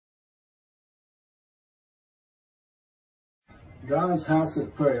God's house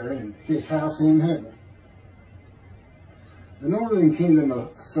of prayer and his house in heaven. The northern kingdom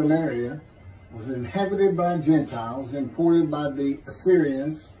of Samaria was inhabited by Gentiles imported by the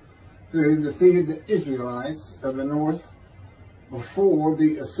Assyrians, who had defeated the Israelites of the north before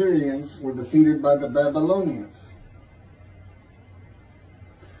the Assyrians were defeated by the Babylonians.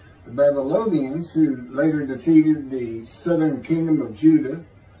 The Babylonians, who later defeated the southern kingdom of Judah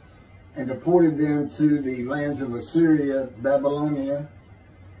and deported them to the lands of Assyria, Babylonia,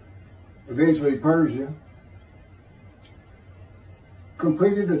 eventually Persia,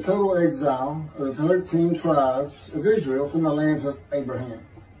 completed the total exile of the 13 tribes of Israel from the lands of Abraham.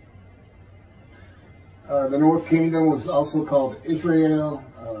 The North Kingdom was also called Israel,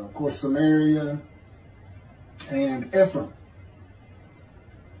 of course Samaria, and Ephraim.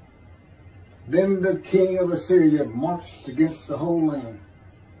 Then the king of Assyria marched against the whole land.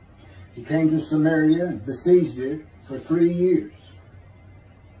 He came to Samaria and besieged it for 3 years.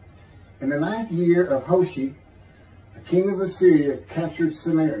 In the 9th year of Hoshea, the king of Assyria captured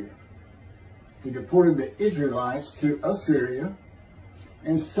Samaria. He deported the Israelites to Assyria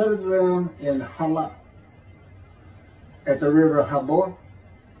and settled them in Halah, at the river Habor,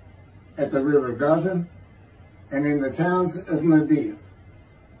 at the river Gazan, and in the towns of Media.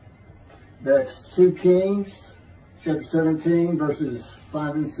 That's 2 Kings, chapter 17, verses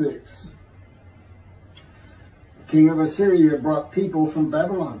 5 and 6. The king of Assyria brought people from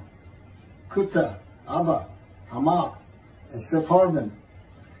Babylon, Kutha, Abba, Hamath, and Sepharvaim,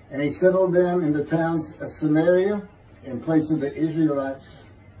 and he settled them in the towns of Samaria in place of the Israelites.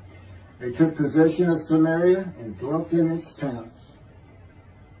 They took possession of Samaria and dwelt in its towns.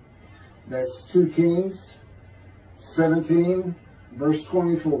 That's 2 Kings 17, verse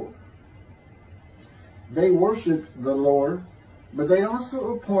 24. They worshiped the Lord, but they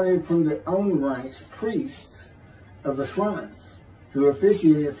also appointed from their own ranks priests of the shrines who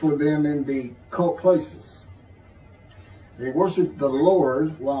officiated for them in the cult places. They worshiped the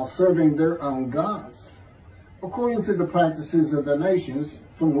Lord while serving their own gods, according to the practices of the nations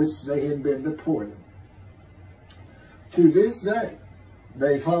from which they had been deported. To this day,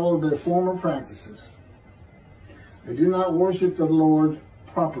 they follow their former practices. They do not worship the Lord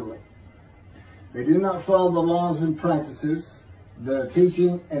properly. They do not follow the laws and practices, the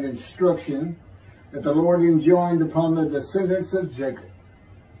teaching and instruction that the Lord enjoined upon the descendants of Jacob,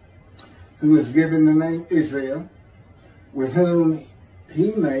 who was given the name Israel, with whom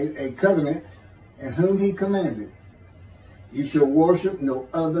he made a covenant and whom he commanded, "You shall worship no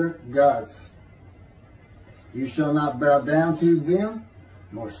other gods. You shall not bow down to them,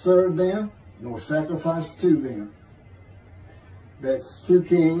 nor serve them, nor sacrifice to them." That's 2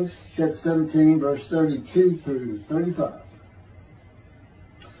 Kings, chapter 17, verse 32 through 35.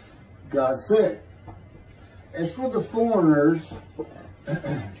 God said, "As for the foreigners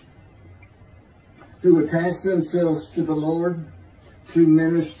who attach themselves to the Lord, to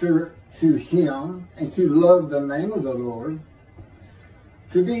minister to him, and to love the name of the Lord,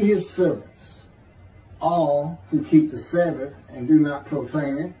 to be his servants, all who keep the Sabbath and do not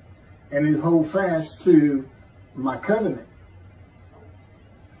profane it, and who hold fast to my covenant,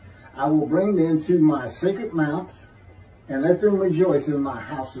 I will bring them to my sacred mount, and let them rejoice in my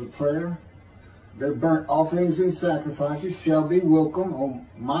house of prayer. Their burnt offerings and sacrifices shall be welcome on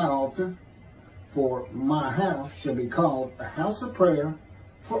my altar, for my house shall be called a house of prayer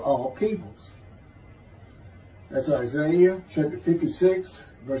for all peoples." That's Isaiah chapter 56,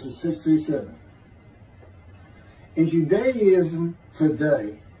 verses 6 through 7. In Judaism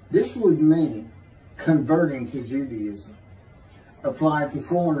today, this would mean converting to Judaism, applied to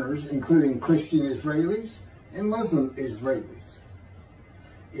foreigners, including Christian Israelis and Muslim Israelis.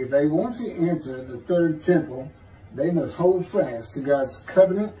 If they want to enter the third temple, they must hold fast to God's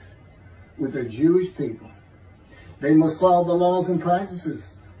covenant with the Jewish people. They must follow the laws and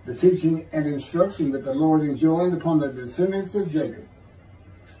practices, the teaching and instruction that the Lord enjoined upon the descendants of Jacob,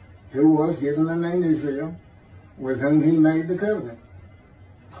 who was given the name Israel, with whom he made the covenant.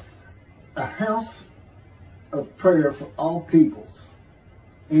 A house of prayer for all peoples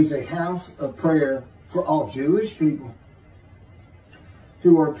is a house of prayer for all Jewish people,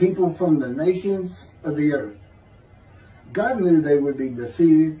 who are people from the nations of the earth. God knew they would be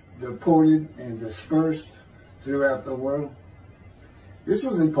defeated, deported, and dispersed throughout the world. This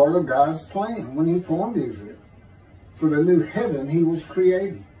was in part of God's plan when he formed Israel, for the new heaven he was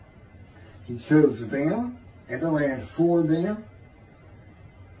creating. He chose them and the land for them,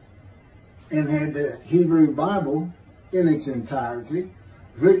 and had the Hebrew Bible in its entirety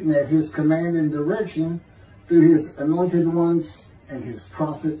written at his command and direction through his anointed ones and his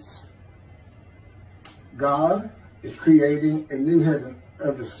prophets. God is creating a new heaven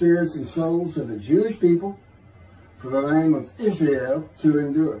of the spirits and souls of the Jewish people for the name of Israel to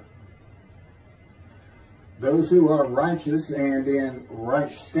endure. Those who are righteous and in right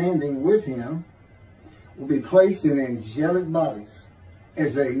standing with him will be placed in angelic bodies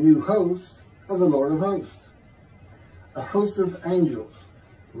as a new host of the Lord of hosts, a host of angels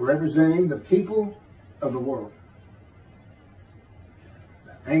representing the people of the world,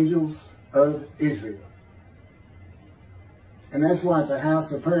 the angels of Israel. And that's why it's a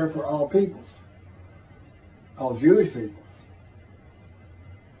house of prayer for all peoples, all Jewish people.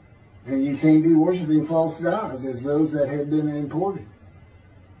 And you can't be worshiping false gods as those that had been imported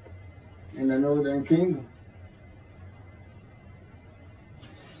in the northern kingdom.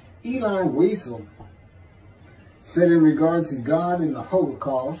 Eli Wiesel said in regard to God in the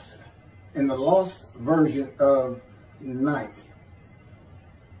Holocaust, in the lost version of Night,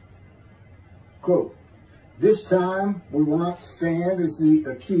 quote, "This time we will not stand as the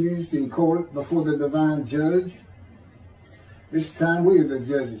accused in court before the divine judge. This time we are the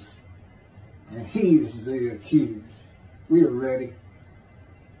judges, and he is the accused. We are ready.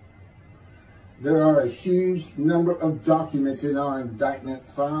 There are a huge number of documents in our indictment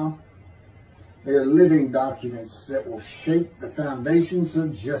file. They are living documents that will shape the foundations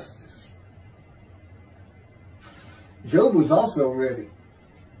of justice." Job was also ready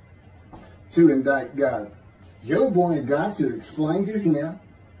to indict God. Job wanted God to explain to him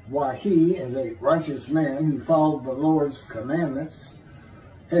why he, as a righteous man who followed the Lord's commandments,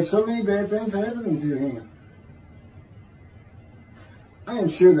 had so many bad things happening to him. I am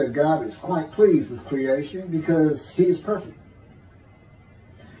sure that God is quite pleased with creation because he is perfect.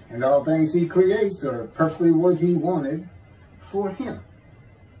 And all things he creates are perfectly what he wanted for him.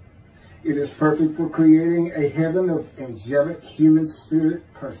 It is perfect for creating a heaven of angelic human spirit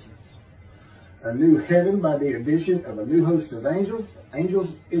persons. A new heaven by the addition of a new host of angels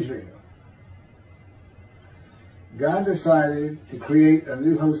Israel. God decided to create a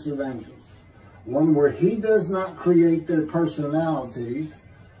new host of angels, one where he does not create their personalities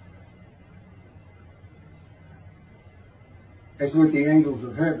as with the angels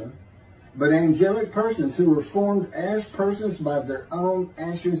of heaven, but angelic persons who were formed as persons by their own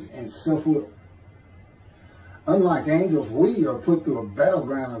actions and self-will. Unlike angels, we are put through a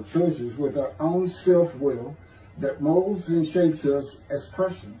battleground of choices with our own self-will that molds and shapes us as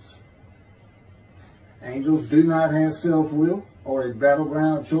persons. Angels do not have self-will or a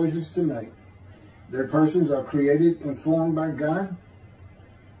battleground of choices to make. Their persons are created and formed by God.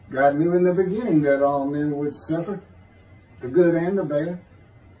 God knew in the beginning that all men would suffer, the good and the bad.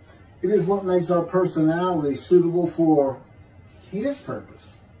 It is what makes our personality suitable for his purpose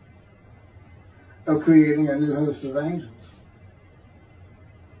of creating a new host of angels.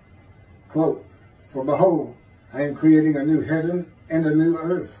 Quote, "For behold, I am creating a new heaven and a new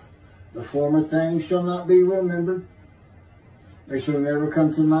earth. The former things shall not be remembered. They shall never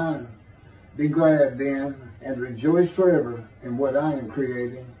come to mind. Be glad then and rejoice forever in what I am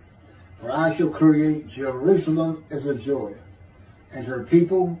creating. For I shall create Jerusalem as a joy, and her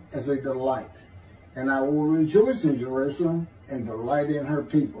people as a delight. And I will rejoice in Jerusalem and delight in her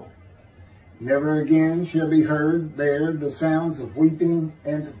people. Never again shall be heard there the sounds of weeping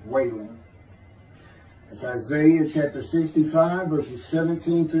and wailing." It's Isaiah chapter 65, verses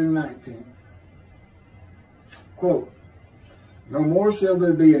 17 through 19. Quote, "No more shall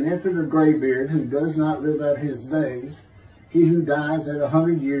there be an infant or graybeard who does not live out his days. He who dies at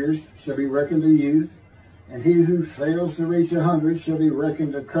 100 years shall be reckoned a youth, and he who fails to reach 100 shall be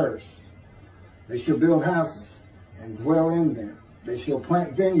reckoned accursed. They shall build houses and dwell in them. They shall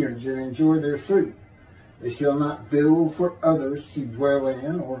plant vineyards and enjoy their fruit. They shall not build for others to dwell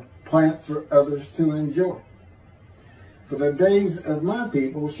in, or plant for others to enjoy. For the days of my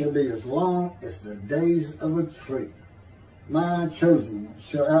people shall be as long as the days of a tree. My chosen ones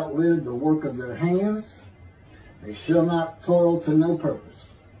shall outlive the work of their hands. They shall not toil to no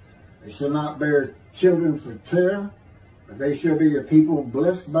purpose. They shall not bear children for terror, but they shall be a people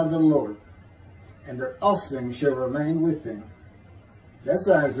blessed by the Lord, and their offspring shall remain with them." That's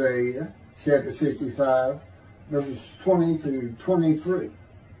Isaiah chapter 65, verses 20 through 23.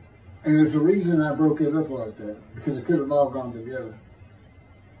 And there's a reason I broke it up like that, because it could have all gone together.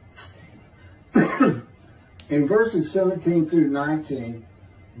 In verses 17 through 19,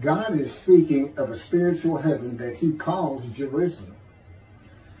 God is speaking of a spiritual heaven that he calls Jerusalem.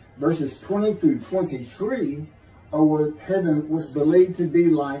 Verses 20 through 23 are what heaven was believed to be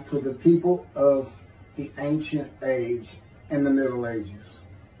like for the people of the ancient age and the Middle Ages.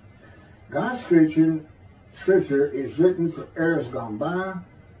 God's scripture is written for eras gone by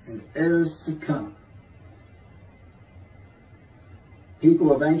and eras to come.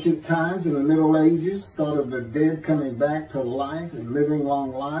 People of ancient times in the Middle Ages thought of the dead coming back to life and living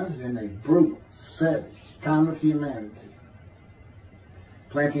long lives in a brutal, savage time of humanity.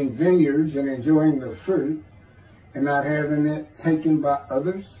 Planting vineyards and enjoying the fruit and not having it taken by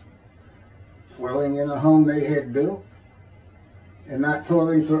others. Dwelling in a home they had built and not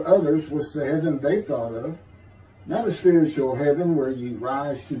toiling for others was the heaven they thought of. Not a spiritual heaven where you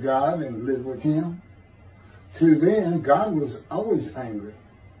rise to God and live with Him. To them, God was always angry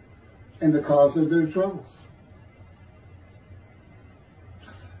and the cause of their troubles.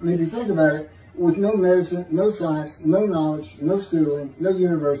 I mean, if you think about it, with no medicine, no science, no knowledge, no schooling, no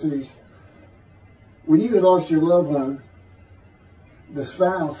universities, when you had lost your loved one, the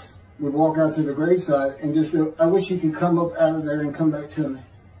spouse would walk out to the graveside and just go, I wish you could come up out of there and come back to me.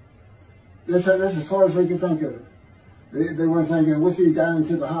 That's as far as they could think of it. They weren't thinking, I wish you had gotten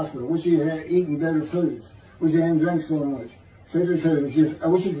into the hospital, wish you had eaten better foods, wish you hadn't drank so much. So it was just, I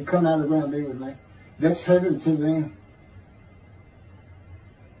wish you could come out of the ground and be with me. That's heaven to them.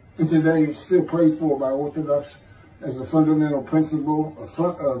 And today it's still prayed for by Orthodox as a fundamental principle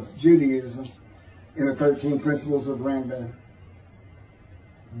of Judaism in the 13 principles of Rambam.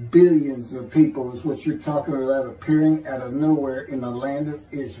 Billions of people is what you're talking about appearing out of nowhere in the land of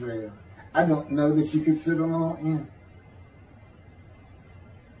Israel. I don't know that you could fit them all in.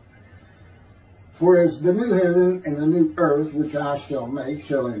 For as the new heaven and the new earth which I shall make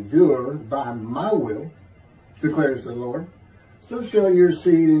shall endure by my will, declares the Lord, so shall your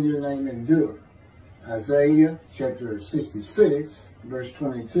seed and your name endure. Isaiah chapter 66, verse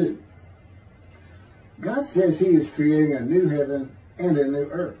 22. God says He is creating a new heaven and a new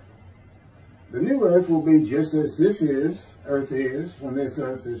earth. The new earth will be just as earth is, when this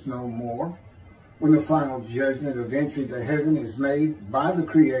earth is no more, when the final judgment of entry to heaven is made by the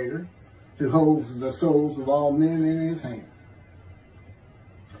Creator, who holds the souls of all men in His hand.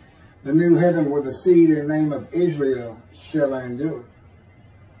 The new heaven where the seed and name of Israel shall endure.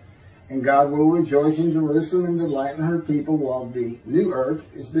 And God will rejoice in Jerusalem and delight in her people while the new earth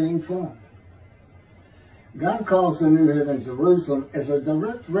is being formed. God calls the new heaven Jerusalem as a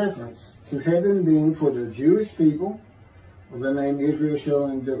direct reference to heaven being for the Jewish people, where the name Israel shall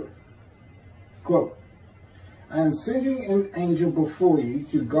endure. Quote, I am sending an angel before you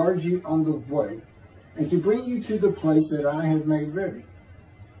to guard you on the way and to bring you to the place that I have made ready.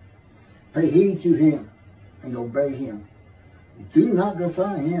 Pay heed to Him and obey Him. Do not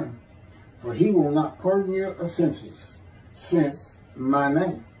defy Him, for He will not pardon your offenses, since my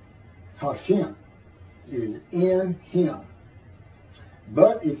name, Hashem, is in Him.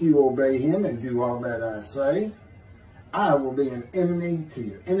 But if you obey Him and do all that I say, I will be an enemy to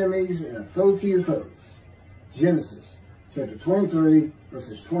your enemies and a foe to your foes. Genesis chapter 23,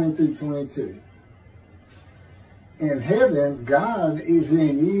 verses 20 through 22. In heaven, God is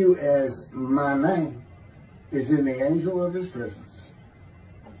in you as my name is in the angel of His presence.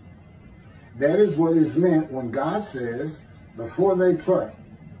 That is what is meant when God says, before they pray,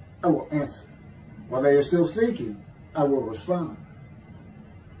 I will answer. While they are still speaking, I will respond.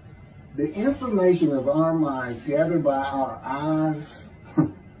 The information of our minds gathered by our eyes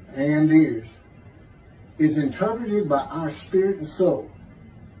and ears is interpreted by our spirit and soul.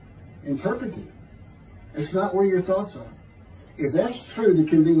 Interpreted. It's not where your thoughts are. If that's true, there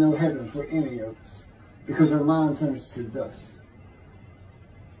can be no heaven for any of us, because our mind turns to dust.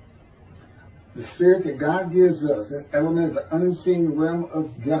 The spirit that God gives us, an element of the unseen realm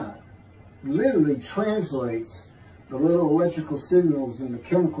of God, literally translates the little electrical signals and the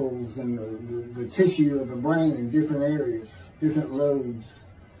chemicals and the tissue of the brain in different areas, different lobes,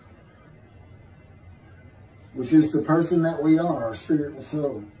 which is the person that we are, our spirit and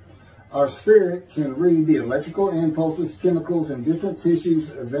soul. Our spirit can read the electrical impulses, chemicals, and different tissues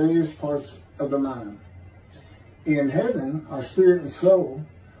of various parts of the mind. In heaven, our spirit and soul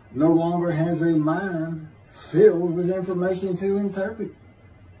no longer has a mind filled with information to interpret.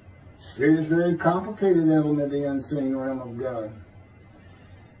 Spirit is a very complicated element of the unseen realm of God.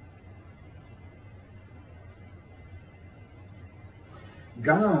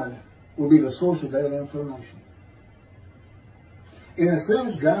 God will be the source of that information. In a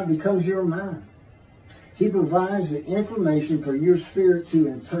sense, God becomes your mind. He provides the information for your spirit to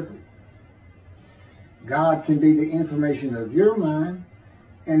interpret. God can be the information of your mind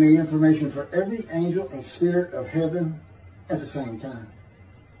and the information for every angel and spirit of heaven at the same time.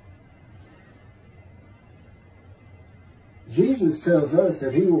 Jesus tells us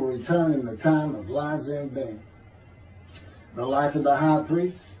that He will return in the time of lives and being. The life of the high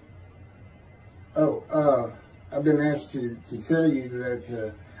priest. I've been asked to tell you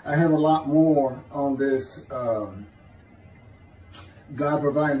that I have a lot more on this God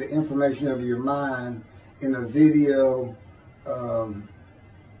providing the information of your mind in a video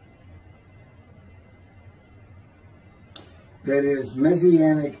that is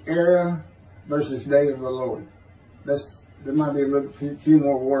Messianic era versus Day of the Lord. There might be a few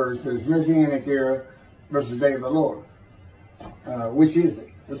more words, but it's Messianic era versus Day of the Lord. Which is it?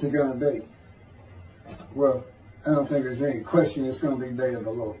 What's it going to be? Well, I don't think there's any question it's going to be Day of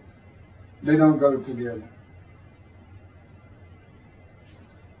the Lord. They don't go together.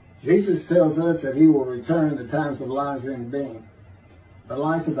 Jesus tells us that he will return in the times of lives in being. The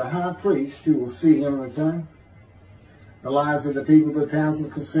life of the high priest who will see him return. The lives of the people of the towns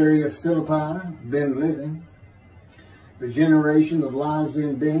of Caesarea Philippi, then living. The generation of lives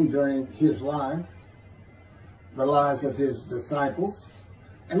in being during his life. The lives of his disciples.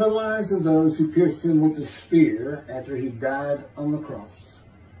 And the lives of those who pierced him with the spear after he died on the cross.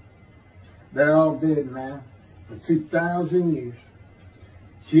 They're all dead now for 2,000 years.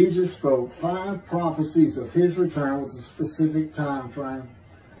 Jesus spoke 5 prophecies of his return with a specific time frame.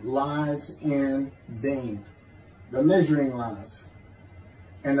 Lives in being. The measuring lines.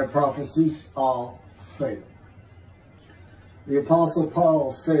 And the prophecies all failed. The Apostle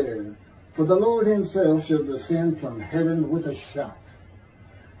Paul said, "For the Lord himself shall descend from heaven with a shout,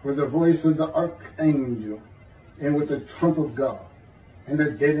 with the voice of the archangel, and with the trump of God, and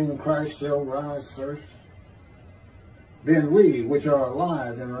the dead in Christ shall rise first. Then we, which are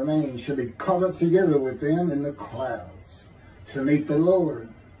alive and remain, shall be caught up together with them in the clouds, to meet the Lord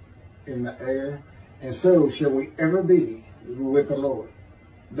in the air, and so shall we ever be with the Lord."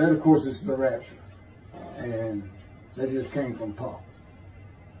 That, of course, is the rapture. And that just came from Paul.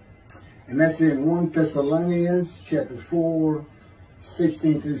 And that's in 1 Thessalonians chapter 4,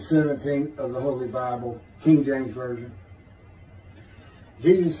 16 through 17 of the Holy Bible, King James Version.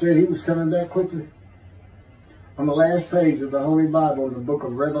 Jesus said he was coming back quickly. On the last page of the Holy Bible, in the book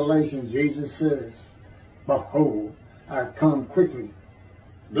of Revelation, Jesus says, "Behold, I come quickly.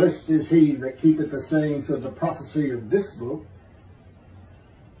 Blessed is he that keepeth the sayings of the prophecy of this book."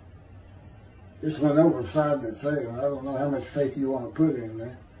 This went over 5 that failed. I don't know how much faith you want to put in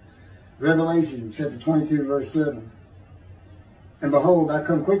there. Revelation chapter 22, verse 7. "And behold, I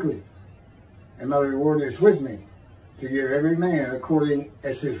come quickly, and my reward is with me, to give every man according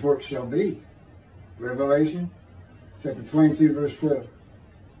as his work shall be." Revelation chapter 22, verse 12.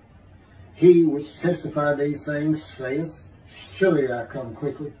 "He which testified these things saith, Surely I come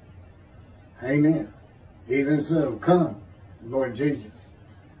quickly." Amen. Even so, come, Lord Jesus.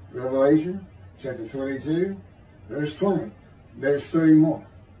 Revelation chapter 22, verse 20. There's 3 more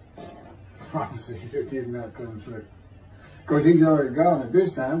prophecies that did not come true. Of course, he's already gone at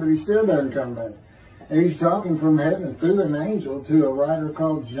this time, but he still doesn't come back. And he's talking from heaven through an angel to a writer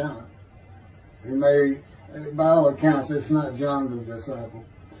called John. Who may, by all accounts, it's not John the disciple.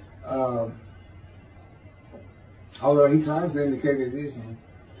 Although he tries to indicate it is him.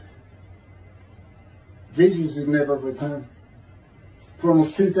 Jesus has never returned. For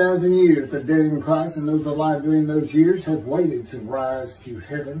almost 2,000 years, the dead in Christ and those alive during those years have waited to rise to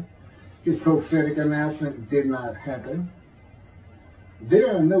heaven. His prophetic announcement did not happen.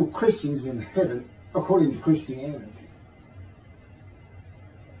 There are no Christians in heaven according to Christianity.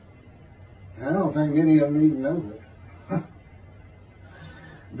 And I don't think any of them even know that.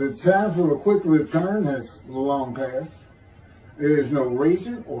 The time for a quick return has long passed. There is no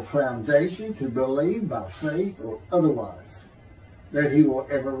reason or foundation to believe by faith or otherwise that he will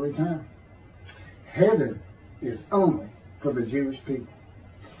ever return. Heaven is only for the Jewish people.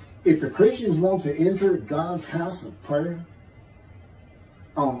 If the Christians want to enter God's house of prayer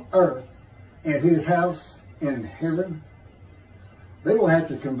on earth and his house in heaven, they will have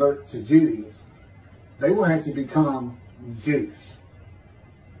to convert to Judaism. They will have to become Jews.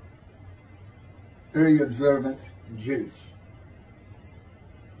 Very observant Jews.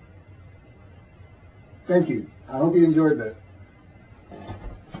 Thank you. I hope you enjoyed that.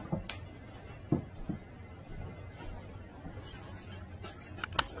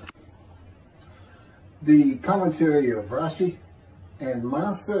 The commentary of Rashi and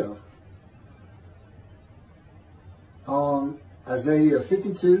myself on Isaiah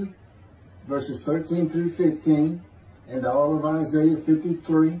 52, verses 13 through 15, and all of Isaiah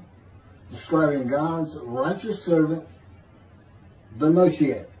 53, describing God's righteous servant, the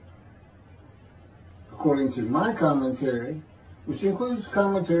Moshiach. According to my commentary, which includes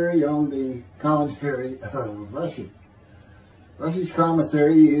commentary on the commentary of Rashi. Rashi's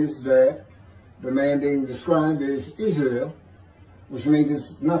commentary is that the man being described is Israel, which means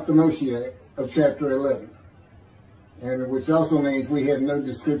it's not the Moshiach of chapter 11, and which also means we have no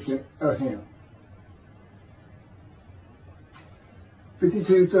description of him.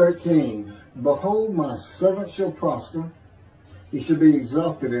 52:13. Behold, my servant shall prosper. He shall be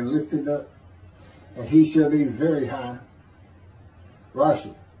exalted and lifted up, and he shall be very high.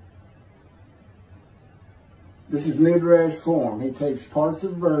 Rashi. This is midrash form. He takes parts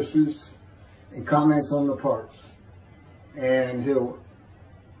of verses and comments on the parts. And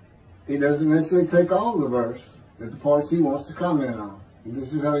he doesn't necessarily take all the verse, but the parts he wants to comment on. And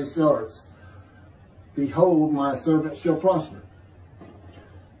this is how he starts. Behold, my servant shall prosper.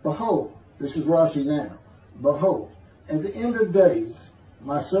 Behold, this is Rashi now. Behold, at the end of days,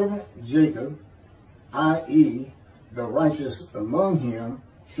 my servant Jacob, i.e., the righteous among him,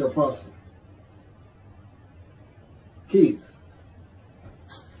 shall prosper. Keith.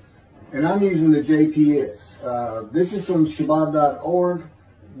 And I'm using the JPS. This is from Shabbat.org.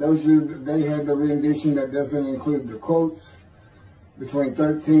 They have the rendition that doesn't include the quotes between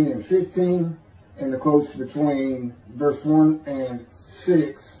 13 and 15, and the quotes between verse 1 and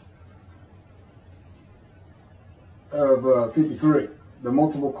 6 of 53, the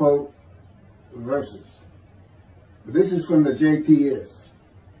multiple quote verses. But this is from the JPS.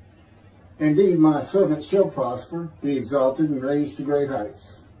 Indeed, my servant shall prosper, be exalted, and raised to great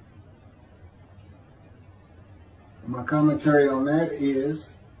heights. My commentary on that is,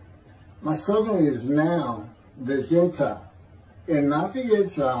 my servant is now the Gentile, and not the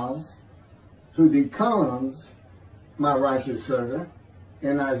exiles, who becomes my righteous servant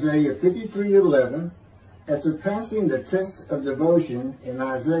in Isaiah 53:11, after passing the test of devotion in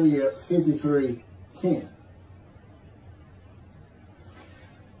Isaiah 53:10.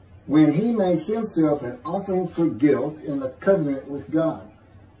 When he makes himself an offering for guilt in a covenant with God.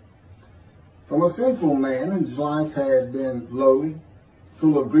 From a sinful man whose life had been lowly,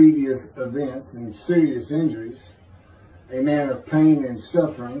 full of grievous events and serious injuries, a man of pain and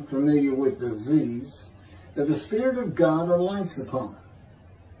suffering, familiar with disease, that the Spirit of God alights upon,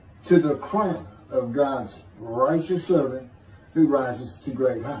 to the crown of God's righteous servant who rises to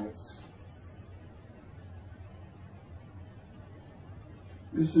great heights.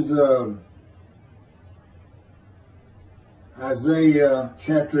 This is Isaiah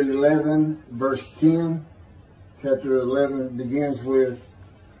chapter 11, verse 10. Chapter 11 begins with,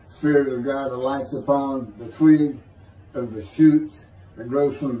 Spirit of God alights upon the twig of the shoot that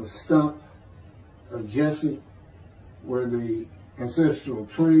grows from the stump of Jesse, where the ancestral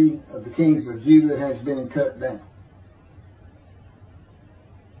tree of the kings of Judah has been cut down.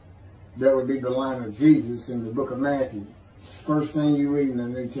 That would be the line of Jesus in the book of Matthew. First thing you read in the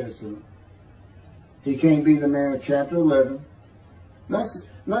New Testament. He can't be the man of chapter 11.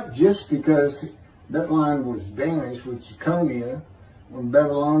 Not just because that line was banished with Jeconiah when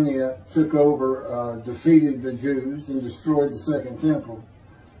Babylonia took over, defeated the Jews and destroyed the second temple,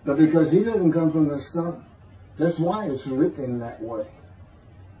 but because he doesn't come from the stump. That's why it's written that way.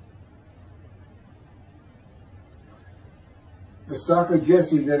 The stock of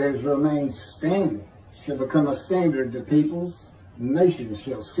Jesse that has remained standing shall become a standard to peoples. Nations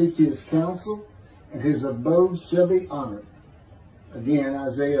shall seek his counsel, and his abode shall be honored. Again,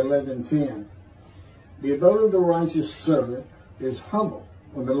 Isaiah 11:10. The abode of the righteous servant is humble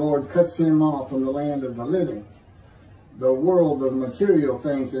when the Lord cuts him off from the land of the living, the world of material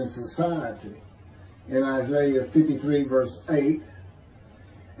things in society. In Isaiah 53, verse 8.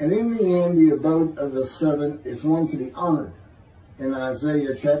 And in the end, the abode of the servant is one to be honored. In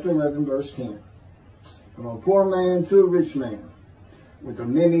Isaiah chapter 11, verse 10. From a poor man to a rich man, with the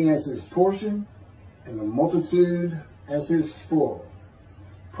many as his portion, and the multitude as his spoil,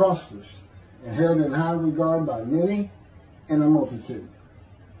 prosperous and held in high regard by many and a multitude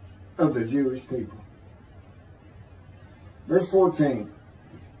of the Jewish people. Verse 14.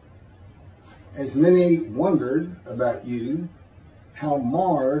 As many wondered about you, how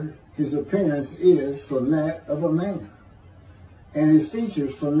marred his appearance is from that of a man, and his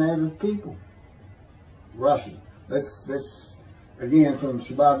features from that of people. Rashi. That's again from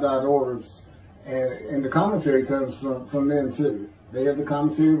Shabbat.org, and the commentary comes from them too. They have the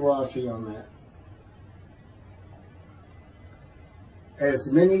commentary of Rashi on that.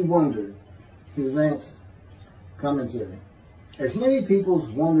 As many wondered, his answer, commentary. As many peoples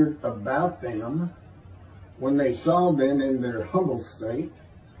wondered about them when they saw them in their humble state,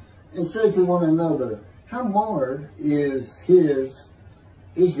 and said to one another, how marred is his,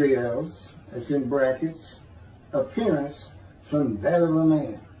 Israel's, that's in brackets, appearance from that of a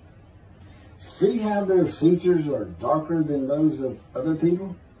man. See how their features are darker than those of other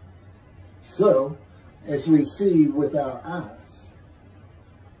people? So, as we see with our eyes.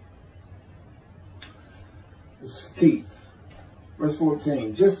 Keith. Verse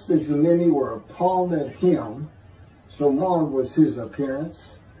 14, just as the many were appalled at him, So marred was his appearance,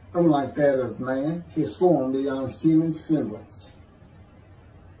 unlike that of man, his form beyond human semblance.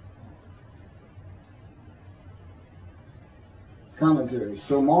 Commentary.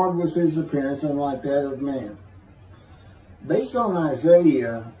 So marred was his appearance, unlike that of man. Based on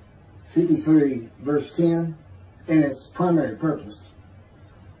Isaiah 53, verse 10, and its primary purpose,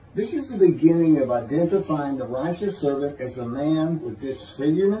 this is the beginning of identifying the righteous servant as a man with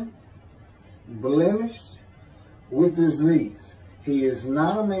disfigurement, blemish, with disease. He is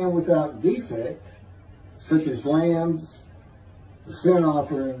not a man without defect, such as lambs, the sin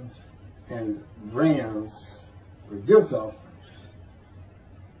offerings, and rams for guilt offerings.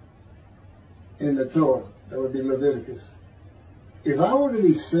 In the Torah, that would be Leviticus. If I were to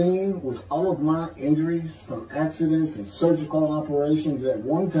be seen with all of my injuries from accidents and surgical operations at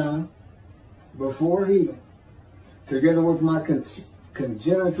one time, before healing, together with my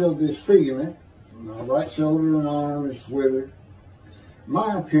congenital disfigurement, my right shoulder and arm is withered,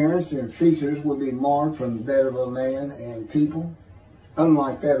 my appearance and features would be marked from that of a man and people,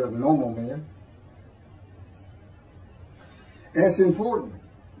 unlike that of normal men. That's important,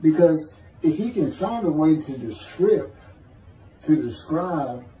 because if he can find a way to describe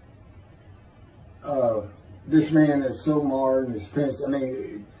this man as so marred in his appearance, I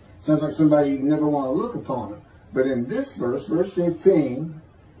mean, it sounds like somebody you never want to look upon him. But in this verse, verse 15,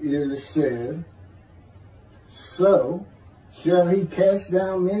 it is said, so shall he cast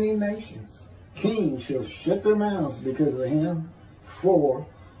down many nations. Kings shall shut their mouths because of him, for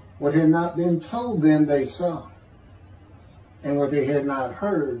what had not been told them they saw, and what they had not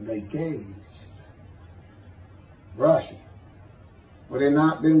heard they gazed. Rashi. What had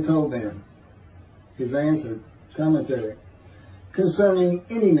not been told them. His answer, commentary. Concerning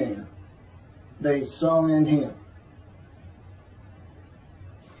any man, they saw in him.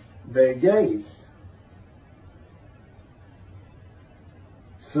 They gazed.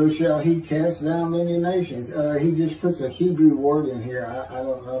 So shall he cast down many nations. He just puts a Hebrew word in here. I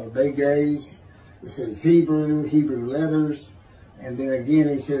don't know. They gazed. It says Hebrew letters. And then again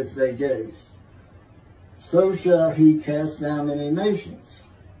he says they gazed. So shall he cast down many nations.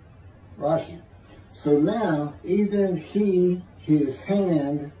 Rashi. So now, even his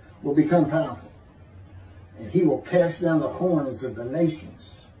hand will become powerful. And he will cast down the horns of the nations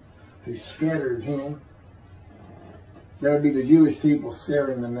who scattered him. That would be the Jewish people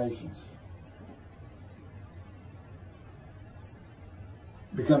scattering the nations.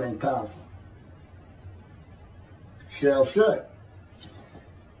 Becoming powerful. Shall shut.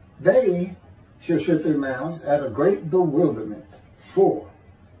 They shall shut their mouths at a great bewilderment. For,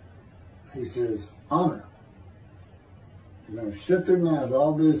 he says, honor. They're going to shut their mouths.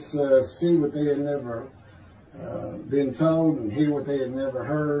 All this, see what they had never been told and hear what they had never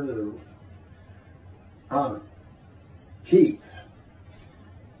heard. Or honor. Keep.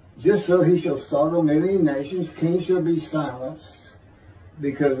 Just so he shall startle many nations, kings shall be silenced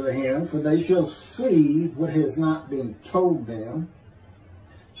because of him, for they shall see what has not been told them,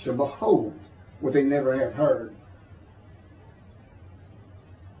 shall behold what they never have heard.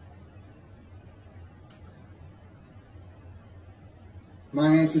 My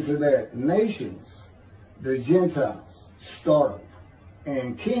answer to that, nations, the Gentiles, startled,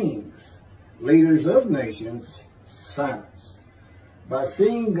 and kings, leaders of nations, silenced. By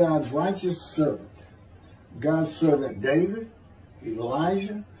seeing God's righteous servant, God's servant David,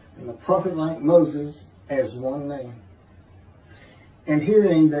 Elijah, and the prophet like Moses as one name. And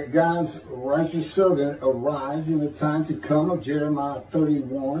hearing that God's righteous servant arise in the time to come of Jeremiah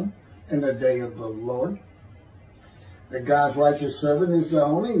 31 in the day of the Lord. That God's righteous servant is the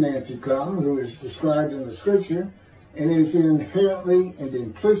only man to come who is described in the scripture and is inherently and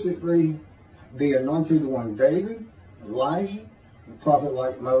implicitly the anointed one David, Elijah, the prophet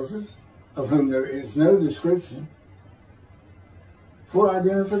like Moses, of whom there is no description, for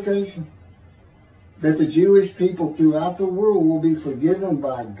identification. That the Jewish people throughout the world will be forgiven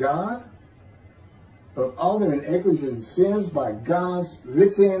by God of all their iniquities and sins by God's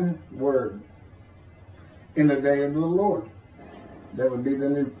written word in the day of the Lord. That would be the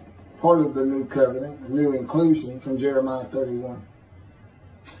new part of the new covenant, the new inclusion from Jeremiah 31.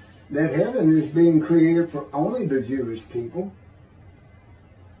 That heaven is being created for only the Jewish people.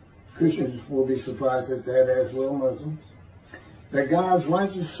 Christians will be surprised at that, as will Muslims. That God's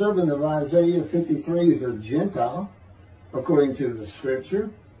righteous servant of Isaiah 53 is a Gentile, according to the scripture.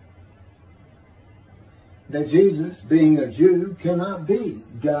 That Jesus, being a Jew, cannot be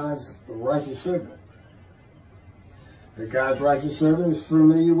God's righteous servant. That God's righteous servant is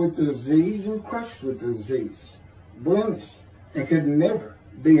familiar with disease and crushed with disease, blemished, and could never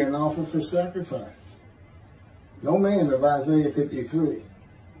be an offer for sacrifice. No man of Isaiah 53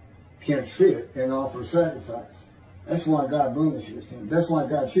 can fit and offer sacrifice. That's why God blemishes him. That's why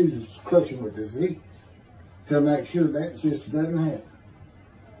God chooses to crush him with disease, to make sure that just doesn't happen.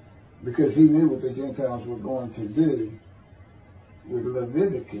 Because he knew what the Gentiles were going to do with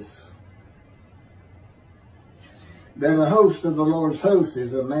Leviticus. That the host of the Lord's host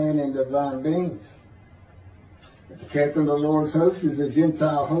is a man in divine beings. That the captain of the Lord's host is a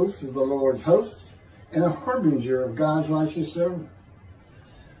Gentile host of the Lord's host and a harbinger of God's righteous servant.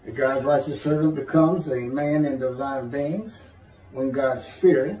 The God's righteous servant becomes a man in divine beings when God's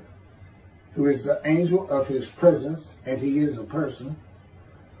Spirit, who is the angel of his presence, and he is a person,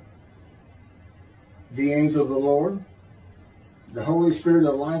 the angel of the Lord, the Holy Spirit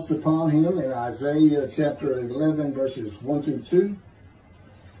alights upon him in Isaiah chapter 11, verses 1 through 2,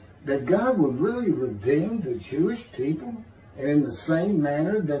 that God would really redeem the Jewish people, and in the same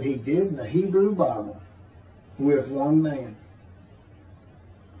manner that he did in the Hebrew Bible, with one man.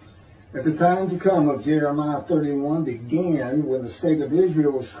 At the time to come of Jeremiah 31 began when the state of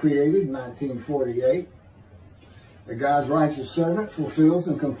Israel was created in 1948. The God's righteous servant fulfills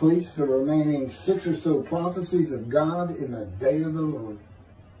and completes the remaining 6 or so prophecies of God in the day of the Lord.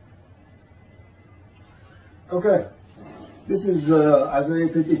 Okay, this is Isaiah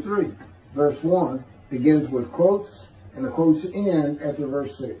 53, verse 1, begins with quotes, and the quotes end after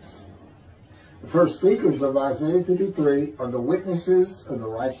verse 6. The first speakers of Isaiah 53 are the witnesses of the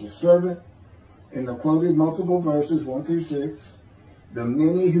righteous servant in the quoted multiple verses 1 through 6, the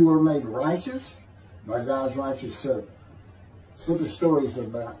many who are made righteous by God's righteous servant. That's what the story is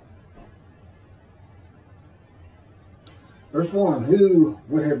about. Verse 1, who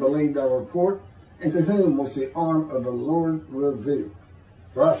would have believed our report, and to whom was the arm of the Lord revealed?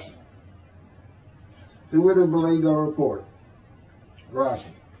 Rashi. Who would have believed our report? Rashi.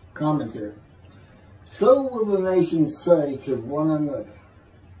 Commentary. So will the nations say to one another,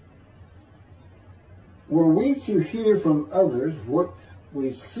 were we to hear from others what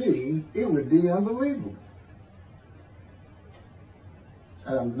we see, it would be unbelievable.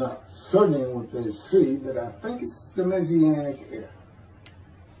 I'm not certain what they see, but I think it's the Messianic era.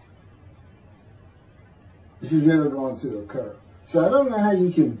 This is never going to occur. So I don't know how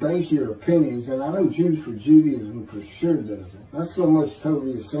you can base your opinions, and I know Jews for Judaism for sure doesn't. Not so much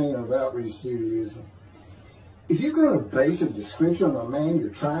totally a saying of outreach Judaism. If you're going to base a description of a man you're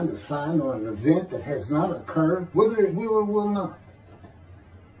trying to find on an event that has not occurred, whether it will or will not,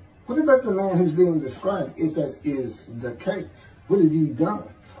 what about the man who's being described if that is the case? What have you done?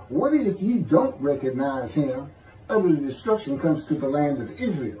 What if you don't recognize him after the destruction comes to the land of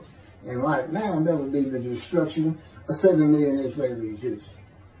Israel? And right now, that would be the destruction of 7 million Israeli Jews.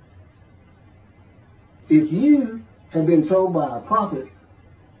 If you have been told by a prophet,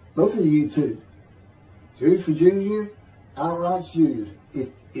 both of you two, Jews for Jews, outright Jews,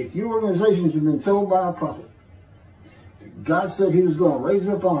 if your organizations have been told by a prophet, God said he was going to raise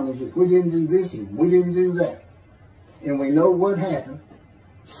up armies if we didn't do this and we didn't do that. And we know what happened.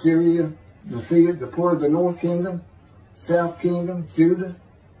 Syria defeated, deported the North Kingdom, South Kingdom, Judah.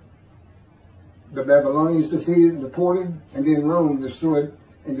 The Babylonians defeated and deported, and then Rome destroyed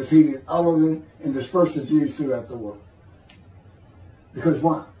and defeated all of them and dispersed the Jews throughout the world. Because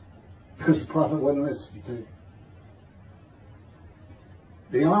why? Because the prophet wasn't listening to him.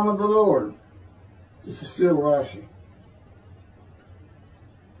 The arm of the Lord. This is still Rashi.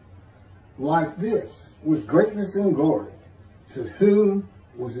 Like this, with greatness and glory, to whom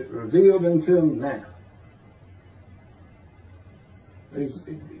was it revealed until now? There's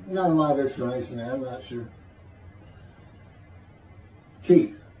not a lot of explanation there, I'm not sure.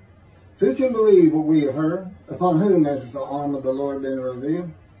 Keith, who can believe what we have heard? Upon whom has the arm of the Lord been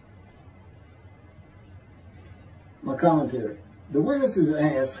revealed? My commentary. The witnesses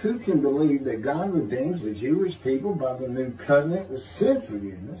ask, who can believe that God redeems the Jewish people by the new covenant with sin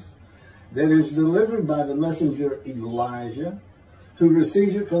forgiveness that is delivered by the messenger Elijah, who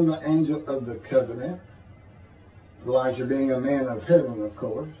receives it from the angel of the covenant, Elijah being a man of heaven, of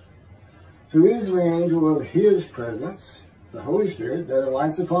course, who is the angel of his presence, the Holy Spirit, that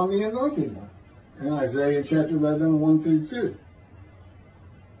alights upon the anointed one, in Isaiah chapter 11, 1 through 2.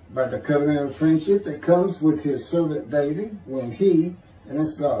 By the covenant of friendship that comes with his servant David when he, and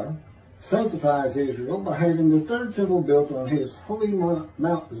that's God, sanctifies Israel by having the third temple built on his holy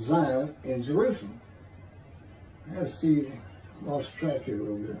Mount Zion in Jerusalem. Let's see, lost track here a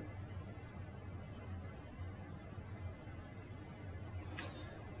little bit.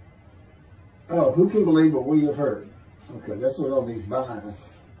 Oh, who can believe what we have heard? Okay, that's what all these bias.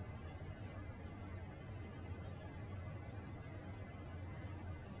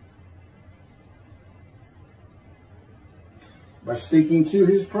 by speaking to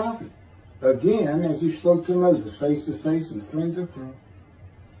his prophet, again as he spoke to Moses, face to face and friend to friend.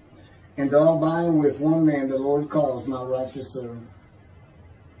 And all by and with one man the Lord calls my righteous servant.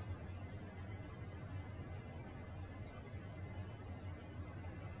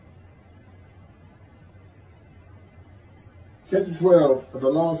 Chapter 12 of the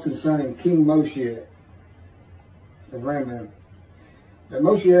laws concerning King Moshiach of Isaiah. That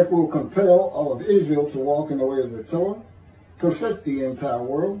Moshiach will compel all of Israel to walk in the way of the Torah, perfect the entire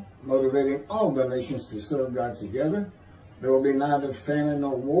world, motivating all the nations to serve God together. There will be neither famine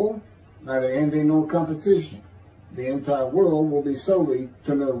nor war, neither envy nor competition. The entire world will be solely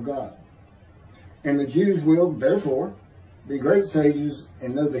to know God. And the Jews will, therefore, be great sages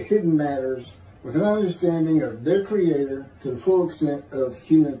and know the hidden matters with an understanding of their Creator to the full extent of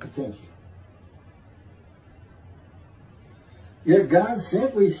human potential. Yet God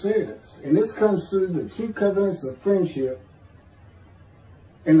simply says, and this comes through the two covenants of friendship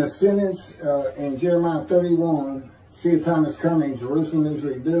in the sentence in Jeremiah 31, see a time is coming, Jerusalem is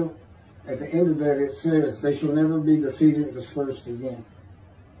rebuilt. At the end of that it says, they shall never be defeated or dispersed again.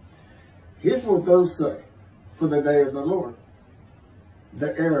 Here's what those say for the day of the Lord.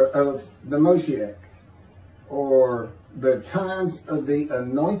 The era of the Moshiach, or the times of the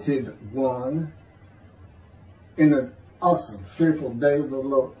anointed one in an awesome, fearful day of the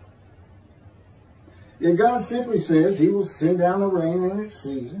Lord. Yet God simply says he will send down the rain in its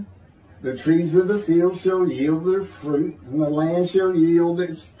season. The trees of the field shall yield their fruit, and the land shall yield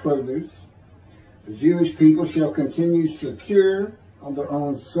its produce. The Jewish people shall continue secure on their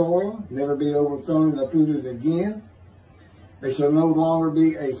own soil, never be overthrown and uprooted again. They shall no longer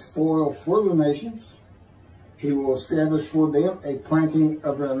be a spoil for the nations. He will establish for them a planting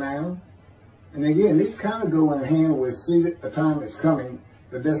of renown. And again, these kind of go in hand with, see that a time is coming,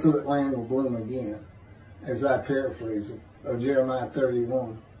 the desolate land will bloom again, as I paraphrase it, of Jeremiah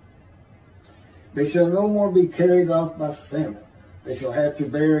 31. They shall no more be carried off by famine. They shall have to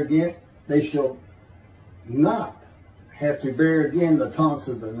bear again, they shall not have to bear again the taunts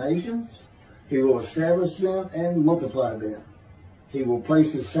of the nations. He will establish them and multiply them. He will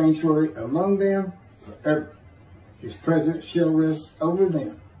place his sanctuary among them forever. His presence shall rest over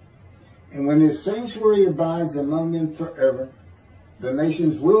them. And when his sanctuary abides among them forever, the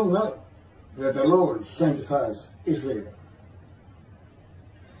nations will know that the Lord sanctifies Israel.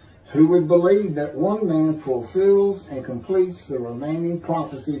 Who would believe that one man fulfills and completes the remaining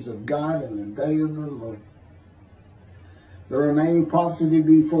prophecies of God in the day of the Lord? The remaining prophecy to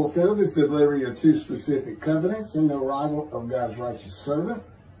be fulfilled is the delivery of two specific covenants and the arrival of God's righteous servant,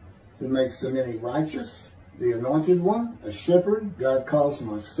 who makes the many righteous, the anointed one, a shepherd God calls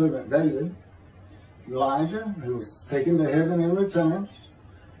my servant David, Elijah, who is taken to heaven and returns,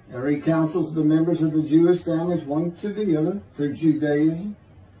 and recounsels the members of the Jewish families one to the other through Judaism,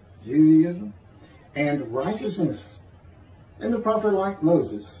 and righteousness, and the prophet like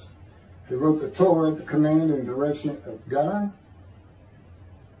Moses, who wrote the Torah at the command and direction of God.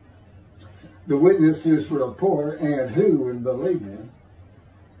 The witnesses report, and who would believe them,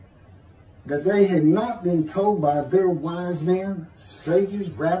 that they had not been told by their wise men, sages,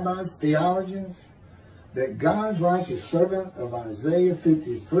 rabbis, theologians, that God's righteous servant of Isaiah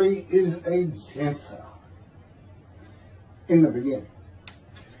 53 is a Gentile. In the beginning,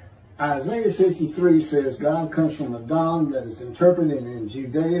 Isaiah 63 says God comes from Adam, that is interpreted in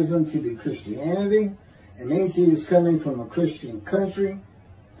Judaism to be Christianity, and means he is coming from a Christian country.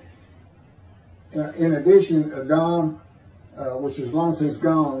 In addition, Adam, which is long since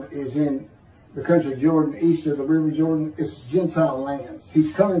gone, is in the country of Jordan, east of the river Jordan. It's Gentile lands.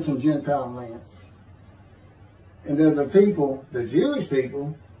 He's coming from Gentile lands. And they're the people, the Jewish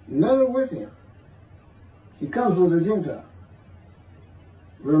people, none are with him. He comes with a Gentile.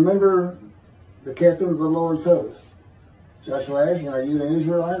 Remember the captain of the Lord's host. Joshua asked him, are you an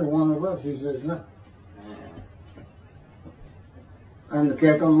Israelite or one of us? He says, no. I'm the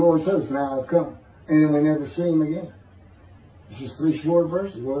captain of the Lord's host, now I've come. And then we never see him again. It's just 3 short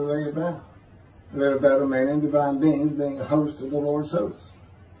verses. What are they about? They're about a man in divine beings being a host of the Lord's host.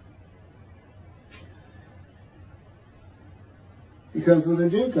 He comes with a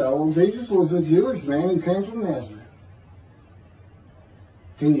Gentile. Well, Jesus was a Jewish man who came from Nazareth.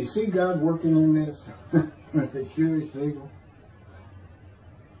 Can you see God working in this? The Jewish people.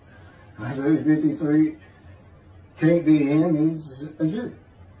 Isaiah 53 can't be him, he's a Jew.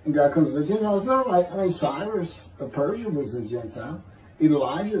 And God comes with a Gentile. It's not like, Cyrus of Persia was a Gentile.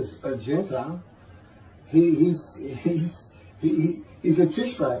 Elijah's a Gentile. He's a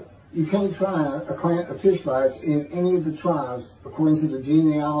Tishbite. You can't find a clan of Tishbites in any of the tribes according to the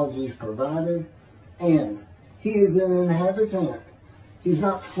genealogies provided, and He is an inhabitant. He's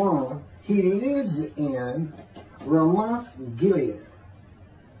not from. He lives in Ramoth Gilead.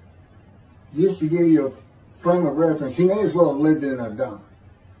 Just to give you a frame of reference, he may as well have lived in Edom.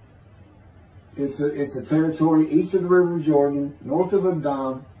 It's a territory east of the River Jordan, north of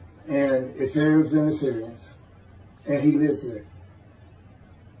Edom, and it's Arabs and Assyrians. And he lives there.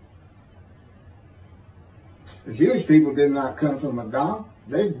 The Jewish people did not come from Edom.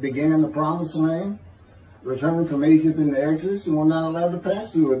 They began in the Promised Land, returned from Egypt in the Exodus, and were not allowed to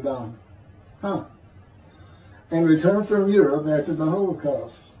pass through Edom. And returned from Europe after the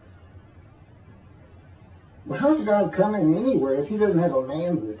Holocaust. Well, how's God coming anywhere if he doesn't have a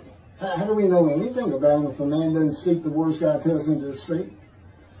man with him? How do we know anything about him if a man doesn't speak the words God tells him to speak?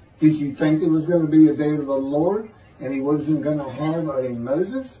 Did you think there was going to be a day of the Lord and he wasn't going to have a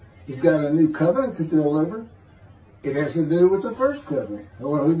Moses? He's got a new covenant to deliver. It has to do with the first covenant.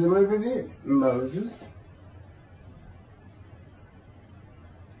 Well, who delivered it? Moses.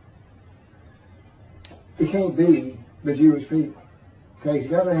 It can't be the Jewish people. Okay,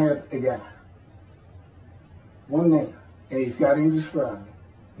 he's got to have a guy. One man. And he's got him described.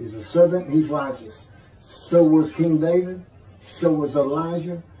 He's a servant, he's righteous. So was King David, so was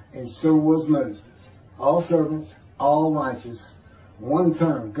Elijah, and so was Moses. All servants, all righteous. One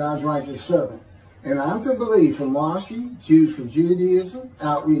term, God's righteous servant. And I'm to believe from Rashi, Jews for Judaism,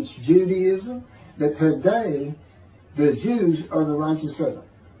 Outreach Judaism, that today the Jews are the righteous servant.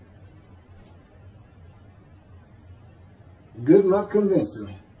 Good luck convincing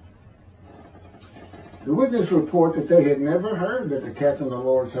me. The witness report that they had never heard that the captain of the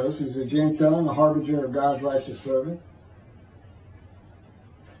Lord's host is a Gentile and a harbinger of God's righteous servant,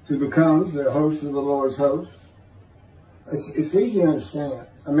 who becomes the host of the Lord's host. It's easy to understand.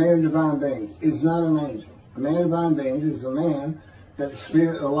 A man of divine beings is not an angel. A man of divine beings is a man that the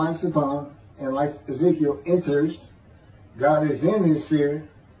Spirit alights upon, and like Ezekiel enters, God is in his spirit,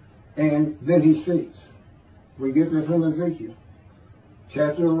 and then he speaks. We get that from Ezekiel.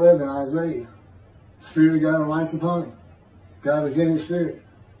 Chapter 11, Isaiah. Spirit of God alights upon him. God is in his spirit.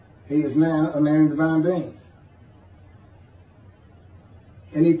 He is now a man of divine beings.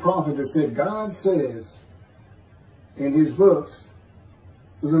 Any prophet that said God says in his books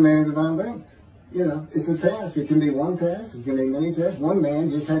is a man of divine beings. You know, it's a task. It can be one task. It can be many tasks. One man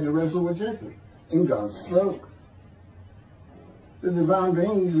just had to wrestle with Jacob, and God spoke. The divine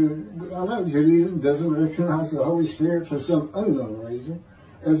beings, I know Judaism doesn't recognize the Holy Spirit for some unknown reason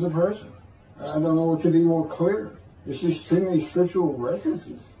as a person. I don't know what could be more clear. There's just too many scriptural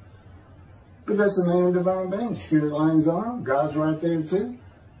references. But that's a man of divine beings. Spirit lines on him. God's right there too.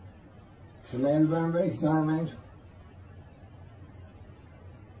 It's a man of divine beings. It's not an angel.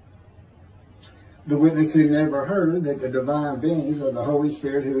 The witness had never heard that the divine beings are the Holy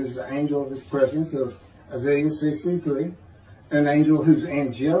Spirit, who is the angel of his presence of Isaiah 63. An angel whose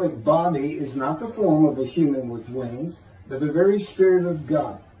angelic body is not the form of a human with wings, but the very Spirit of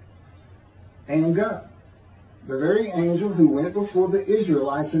God. And God, the very angel who went before the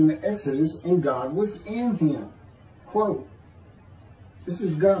Israelites in the Exodus, and God was in him. Quote, this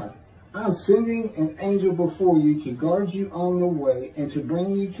is God. I'm sending an angel before you to guard you on the way and to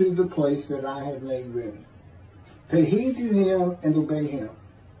bring you to the place that I have made ready. Pay heed to him and obey him.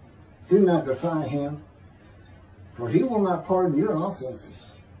 Do not defy him, for he will not pardon your offenses,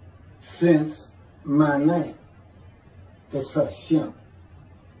 since my name, that's Hashem,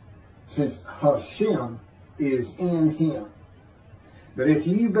 since Hashem is in him. But if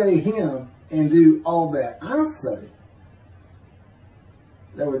you obey him and do all that I say,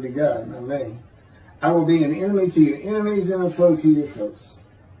 that would be God, not me, I will be an enemy to your enemies and a foe to your foes.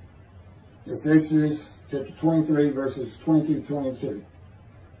 It's Exodus chapter 23, verses 20-22.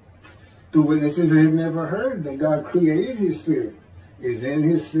 The witnesses have never heard that God created his spirit, is in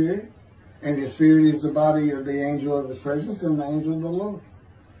his spirit, and his spirit is the body of the angel of his presence and the angel of the Lord.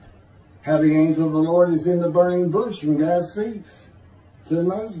 How the angel of the Lord is in the burning bush and God speaks to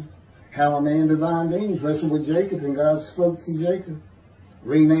Moses. How a man of divine beings wrestled with Jacob and God spoke to Jacob,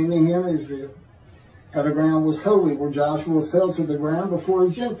 renaming him Israel. How the ground was holy, where Joshua fell to the ground before a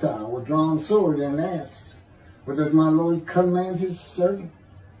Gentile with drawn sword and asked, what does my Lord command his servant?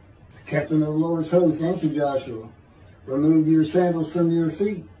 The captain of the Lord's host answered Joshua, remove your sandals from your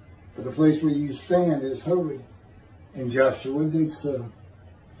feet, for the place where you stand is holy. And Joshua did so.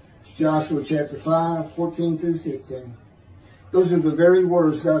 It's Joshua chapter 5, 14-16. Those are the very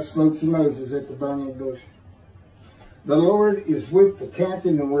words God spoke to Moses at the burning bush. The Lord is with the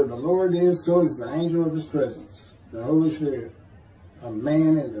captain, and where the Lord is, so is the angel of his presence, the Holy Spirit, a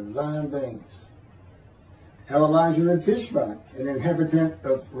man and divine beings. How Elijah the Tishbite, an inhabitant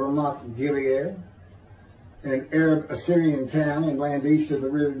of Ramoth Gilead, an Arab Assyrian town in land east of the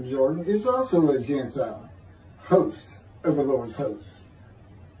river Jordan, is also a Gentile host of the Lord's host.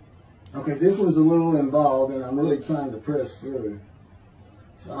 Okay, this was a little involved, and I'm really trying to press through.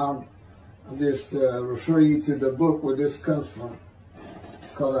 So I'll just refer you to the book where this comes from.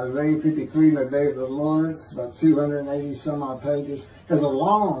 It's called Isaiah 53, The Day of the Lord. It's about 280 some odd pages. It has a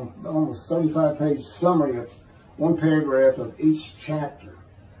long, almost 35-page summary of one paragraph of each chapter,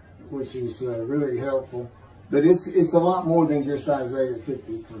 which is really helpful. But it's a lot more than just Isaiah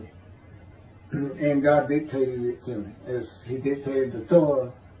 53. And God dictated it to me, as he dictated the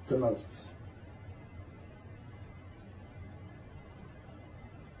Torah to Moses.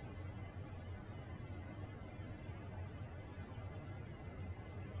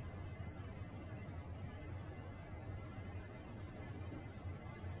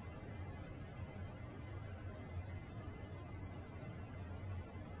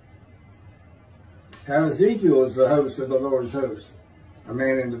 How Ezekiel is the host of the Lord's host, a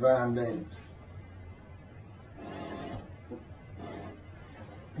man in divine names.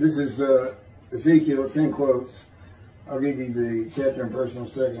 This is Ezekiel, it's in quotes. I'll give you the chapter and verse in a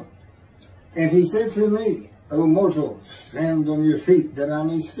second. And he said to me, O mortal, stand on your feet, that I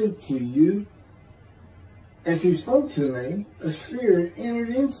may speak to you. As he spoke to me, a spirit entered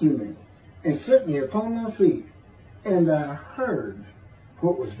into me and set me upon my feet, and I heard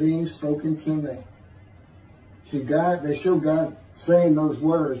what was being spoken to me. See, God, they show God saying those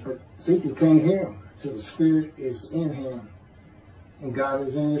words, but Ezekiel can't hear them till the Spirit is in him. And God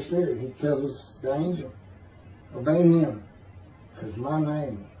is in his Spirit. He tells us, the angel, obey him, because my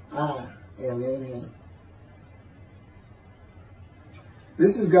name, I am in him.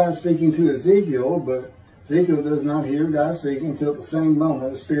 This is God speaking to Ezekiel, but Ezekiel does not hear God speaking until at the same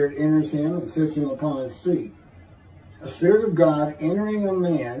moment the Spirit enters him and sets him upon his feet. A Spirit of God entering a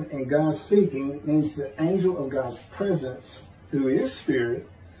man and God speaking means the angel of God's presence, who is Spirit,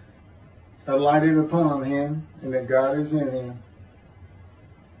 alighted upon him, and that God is in him.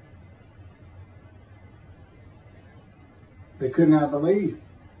 They could not believe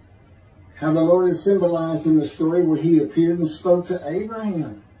how the Lord is symbolized in the story where he appeared and spoke to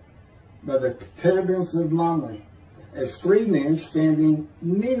Abraham by the terebinths of Mamre as three men standing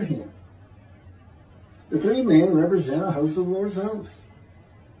near him. The three men represent a host of the Lord's host.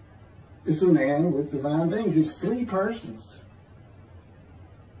 It's a man with divine beings. It's three persons.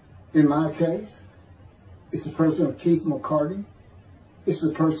 In my case, it's the person of Keith McCarty. It's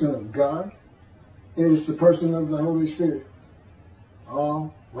the person of God. And it's the person of the Holy Spirit.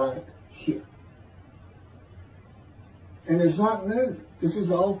 All right here. And it's not new. This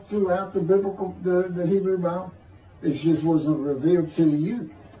is all throughout the biblical, the Hebrew Bible. It just wasn't revealed to you.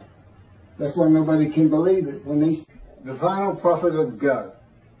 That's why nobody can believe it. When the final prophet of God,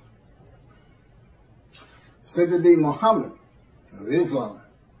 said to be Muhammad of Islam.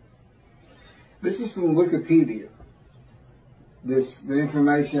 This is from Wikipedia. The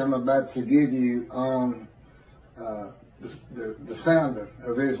information I'm about to give you on the founder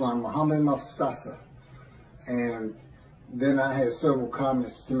of Islam, Muhammad Mustafa. And then I had several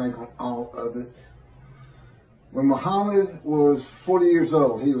comments to make on all of it. When Muhammad was 40 years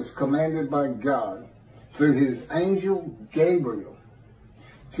old, he was commanded by God through his angel Gabriel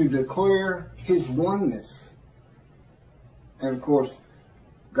to declare his oneness. And of course,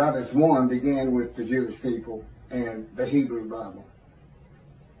 God is one began with the Jewish people and the Hebrew Bible.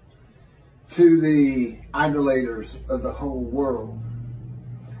 To the idolaters of the whole world.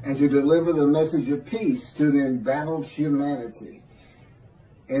 And to deliver the message of peace to the embattled humanity.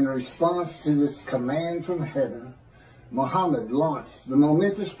 In response to this command from heaven, Muhammad launched the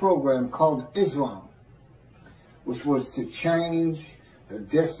momentous program called Islam, which was to change the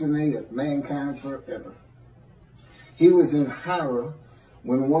destiny of mankind forever. He was in Hira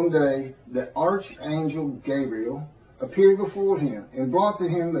when one day the archangel Gabriel appeared before him and brought to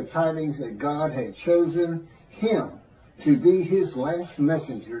him the tidings that God had chosen him to be his last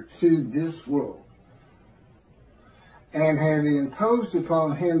messenger to this world, and had imposed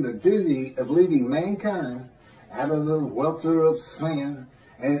upon him the duty of leading mankind out of the welter of sin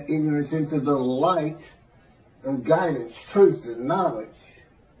and ignorance into the light of guidance, truth, and knowledge,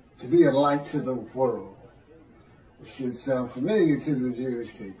 to be a light to the world. It should sound familiar to the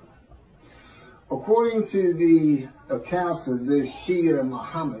Jewish people. According to the accounts of this Shia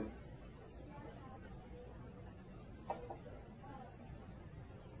Muhammad,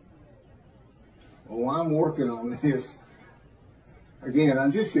 well, I'm working on this. Again,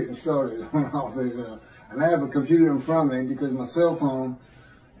 I'm just getting started on all this. And I have a computer in front of me because my cell phone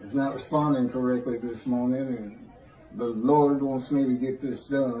is not responding correctly this morning. And the Lord wants me to get this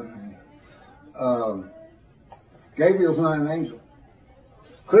done. Gabriel's not an angel.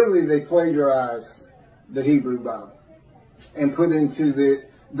 Clearly they plagiarized the Hebrew Bible and put into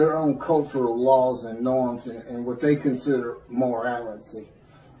their own cultural laws and norms and what they consider morality.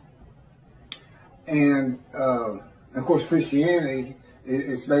 And of course, Christianity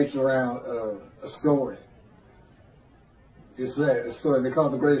is based around a story. It's a story. They call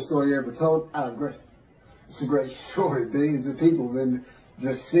it the greatest story ever told. I agree. It's a great story. Billions of people have been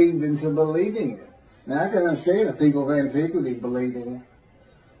deceived into believing it. Now, I can understand the people of antiquity believing it,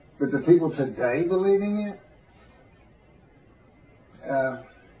 but the people today believing it,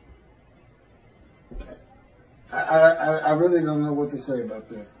 I really don't know what to say about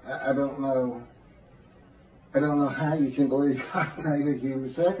that. I don't know how you can believe God made a human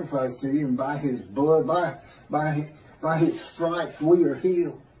sacrifice to you, and by His blood, by His stripes, we are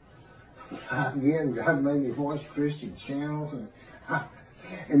healed. Again, God made me watch Christian channels,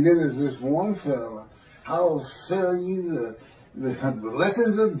 and then there's this one fellow, I'll sell you the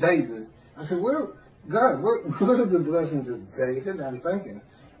blessings of David. I said, God, what are the blessings of David? I'm thinking.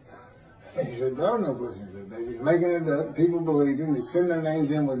 And he said, there are no blessings of David. He's making it up. People believe him. They send their names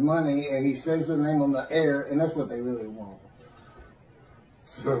in with money, and he says their name on the air, and that's what they really want.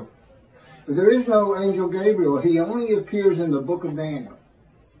 So, but there is no angel Gabriel. He only appears in the book of Daniel.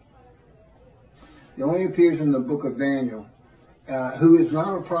 He only appears in the book of Daniel, who is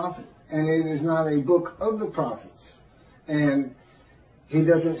not a prophet, and it is not a book of the prophets. And he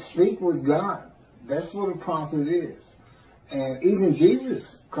doesn't speak with God. That's what a prophet is. And even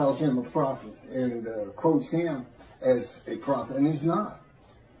Jesus calls him a prophet and quotes him as a prophet, and he's not.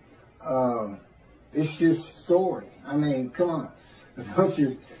 It's just story. I mean, come on. A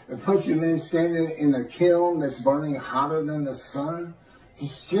bunch of men standing in a kiln that's burning hotter than the sun,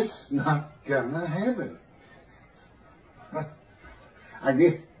 it's just not gonna happen. I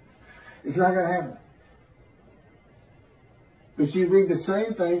get it. It's not gonna happen. But you read the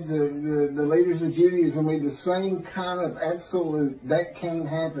same things, the leaders of Judaism read the same kind of absolute, that can't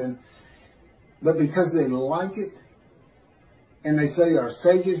happen. But because they like it, and they say our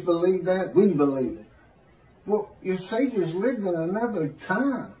sages believe that, we believe it. Well, your sages lived in another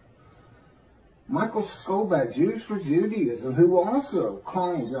time. Michael Skobac, Jews for Judaism, who also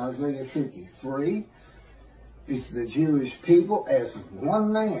claims Isaiah 53 is the Jewish people as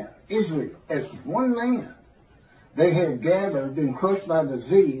one man, Israel as one man. They had gathered, been crushed by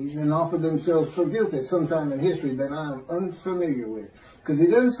disease, and offered themselves for guilt at some time in history that I'm unfamiliar with. Because he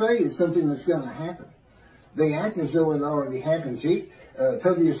doesn't say it's something that's going to happen. They act as though it already happened.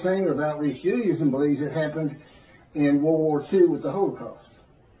 W. Singer of Outreach Judaism believes it happened in World War II with the Holocaust.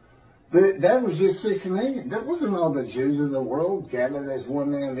 But that was just 6 million. That wasn't all the Jews of the world gathered as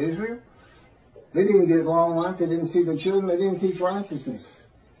one man in Israel. They didn't get long life. They didn't see their children. They didn't teach righteousness.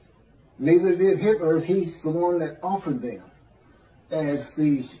 Neither did Hitler. He's the one that offered them as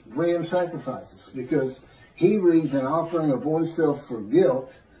these ram sacrifices, because he reads an offering of oneself for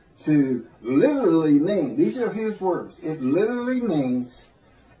guilt to literally mean, these are his words, it literally means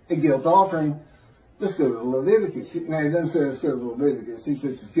a guilt offering. Let's go to Leviticus. Now, he doesn't say let's go to Leviticus. He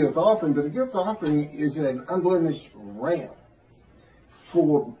says it's a guilt offering, but a guilt offering is an unblemished ram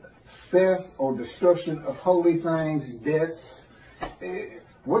for theft or destruction of holy things, debts.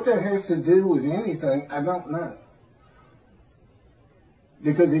 What that has to do with anything, I don't know.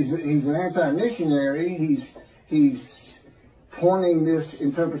 Because he's an anti-missionary. He's pointing this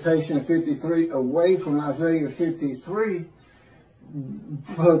interpretation of 53 away from Isaiah 53.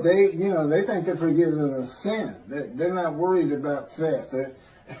 But they think they're forgiven of sin. They're not worried about theft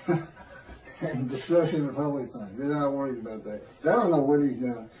and destruction of holy things. They're not worried about that. I don't know what he's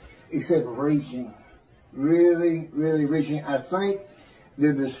doing except reaching, really, really reaching. I think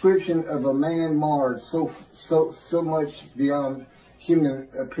the description of a man marred so much beyond human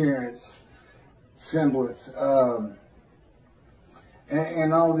appearance, semblance,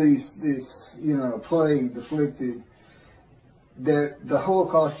 and all these plague afflicted, that the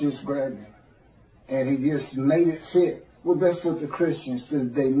Holocaust just grabbed him, and he just made it fit. Well, that's what the Christians do.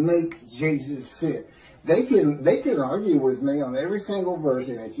 They make Jesus fit. They can argue with me on every single verse,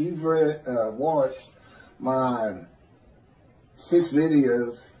 and if you've watched my 6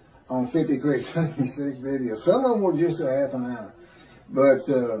 videos on 53, 76 videos. Some of them were just a half an hour. But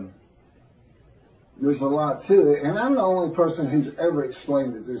there's a lot to it. And I'm the only person who's ever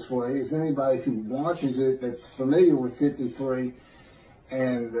explained it this way. Is anybody who watches it that's familiar with 53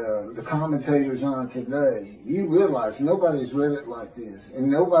 and the commentators on it today, you realize nobody's read it like this. And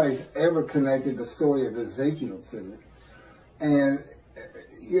nobody's ever connected the story of Ezekiel to it. And,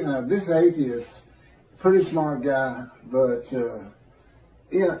 this atheist, pretty smart guy, but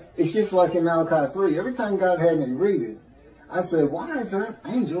You know, it's just like in Malachi 3. Every time God had me read it, I said, why is that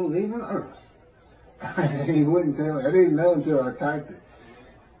angel leaving earth? And he wouldn't tell me. I didn't know until I typed it.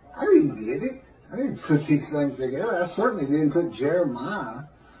 I didn't get it. I didn't put these things together. I certainly didn't put Jeremiah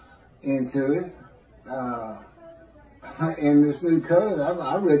into it. In this new code,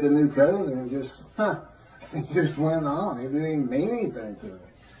 I read the new code and it just went on. It didn't even mean anything to me.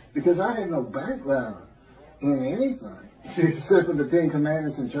 Because I had no background in anything. Except for the Ten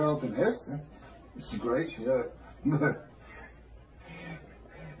Commandments and Charlton Heston. It's a great show. But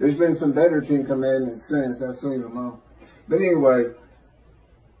there's been some better Ten Commandments since. I've seen them all. But anyway,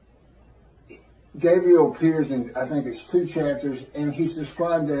 Gabriel appears in, I think it's 2 chapters, and he's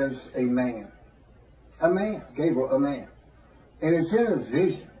described as a man. A man. Gabriel, a man. And it's in a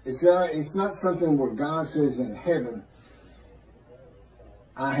vision. It's not something where God says in heaven,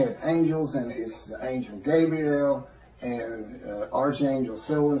 I have angels, and it's the angel Gabriel, and Archangel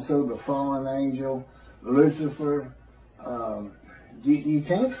so-and-so, the fallen angel, Lucifer. You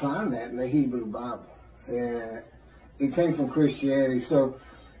can't find that in the Hebrew Bible. It came from Christianity. So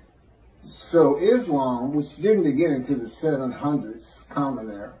Islam, which didn't begin into the 700s,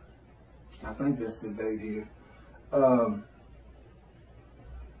 Common Era, I think that's the date here,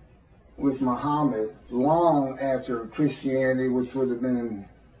 with Muhammad, long after Christianity, which would have been,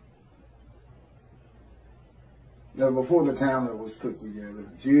 before the Talmud was put together.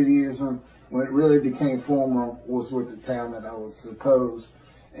 Judaism, when it really became formal, was with the Talmud, I would suppose,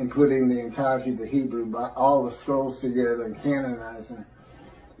 and putting the entirety of the Hebrew, all the scrolls together and canonizing.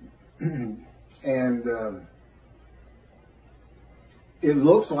 And it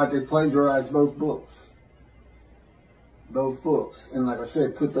looks like they plagiarized both books. Both books. And like I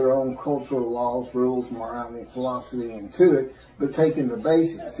said, put their own cultural laws, rules, morality, philosophy into it, but taking the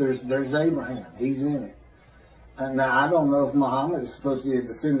basics. There's Abraham. He's in it. And now, I don't know if Muhammad is supposed to be a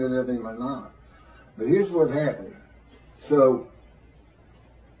descendant of him or not. But here's what happened. So,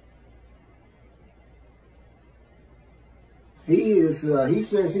 he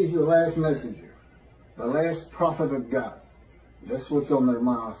says he's the last messenger, the last prophet of God. That's what's on their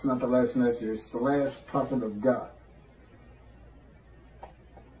mind. It's not the last messenger, it's the last prophet of God.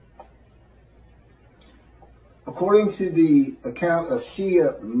 According to the account of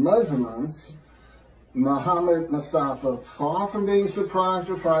Shia Muslims, Muhammad Mustafa, far from being surprised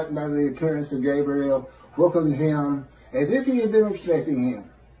or frightened by the appearance of Gabriel, welcomed him as if he had been expecting him.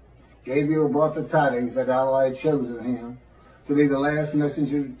 Gabriel brought the tidings that Allah had chosen him to be the last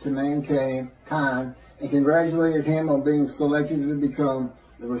messenger to mankind and congratulated him on being selected to become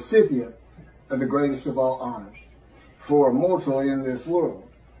the recipient of the greatest of all honors for a mortal in this world,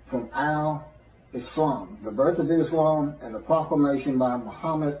 from Al-Islam, the birth of Islam, and the proclamation by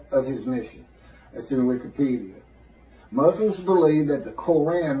Muhammad of his mission. That's in Wikipedia. Muslims believe that the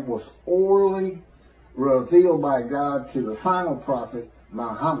Quran was orally revealed by God to the final prophet,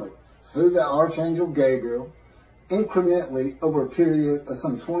 Muhammad, through the Archangel Gabriel, incrementally over a period of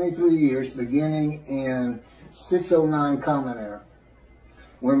some 23 years, beginning in 609 Common Era,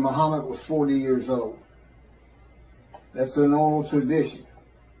 when Muhammad was 40 years old. That's an oral tradition.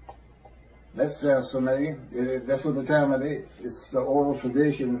 That sounds familiar. That's what the Talmud is. It's the oral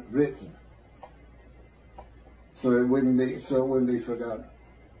tradition written. So it wouldn't be forgotten.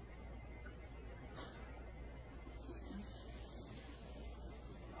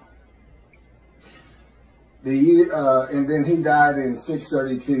 And then he died in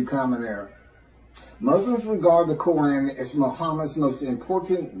 632 Common Era. Muslims regard the Quran as Muhammad's most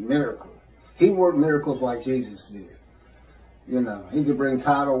important miracle. He worked miracles like Jesus did. You know, he could bring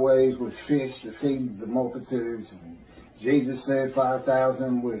tidal waves with fish to feed the multitudes. And Jesus fed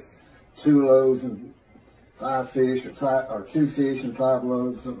 5,000 with 2 loaves and 5 fish, or 2 fish and 5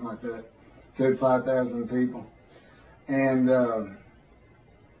 loaves, something like that. Fed 5,000 people. And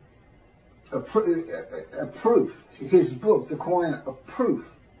a proof, his book, the Quran, a proof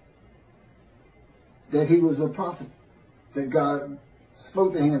that he was a prophet, that God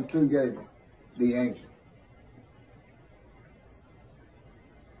spoke to him through Gabriel, the angel.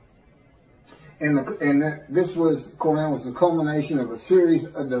 This Quran was the culmination of a series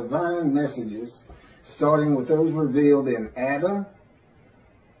of divine messages, starting with those revealed in Adam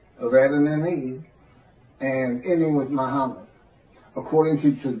and Eve, and ending with Muhammad. According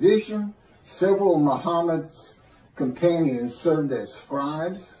to tradition, several of Muhammad's companions served as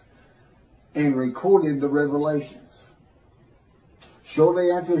scribes and recorded the revelations.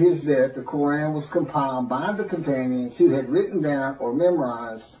 Shortly after his death, the Quran was compiled by the companions who had written down or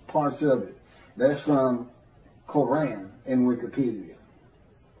memorized parts of it. That's from Quran in Wikipedia.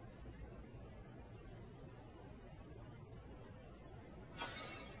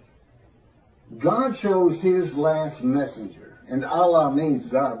 God chose his last messenger. And Allah means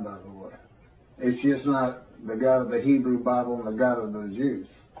God, by the way. It's just not the God of the Hebrew Bible and the God of the Jews.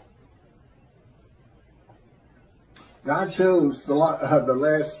 God chose the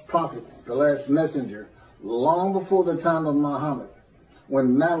last prophet, the last messenger, long before the time of Muhammad,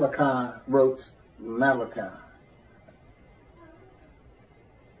 when Malachi wrote Malachi.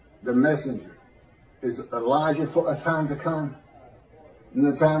 The messenger is Elijah for a time to come, and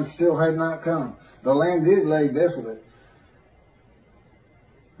the time still had not come. The land did lay desolate,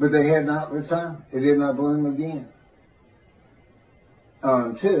 but they had not returned. It did not bloom again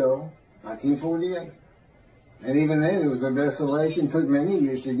until 1948. And even then, it was a desolation. It took many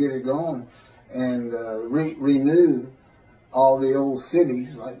years to get it going and renew all the old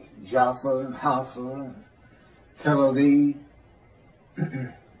cities like Jaffa and Haifa and Tel Aviv.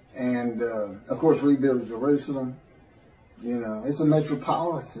 And, of course, rebuild Jerusalem. You know, it's a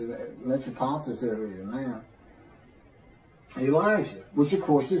metropolitan area now. Elijah, which, of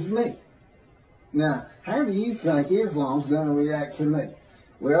course, is me. Now, how do you think Islam's going to react to me?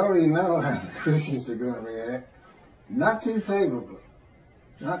 We already know how the Christians are going to react. Not too favorably.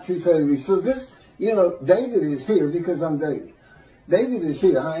 Not too favorably. So this, you know, David is here because I'm David. David is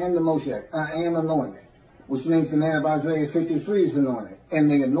here. I am the Moshiach. I am anointed. Which means the man of Isaiah 53 is anointed. And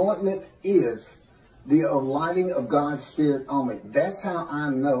the anointment is the alighting of God's Spirit on me. That's how I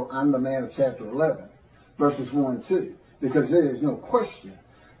know I'm the man of chapter 11, verses 1 and 2. Because there is no question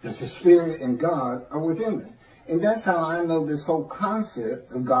that the Spirit and God are within me. And that's how I know this whole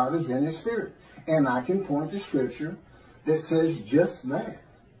concept of God is in his Spirit. And I can point to Scripture that says just that.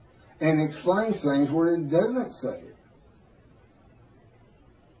 And explains things where it doesn't say it.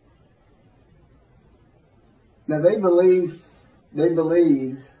 Now they believe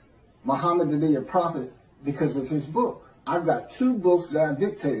Muhammad to be a prophet because of his book. I've got 2 books that are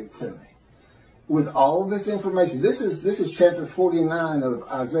dictated to me with all of this information. This is chapter 49 of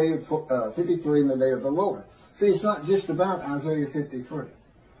Isaiah 53 in the day of the Lord. See, it's not just about Isaiah 53.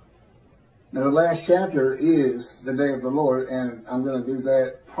 Now, the last chapter is the day of the Lord, and I'm going to do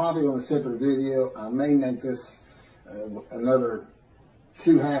that probably on a separate video. I may make this another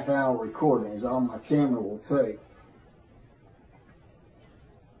 2 half-hour recordings. All my camera will take.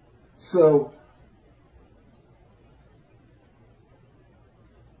 So,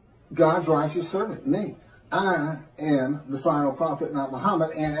 God's righteous servant, me. I am the final prophet, not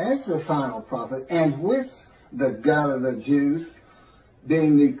Muhammad. And as the final prophet, and with the God of the Jews,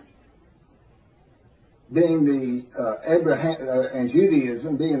 being the Abraham and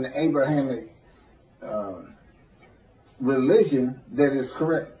Judaism being the Abrahamic religion that is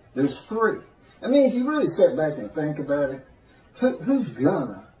correct. There's 3. I mean, if you really sit back and think about it, who's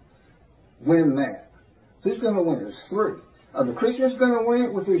gonna win that? Who's gonna win? There's 3. Are the Christians gonna win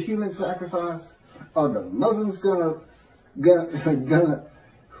it with their human sacrifice? Are the Muslims gonna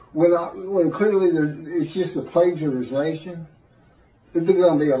when clearly it's just a plagiarization? They're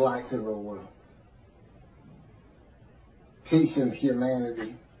gonna be a light to the world. Peace and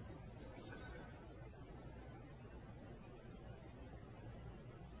humanity.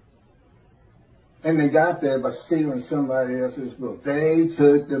 And they got there by stealing somebody else's book. They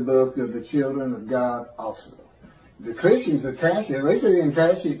took the book of the children of God also. The Christians attached it. At least they didn't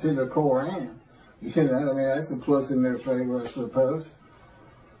attach it to the Koran. You know, I mean, that's a plus in their favor, I suppose.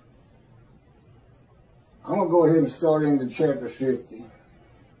 I'm going to go ahead and start into chapter 50.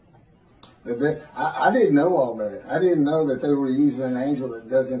 I didn't know all that. I didn't know that they were using an angel that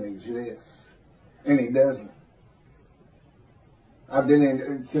doesn't exist. And he doesn't. I've been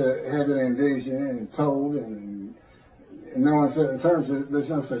having envisioned and told and in no uncertain terms that there's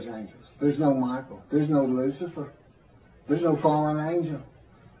no such angels. There's no Michael. There's no Lucifer. There's no fallen angel.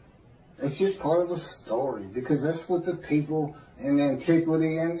 It's just part of a story because that's what the people in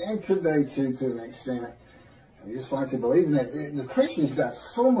antiquity and today too, to an extent, I just like to believe in that. The Christians got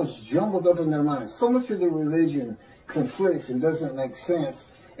so much jumbled up in their minds. So much of the religion conflicts and doesn't make sense.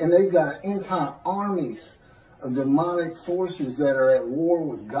 And they've got entire armies of demonic forces that are at war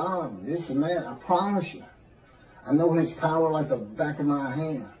with God. This and that. I promise you. I know his power like the back of my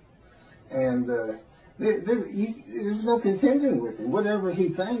hand. And there's no contending with him. Whatever he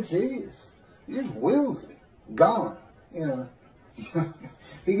thinks is. He just wills it. Gone. You know.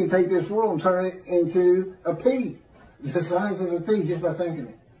 He can take this world and turn it into a pea, the size of a pea, just by thinking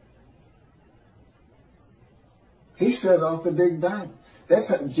it. He set off the Big Bang. That's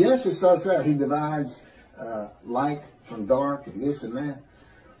how Genesis starts out. He divides light from dark and this and that.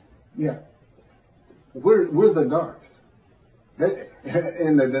 Yeah, we're the dark.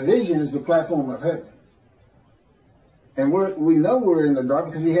 And the division is the platform of heaven. And we know we're in the dark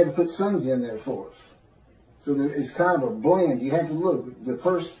because he had to put suns in there for us. So it's kind of a blend. You have to look.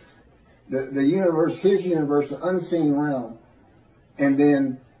 The universe, his universe, the unseen realm, and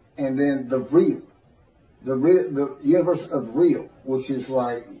then the real. The universe of real, which is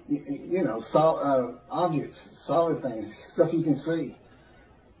like, objects, solid things, stuff you can see,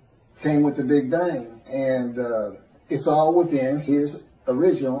 came with the Big Bang. And it's all within his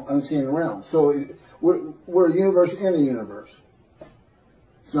original unseen realm. So we're a universe in a universe.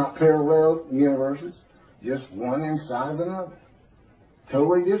 It's not parallel universes, just one inside of another.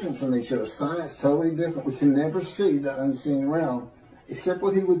 Totally different from each other. Science, totally different. We can never see the unseen realm except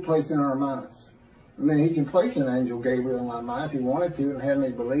what he would place in our minds. I mean, he can place an angel Gabriel in my mind if he wanted to and have me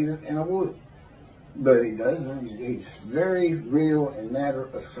believe it, and I would. But he doesn't. He's very real and matter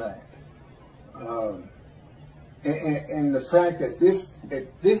of fact. And the fact that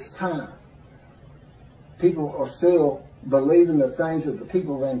at this time, people are still believing the things of the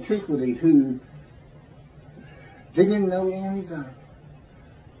people of antiquity who didn't know anything.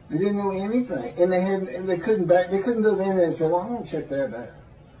 They didn't know anything, and they couldn't go to the internet and say, "Well, I'm gonna check that out.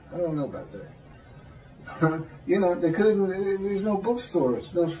 I don't know about that." They couldn't. There's no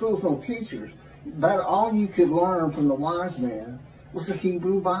bookstores, no schools, no teachers. About all you could learn from the wise men was the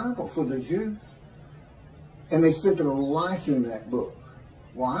Hebrew Bible for the Jews, and they spent their life in that book.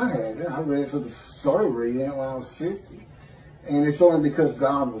 Well, I had it. I read it started reading it when I was 50, and it's only because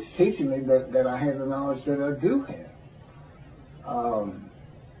God was teaching me that I had the knowledge that I do have.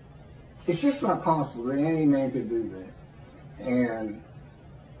 It's just not possible that any man could do that. And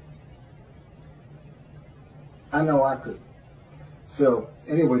I know I could. So,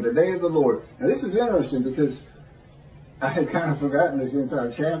 anyway, the day of the Lord. Now, this is interesting because I had kind of forgotten this entire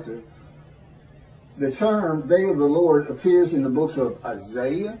chapter. The term day of the Lord appears in the books of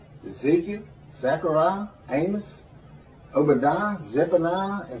Isaiah, Ezekiel, Zechariah, Amos, Obadiah,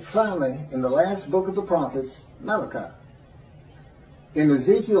 Zephaniah, and finally, in the last book of the prophets, Malachi. In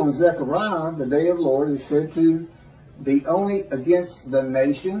Ezekiel and Zechariah, the day of the Lord is said to be only against the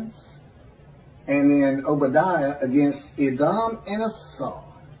nations, and in Obadiah against Edom and Esau,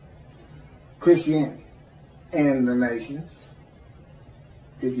 Christianity, and the nations.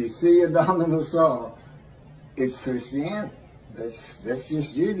 If you see Edom and Esau, it's Christianity. That's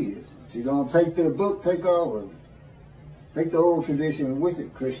just Judaism. If you're going to take their book, take all of it. Take the oral tradition with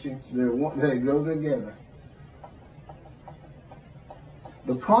it, Christians. They go together.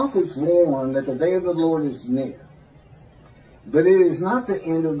 The prophets warn that the day of the Lord is near, but it is not the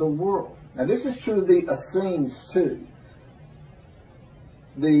end of the world. Now, this is true of the Essenes too,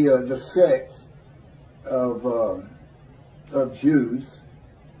 the sect of Jews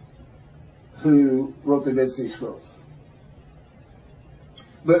who wrote the Dead Sea Scrolls.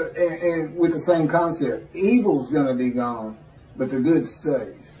 But and with the same concept, evil's going to be gone, but the good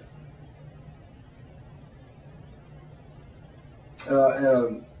stays.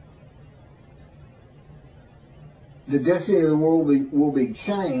 The destiny of the world will be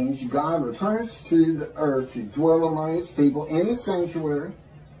changed. God returns to the earth to dwell among his people in his sanctuary,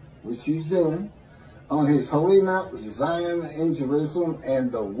 which he's doing, on his holy mount Zion in Jerusalem,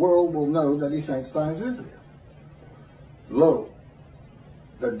 and the world will know that he sanctifies Israel. Lo,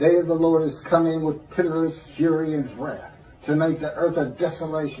 the day of the Lord is coming with pitiless fury and wrath, to make the earth a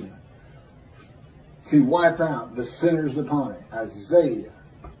desolation, to wipe out the sinners upon it. Isaiah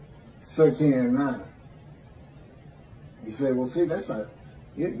 13:9. You say, well, see, that's not,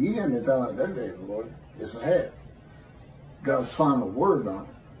 you haven't been talking about that day of the Lord. Yes, I have. God's final word on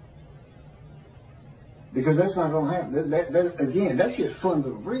it. Because that's not going to happen. Again, that's just fun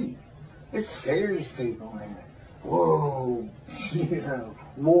to read. It scares people, man. Whoa,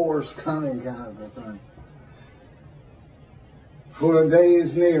 war's coming kind of a thing. For a day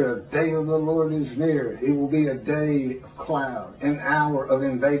is near, a day of the Lord is near. It will be a day of cloud, an hour of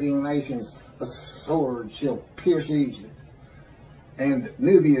invading nations. A sword shall pierce Egypt, and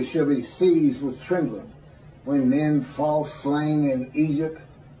Nubia shall be seized with trembling, when men fall slain in Egypt,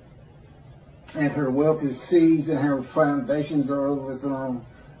 and her wealth is seized, and her foundations are overthrown.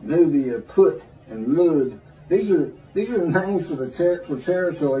 Nubia, Put, and Lud. These are names for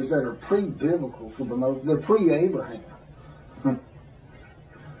territories that are pre-biblical for the most. They're pre-Abraham.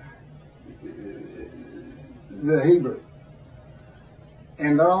 The Hebrew.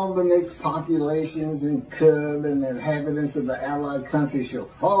 And all the mixed populations in Cub and the inhabitants of the allied countries shall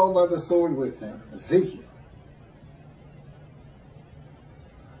fall by the sword with them. Ezekiel.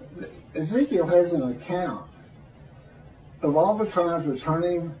 Ezekiel has an account of all the tribes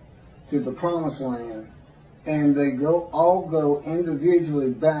returning to the promised land, and they all go individually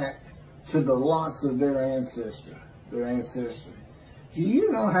back to the lots of their ancestor. their ancestry. Do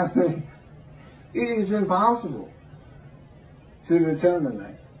you know how many? It is impossible to determine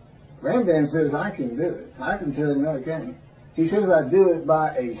that. Rambam says, I can do it. I can tell him, no, I can't. He says, I do it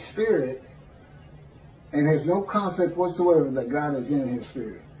by a spirit, and has no concept whatsoever that God is in his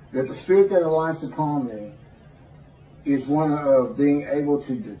spirit. That the spirit that alights upon me is one of being able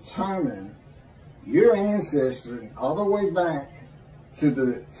to determine your ancestry all the way back to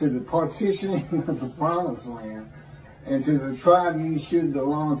the partitioning of the promised land and to the tribe you should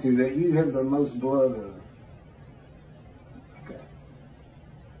belong to, that you have the most blood of. Okay.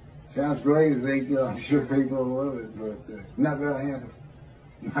 Sounds great, Ezekiel. I'm sure people will love it, but not going to happen.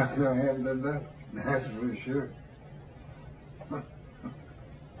 Not going to happen today. That's for sure.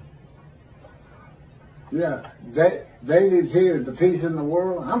 Yeah, David's here. The peace in the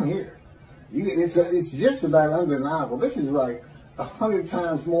world. I'm here. It's just about undeniable. This is like 100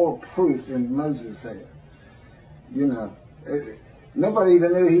 times more proof than Moses had. You know, nobody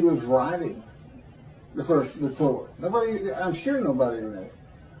even knew he was writing the Torah. Nobody. I'm sure nobody knew.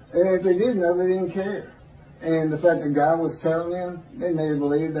 And if they did know, they didn't care. And the fact that God was telling them, they may have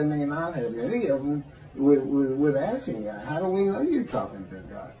believed, they may not have. Any of them would asking God, how do we know you're talking to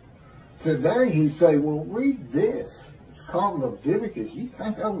God? Today he'd say, well, read this. It's called Leviticus. You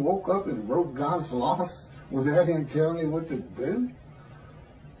think I woke up and wrote God's laws without him telling me what to do?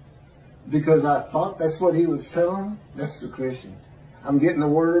 Because I thought that's what he was telling me? That's the Christian. I'm getting the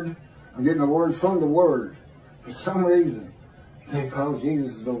word. I'm getting the word from the word. For some reason, they call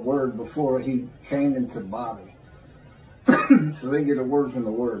Jesus the word before he came into body. So they get a word from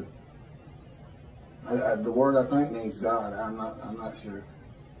the word. The word I think means God. I'm not sure.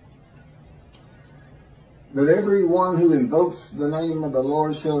 But everyone who invokes the name of the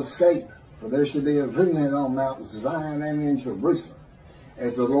Lord shall escape, for there shall be a remnant on Mount Zion and in Jerusalem,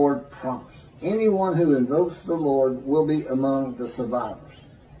 as the Lord promised. Anyone who invokes the Lord will be among the survivors.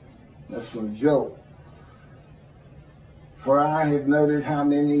 That's from Job. For I have noted how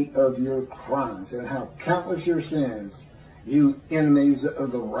many of your crimes and how countless your sins, you enemies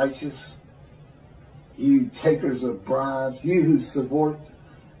of the righteous, you takers of bribes, you who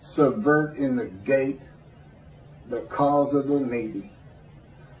subvert in the gate the cause of the needy.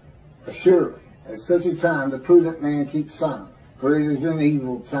 Surely, at such a time, the prudent man keeps silent, for it is an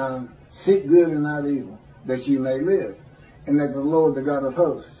evil time. Seek good and not evil, that you may live, and that the Lord, the God of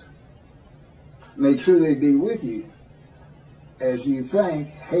hosts, may truly be with you, as you think,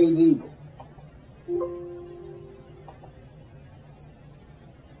 hate evil.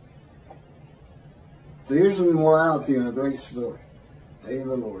 So here's some morality in a great story. Hail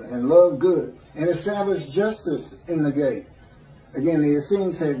the Lord, and love good, and establish justice in the gate. Again, the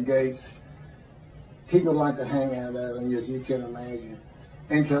Essenes had gates. People like to hang out at them, as you can imagine,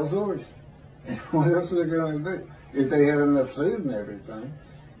 and tell stories. And what else are they going to do if they have enough food and everything?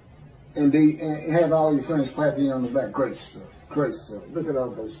 And have all your friends clapping you on the back. Great stuff, great stuff. Look at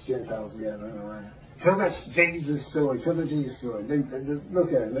all those Gentiles gathering around. Tell that Jesus story. Tell the Jesus story. They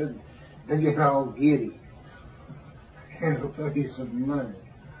look at it. They get all giddy. And it'll pay you some money.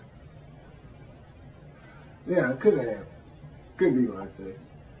 Yeah, it could have. Could be like that.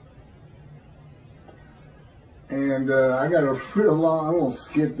 And I got a real long, I'm going to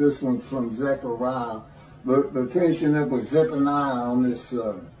skip this one from Zechariah, but finishing up with Zephaniah on this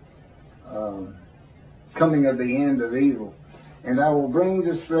coming of the end of evil. And I will bring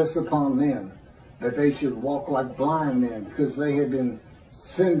distress upon them, that they should walk like blind men, because they have been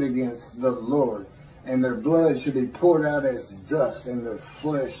sinned against the Lord. And their blood should be poured out as dust, and their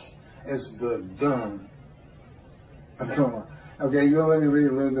flesh as the dung. Come on. Okay, you let me read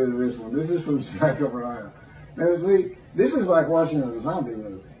a little bit of this one. This is from Zechariah. Now, see, this is like watching a zombie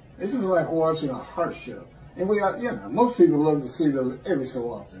movie. This is like watching a heart show. And we are, you know, most people love to see those every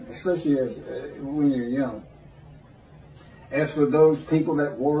so often, especially as when you're young. As for those people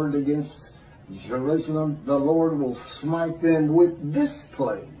that warred against Jerusalem, the Lord will smite them with this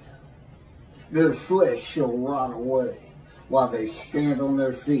plague. Their flesh shall rot away while they stand on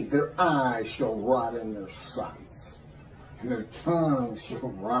their feet. Their eyes shall rot in their sights, and their tongues shall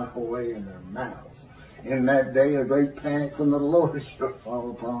rot away in their mouths. In that day a great panic from the Lord shall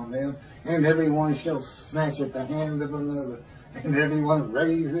fall upon them, and everyone shall snatch at the hand of another, and everyone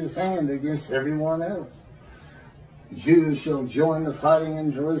raise his hand against everyone else. Judah shall join the fighting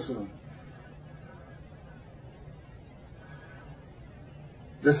in Jerusalem.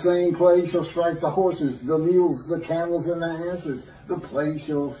 The same plague shall strike the horses, the mules, the camels, and the asses. The plague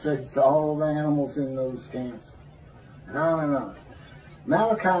shall affect all the animals in those camps. And on and on.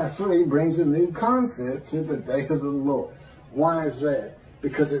 Malachi 3 brings a new concept to the day of the Lord. Why is that?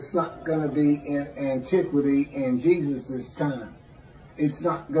 because it's not going to be in antiquity in Jesus' time. It's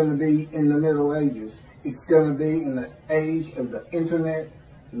not going to be in the Middle Ages. It's going to be in the age of the internet,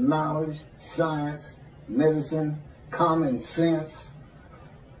 knowledge, science, medicine, common sense.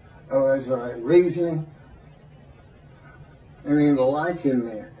 Oh, that's right, reasoning. I mean, the light's in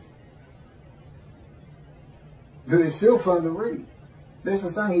there. But it's still fun to read. That's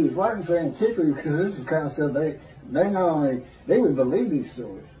the thing, he was writing for antiquity because this is the kind of stuff they not only, they would believe these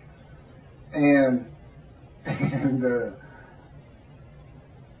stories. And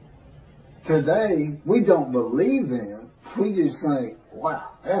today, we don't believe them. We just think, wow,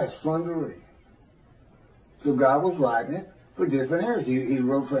 that's fun to read. So God was writing it for different eras. He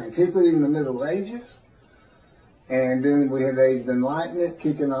wrote for antiquity in the Middle Ages. And then we had the Age of Enlightenment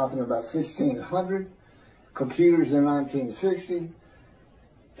kicking off in about 1600. Computers in 1960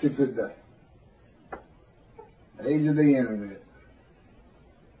 to today. The age of the internet.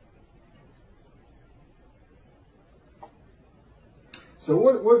 So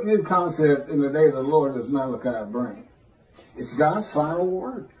what new concept in the day of the Lord does Malachi bring? It's God's final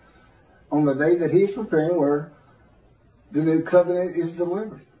word on the day that he's preparing where the new covenant is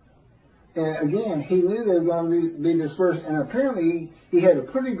delivered. And again, he knew they were going to be dispersed, and apparently he had a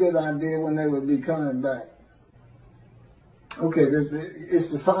pretty good idea when they would be coming back. Okay,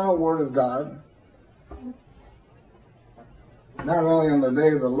 it's the final word of God. Not only on the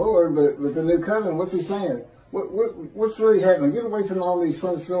day of the Lord, but with the new covenant. What's he saying? What's really happening? Get away from all these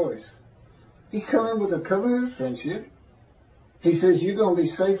fun stories. He's coming with a covenant of friendship. He says you're going to be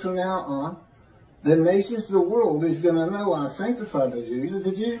safe from now on. The nations of the world is going to know I sanctified the Jews.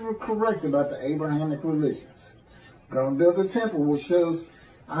 The Jews were correct about the Abrahamic religions. Going to build a temple which shows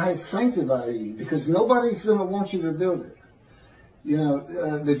I have sanctified you, because nobody's going to want you to build it. You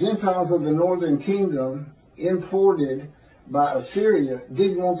know, the Gentiles of the northern kingdom, imported by Assyria,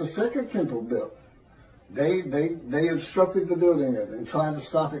 didn't want the second temple built. They obstructed the building of it and tried to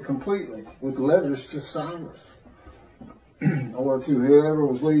stop it completely with letters to Cyrus or to whoever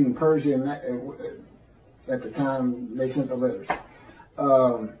was leading Persia at the time they sent the letters.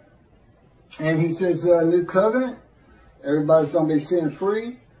 And he says, new covenant, everybody's going to be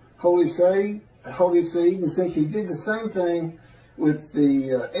sin-free, holy seed. And since he did the same thing with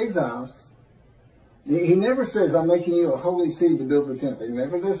the exiles, he never says, I'm making you a holy seed to build the temple. He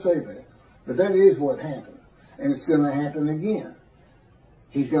never does say that. But that is what happened. And it's going to happen again.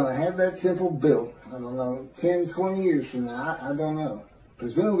 He's going to have that temple built, I don't know, 10, 20 years from now. I don't know.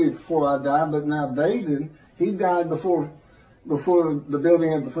 Presumably before I die. But now David, he died before the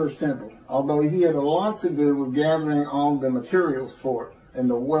building of the first temple. Although he had a lot to do with gathering all the materials for it and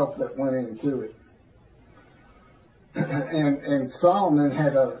the wealth that went into it. And Solomon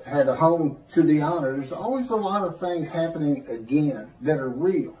had a home to the honor. There's always a lot of things happening again that are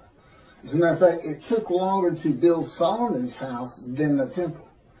real. As a matter of fact, it took longer to build Solomon's house than the temple.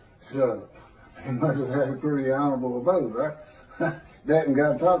 So he must have had a pretty honorable abode, right? That and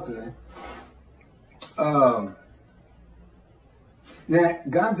God talked to him. Now,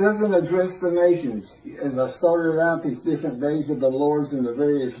 God doesn't address the nations. As I started out, these different days of the Lord's in the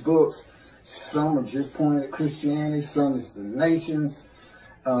various books, some are just pointed at Christianity, some is the nations.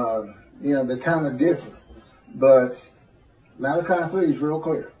 You know, they're kind of different. But Malachi 3 is real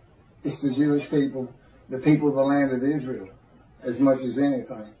clear. It's the Jewish people, the people of the land of Israel, as much as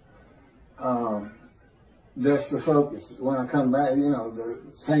anything. That's the focus. When I come back, you know, the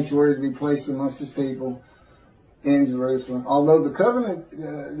sanctuary to be placed amongst his people in Jerusalem. Although the covenant,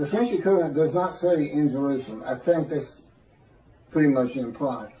 the friendship covenant does not say in Jerusalem. I think that's pretty much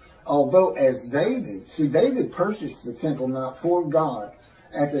implied. Although as David, see, David purchased the Temple Mount for God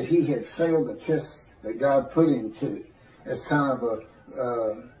after he had failed the test that God put him to. It's kind of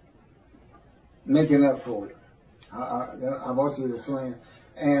a making up for it. I've also this land.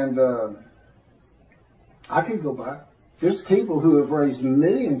 And I could go back. There's people who have raised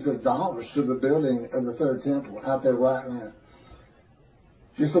millions of dollars to the building of the third temple out there right now.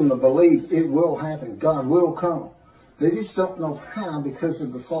 Just on the belief it will happen. God will come. They just don't know how because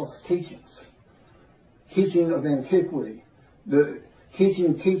of the false teachings. Teaching of antiquity. The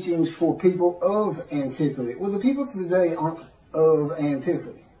teachings for people of antiquity. Well, the people today aren't of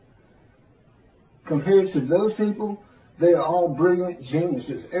antiquity. Compared to those people, they are all brilliant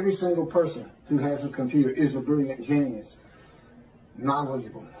geniuses. Every single person who has a computer is a brilliant genius.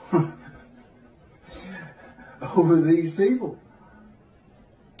 Knowledgeable. Over these people.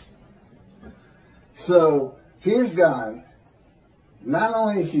 So, here's God. Not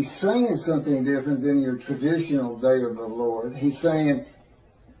only is he saying something different than your traditional day of the Lord, he's saying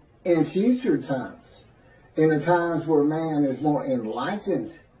in future times, in the times where man is more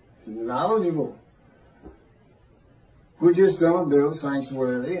enlightened, knowledgeable, we're just going to build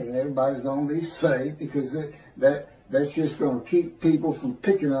sanctuary and everybody's going to be safe, because that's just going to keep people from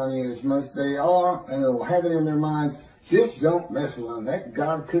picking on you as much as they are, and they'll have it in their minds, just don't mess with them. That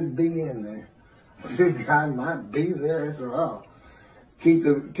God could be in there. God might be there after all. Keep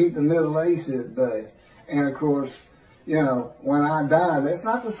the Middle East at bay. And of course, you know, when I die, that's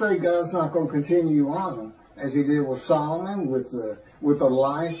not to say God's not going to continue on them, as he did with Solomon, with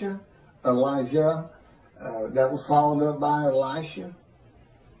Elijah, that was followed up by Elisha.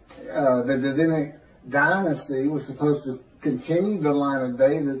 The Davidic dynasty was supposed to continue the line of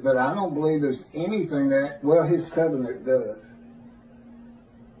David, but I don't believe there's anything that, well, his covenant does.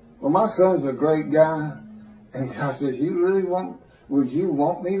 Well, my son's a great guy, and God says, would you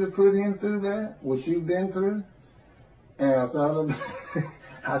want me to put him through that, what you've been through? And I thought,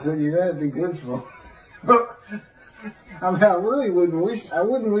 I said, yeah, that'd be good for him. I mean, I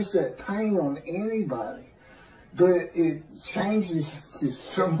wouldn't wish that pain on anybody, but it changes to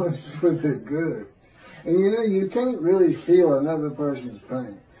so much for the good. And you know, you can't really feel another person's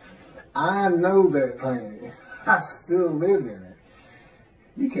pain. I know that pain. I still live in it.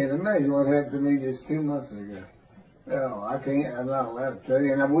 You can't imagine what happened to me just 2 months ago. No, I can't. I'm not allowed to tell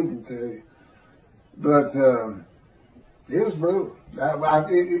you, and I wouldn't tell you. But it was brutal.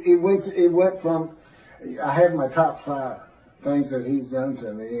 It went from, I had my top 5 things that he's done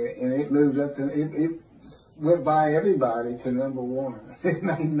to me, and it moved up to, it went by everybody to number 1. It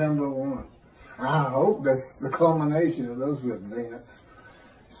made number 1. I hope that's the culmination of those events.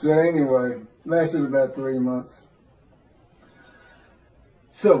 So anyway, lasted about 3 months.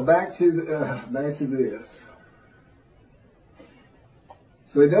 So back to this.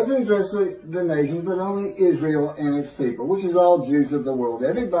 So it doesn't address the nations, but only Israel and its people, which is all Jews of the world.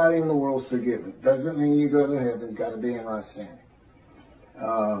 Everybody in the world is forgiven. Doesn't mean you go to heaven. You've got to be in right standing.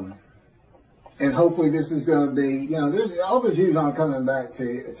 And hopefully this is going to be, you know, all the Jews aren't coming back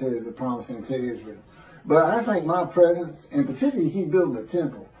to the promising to Israel. But I think my presence, and particularly if you build the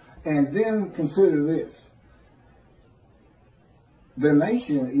temple, and then consider this. The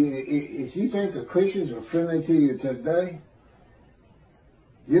nation, if you think the Christians are friendly to you today,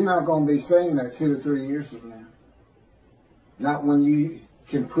 you're not going to be saying that 2 to 3 years from now. Not when you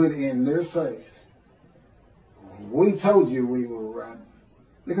can put in their face, we told you we were right.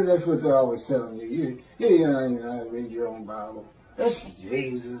 Because that's what they're always telling you. You don't even know how to read your own Bible. That's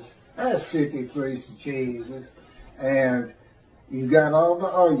Jesus. That's 53's Jesus. And you've got all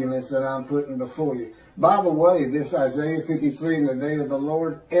the arguments that I'm putting before you. By the way, this Isaiah 53 in the day of the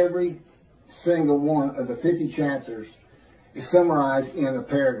Lord, every single one of the 50 chapters is summarized in a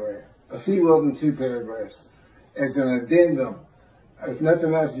paragraph. A few of them 2 paragraphs. As an addendum. If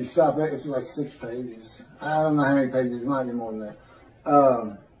nothing else, you stop it, it's like 6 pages. I don't know how many pages, it might be more than that.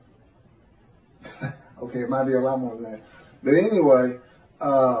 Okay, it might be a lot more than that. But anyway,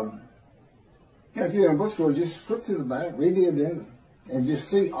 if you're in a bookstore, just flip to the back, read the addendum, and just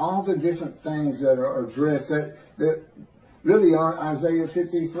see all the different things that are addressed that really aren't Isaiah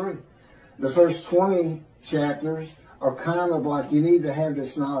 53. The first 20 chapters are kind of like, you need to have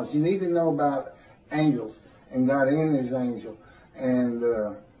this knowledge. You need to know about angels and God in his angel. And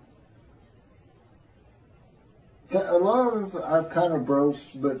a lot of I've kind of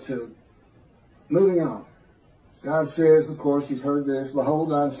broached, but moving on. God says, of course, you've heard this,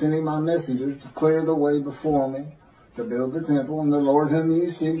 behold, I'm sending my messengers to clear the way before me, to build the temple, and the Lord whom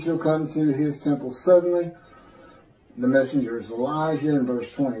you seek shall come to his temple suddenly. The messenger is Elijah in verse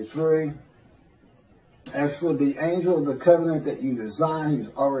 23. As for the angel of the covenant that you desire, he's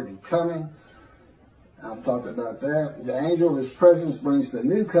already coming. I've talked about that. The angel of his presence brings the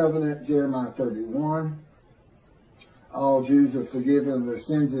new covenant, Jeremiah 31. All Jews are forgiven of their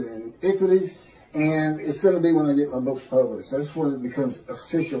sins and iniquities. And it's going to be when I get my books published. That's when it becomes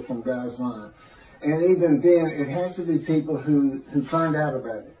official from God's mind. And even then, it has to be people who find out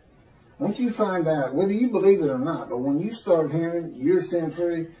about it. Once you find out, whether you believe it or not, but when you start hearing you're sin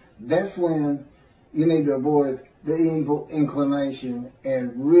free, that's when you need to avoid the evil inclination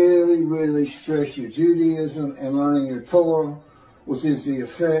and really, really stress your Judaism and learning your Torah, which is the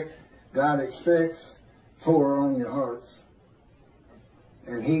effect God expects, Torah on your hearts.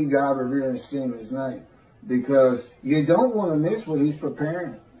 And he, God, revere and esteem his name. Because you don't want to miss what he's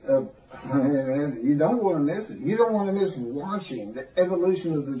preparing. You don't want to miss it. You don't want to miss watching the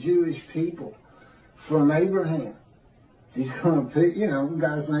evolution of the Jewish people from Abraham. He's going to pick,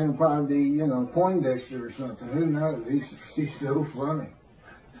 God's name will probably be, Poindexter or something. Who knows? He's so funny.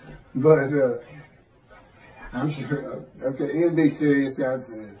 But I'm sure, okay, it'll be serious, God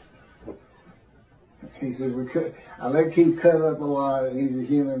says. He says, I let Keith cut up a lot. He's a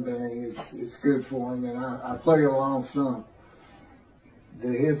human being. It's good for him. And I play along some.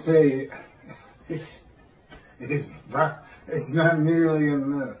 That he'll tell you, it's not nearly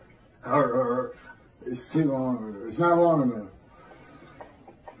enough. Or it's too long. It's not long enough.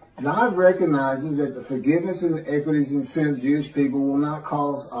 God recognizes that the forgiveness and equities and sin of Jewish people will not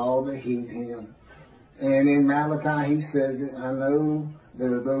cause all to heed him. And in Malachi, he says it, I know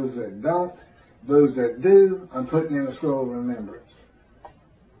there are those that don't. Those that do, I'm putting in a scroll of remembrance.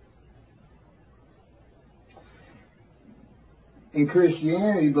 In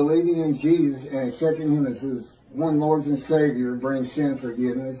Christianity, believing in Jesus and accepting him as his one Lord and Savior brings sin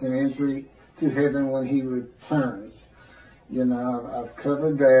forgiveness and entry to heaven when he returns. You know, I've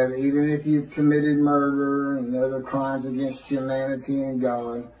covered that. Even if you've committed murder and other crimes against humanity and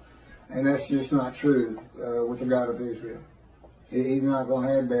God, and that's just not true with the God of Israel. He's not going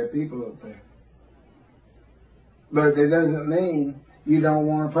to have bad people up there. But it doesn't mean you don't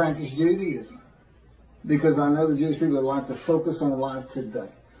want to practice Judaism. Because I know the Jewish people like to focus on life today.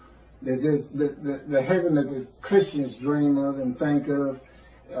 The heaven that the Christians dream of and think of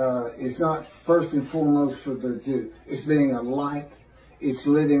is not first and foremost for the Jew. It's being a light. It's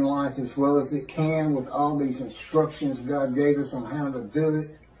living life as well as it can with all these instructions God gave us on how to do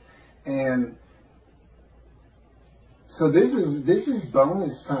it. And so this is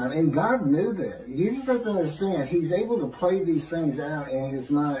bonus time, and God knew that. You just have to understand, he's able to play these things out in his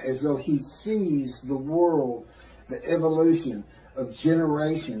mind as though he sees the world, the evolution of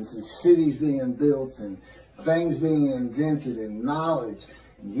generations and cities being built and things being invented and knowledge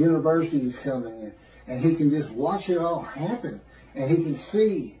and universities coming in. And he can just watch it all happen. And he can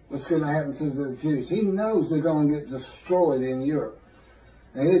see what's going to happen to the Jews. He knows they're going to get destroyed in Europe.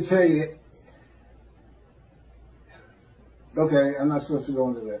 And he'll tell you, okay, I'm not supposed to go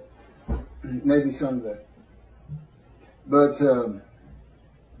into that. Maybe someday. But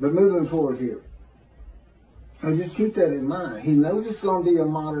moving forward here, and just keep that in mind. He knows it's going to be a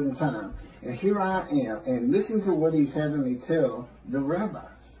modern time. And here I am, and listen to what he's having me tell the rabbis.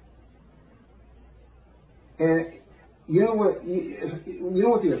 And you know what? You know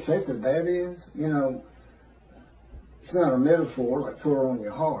what the effect of that is? You know, it's not a metaphor like Torah on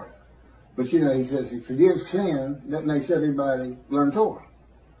your heart. But, you know, he says, he forgives sin, that makes everybody learn Torah.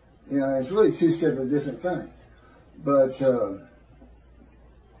 You know, it's really two separate different things. But, so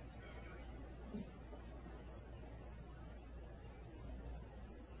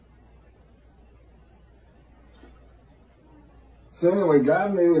anyway,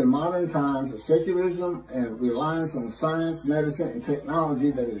 God knew in modern times of secularism and reliance on science, medicine, and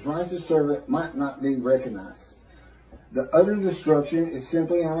technology that his righteous servant might not be recognized. The utter destruction is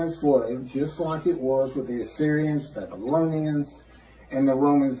simply on its way, just like it was with the Assyrians, Babylonians, and the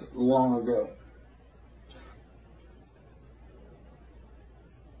Romans long ago.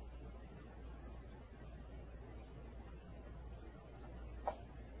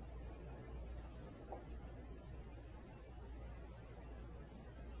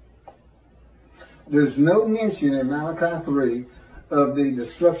 There's no mention in Malachi 3 of the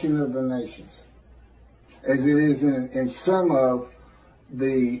destruction of the nations, as it is in some of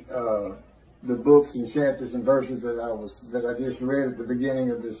the books and chapters and verses that I just read at the beginning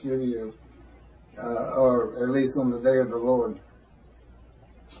of this video, or at least on the day of the Lord.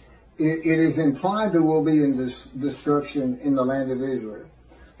 It is implied there will be destruction in the land of Israel,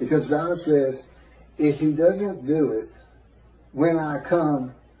 because God says, if he doesn't do it, when I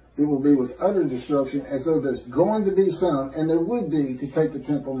come, it will be with utter destruction, as though there's going to be some, and there would be, to take the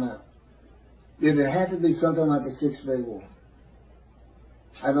Temple Mount. It would have to be something like the 6-day war.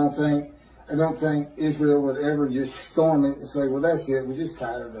 I don't think Israel would ever just storm it and say, well, that's it, we're just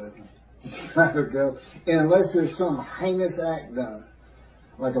tired of it. Just let it go. And unless there's some heinous act done,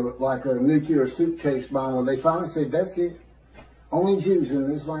 like a nuclear suitcase bomb, where they finally say, that's it. Only Jews in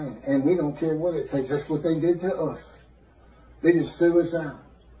this land, and we don't care what it takes. That's what they did to us. They just threw us out.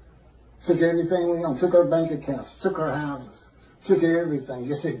 Took everything we owned, took our bank accounts, took our houses, took everything,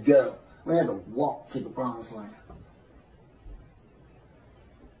 just said go. We had to walk to the promised land.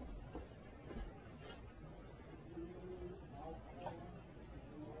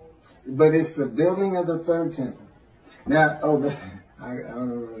 But it's the building of the third temple. Now, I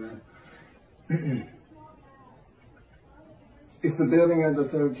don't know. It's the building of the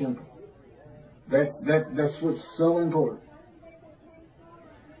third temple. That's what's so important.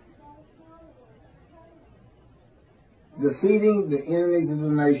 Defeating the enemies of the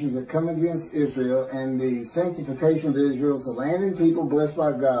nations that come against Israel, and the sanctification of Israel as a land and people blessed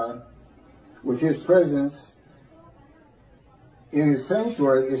by God with his presence in his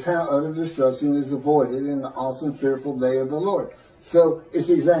sanctuary is how utter destruction is avoided in the awesome, fearful day of the Lord. So it's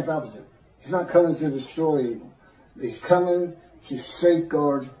the exact opposite. He's not coming to destroy evil. He's coming to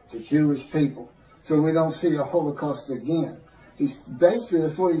safeguard the Jewish people so we don't see a Holocaust again. Basically,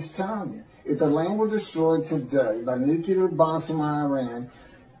 that's what he's telling you. If the land were destroyed today by nuclear bombs from Iran,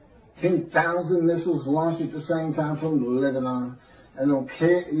 10,000 missiles launched at the same time from Lebanon, and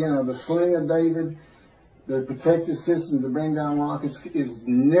the sling of David, the protective system to bring down rockets is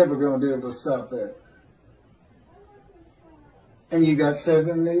never going to be able to stop that. And you got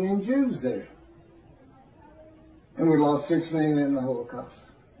 7 million Jews there. And we lost 6 million in the Holocaust.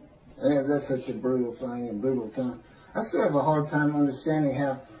 And that's such a brutal thing and brutal time. I still have a hard time understanding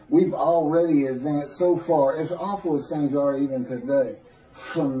how we've already advanced so far, as awful as things are even today,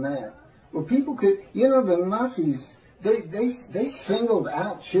 from that. Well, people could, the Nazis, they singled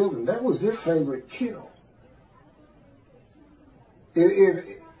out children. That was their favorite kill.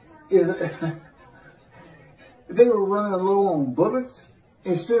 If they were running low on bullets,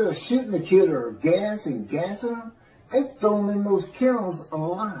 instead of shooting the kid or gas and gassing them, they throw them in those kilns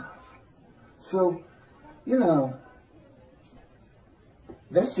alive. So,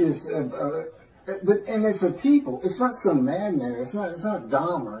 that's just, and it's a people. It's not some madman. It's not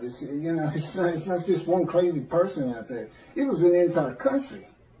Dahmer. It's not just one crazy person out there. It was an entire country.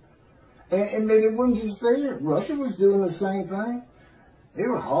 And it wasn't just there. Russia was doing the same thing. They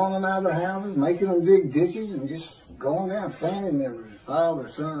were hauling them out of their houses, making them dig ditches, and just going down, family members, father,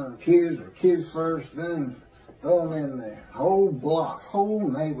 son, kids, or kids first, then throw them in there. Whole blocks, whole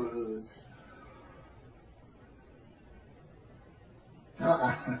neighborhoods.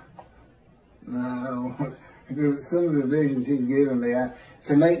 No, some of the visions he's given me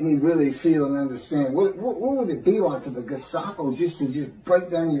to make me really feel and understand what would it be like for the Gestapo just to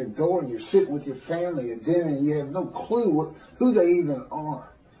break down your door and you're sitting with your family at dinner and you have no clue who they even are,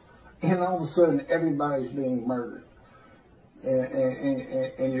 and all of a sudden everybody's being murdered,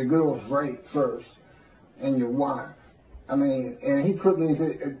 and your girl's raped first, and your wife. I mean, and he put me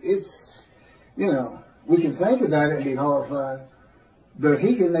into it's, we can think about it and be horrified. But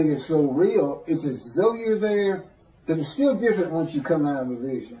he can make it so real, it's as though you're there, but it's still different once you come out of the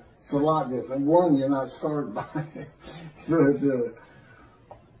vision. It's a lot different. One, you're not scarred by it. But,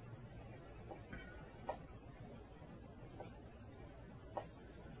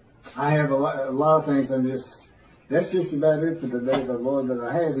 I have a lot of things that's just about it for the day of the Lord that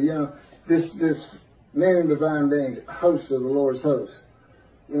I have. This man in divine being, host of the Lord's host,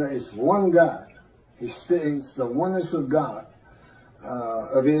 it's one God. It's the oneness of God.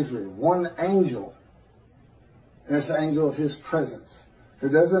 Of Israel, one angel, and that's the angel of his presence, who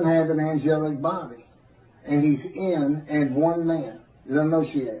doesn't have an angelic body, and he's in and one man, the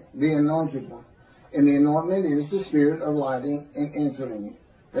Moshiach, the anointed one, and the anointment is the spirit of lighting and answering you.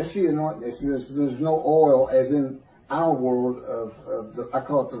 That's the anointment. There's no oil as in our world I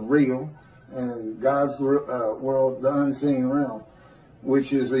call it the real, and God's world, the unseen realm,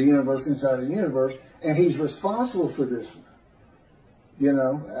 which is the universe inside the universe, and he's responsible for this one.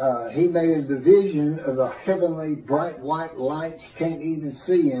 He made a division of the heavenly bright white lights, can't even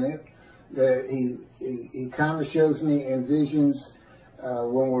see in it. He kind of shows me in visions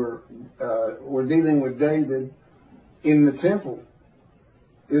when we're dealing with David in the temple.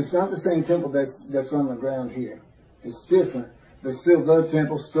 It's not the same temple that's on the ground here. It's different. But still the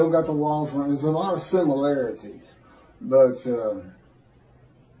temple, still got the walls around. There's a lot of similarities. But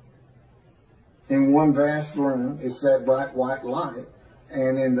in one vast room, it's that bright white light.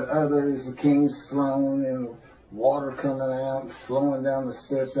 And in the other is the king's throne and water coming out and flowing down the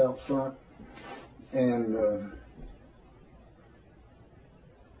steps out front. And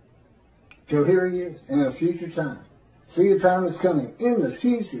so here he is in a future time. See, your time is coming in the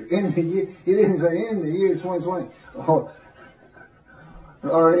future. In the year, he didn't say in the year 2020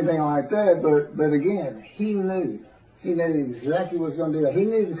 or anything like that. But again, he knew exactly what was going to do. He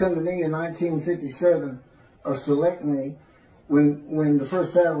knew to come to me in 1957 or select me. When the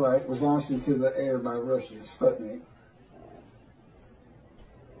first satellite was launched into the air by Russia, Sputnik.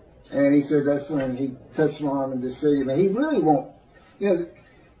 And he said that's when he touched my arm and disfigured me. He really won't. You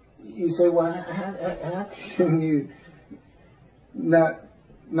say, well, how can you not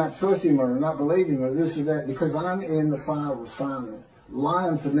trust him or not believe him or this or that? Because I'm in the fire of refinement.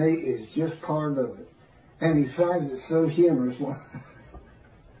 Lying to me is just part of it. And he finds it so humorous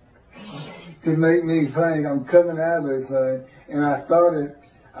to make me think I'm coming out of this thing. And I thought it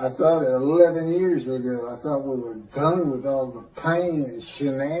 11 years ago. I thought we were done with all the pain and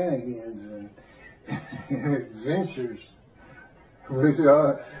shenanigans and adventures with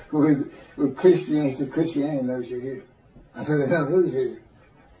Christianity. So Christianity knows you're here. I said, now who's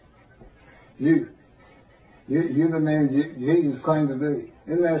you? You're the man Jesus claimed to be.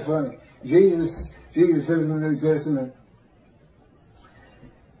 Isn't that funny? Jesus says in the New Testament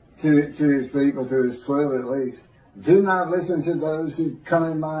to his people, to his 12 at least, do not listen to those who come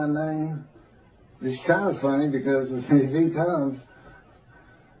in my name. It's kind of funny because if he comes,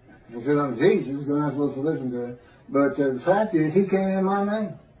 he said, I'm Jesus, they're not supposed to listen to him. But the fact is, he came in my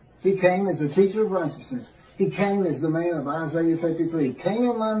name. He came as the teacher of righteousness. He came as the man of Isaiah 53. He came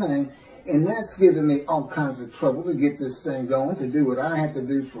in my name, and that's given me all kinds of trouble to get this thing going, to do what I have to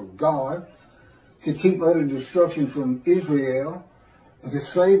do for God, to keep utter destruction from Israel, to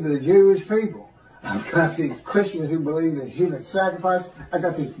save the Jewish people. I've got these Christians who believe in human sacrifice. I've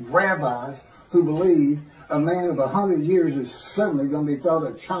got these rabbis who believe a man of 100 years is suddenly going to be thought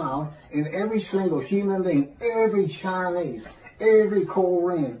a child, and every single human being, every Chinese, every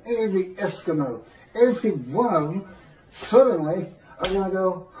Korean, every Eskimo, every one of them suddenly are going to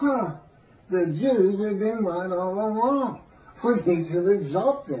go, huh, the Jews have been right all along. We need to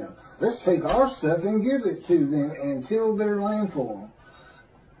exalt them. Let's take our stuff and give it to them and till their land for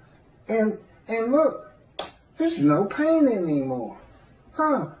them. And look, there's no pain anymore.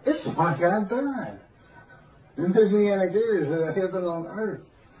 Huh, it's like I died. The Messianic era is a heaven on earth.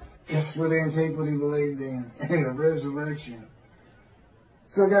 Just for the antiquity believed in and a resurrection.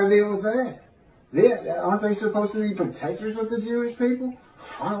 So I got to deal with that. Aren't they supposed to be protectors of the Jewish people?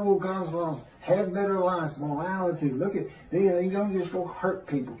 Follow God's laws. Have better lives, morality. Look at, you don't just go hurt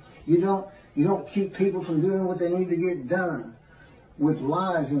people. You don't keep people from doing what they need to get done with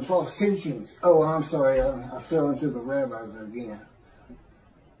lies and false teachings. Oh, I'm sorry, I fell into the rabbis again.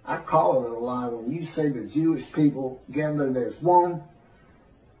 I call it a lie when you say the Jewish people gathered as one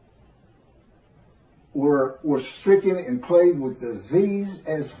were stricken and plagued with disease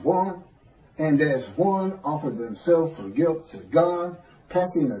as one, and as one offered themselves for guilt to God,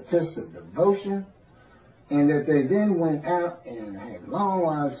 passing a test of devotion, and that they then went out and had long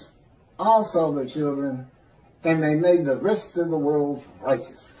lives, all saw their children, and they made the rest of the world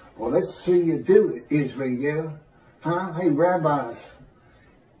righteous. Well, let's see you do it, Israel. Huh? Hey, rabbis,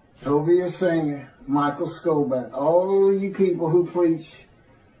 Tobias Singer, Michael Skolback, all you people who preach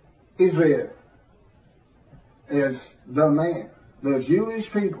Israel as the man, the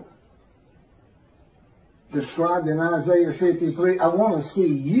Jewish people, described in Isaiah 53, I want to see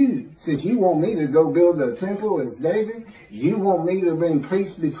you, since you want me to go build a temple as David, you want me to bring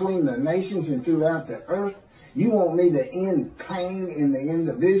peace between the nations and throughout the earth, you want me to end pain in the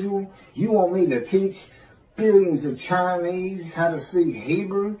individual, you want me to teach billions of Chinese how to speak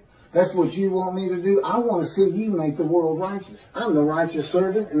Hebrew, that's what you want me to do. I want to see you make the world righteous. I'm the righteous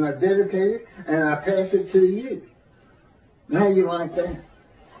servant, and I dedicate it, and I pass it to you. How you like that?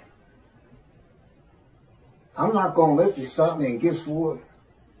 I'm not going to let you stop me, and guess what?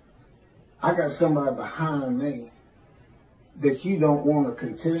 I got somebody behind me that you don't want to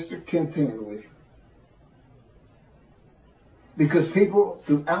contest or contend with. Because people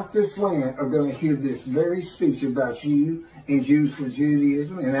throughout this land are going to hear this very speech about you and Jews for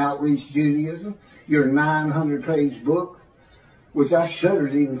Judaism and Outreach Judaism, your 900-page book, which I shudder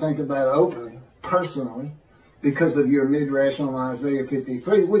to even think about opening personally because of your midrash on Isaiah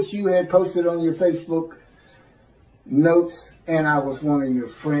 53, which you had posted on your Facebook notes, and I was one of your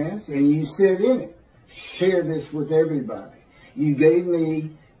friends, and you said in it, share this with everybody. You gave me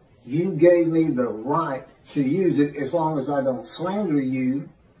the right to use it as long as I don't slander you,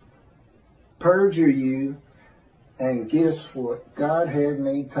 perjure you, and guess what? God had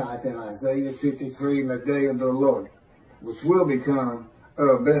me type in Isaiah 53 in the day of the Lord, which will become a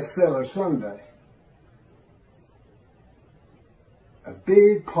bestseller someday. A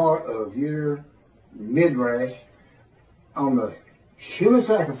big part of your midrash on the human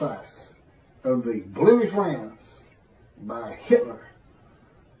sacrifice of the blemished rams by Hitler,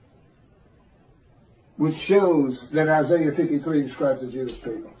 which shows that Isaiah 53 describes the Jewish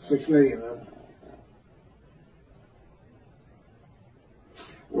people, 6 million of them.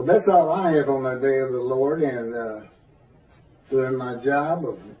 Well, that's all I have on the day of the Lord, and doing my job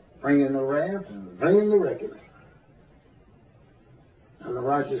of bringing the wrath and bringing the reckoning. I'm the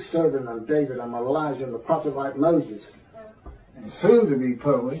righteous servant of David. I'm Elijah, the prophet like Moses. And soon to be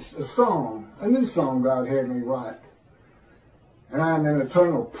published, a song, a new song God had me write. And I am an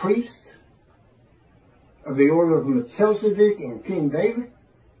eternal priest of the order of Melchizedek and King David,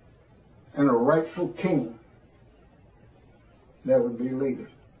 and a rightful king that would be leader.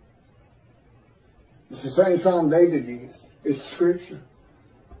 It's the same song David used. It's scripture.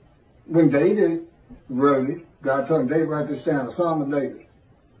 When David wrote it, God told him, David, write this down, a psalm of David.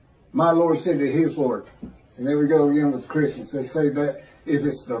 My Lord said to his Lord, And there we go again with Christians. They say that if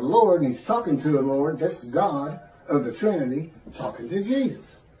it's the Lord and he's talking to the Lord, that's God of the Trinity talking to Jesus.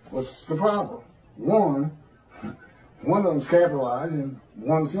 What's the problem? One of them's capitalized and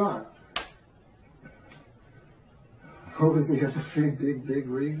one's not. What was the other big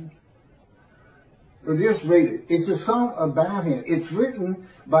reason? Well, just read it. It's a song about him. It's written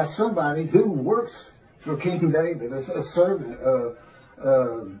by somebody who works for King David, a servant,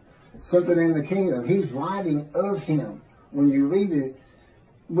 something in the kingdom. He's writing of him when you read it,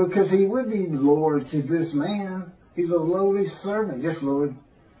 because he would be Lord to this man. He's a lowly servant. Yes, Lord.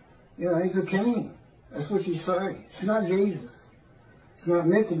 You know, he's a king. That's what you say. It's not Jesus. It's not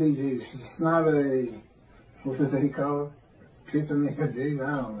meant to be Jesus. It's not a, what do they call it? Epiphany of Jesus?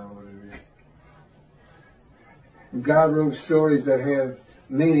 I don't know what it is. God wrote stories that have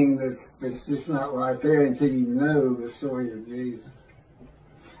meaning that's just not right there until you know the story of Jesus.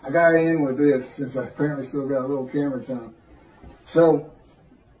 I got to end with this, since I apparently still got a little camera time. So,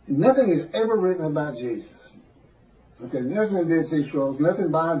 nothing is ever written about Jesus. Okay, nothing in Dead Sea Scrolls, nothing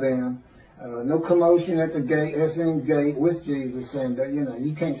by them. No commotion at the gate, Essene gate with Jesus saying that, you know,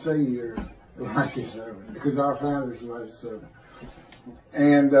 you can't say you're a righteous servant because our founder is a righteous servant.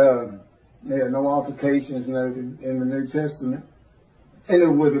 And, yeah, no altercations noted in the New Testament. And it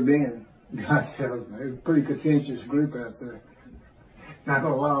would have been, God tells me, it's a pretty contentious group out there. Not a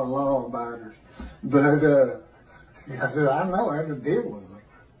lot of law abiders. But I said, I know I had to deal with them.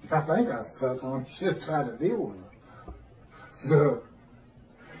 I think I stuck on ships how to deal with them. So,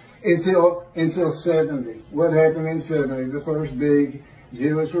 until 70. What happened in 70? The first big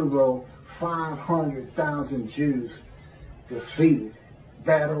Jewish revolt. 500,000 Jews defeated.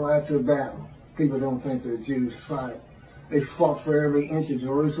 Battle after battle. People don't think the Jews fight. They fought for every inch of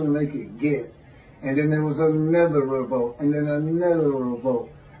Jerusalem they could get. And then there was another revolt, and then another revolt.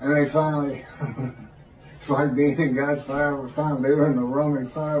 And they finally, it's like being in God's fire refinement. They were in the Roman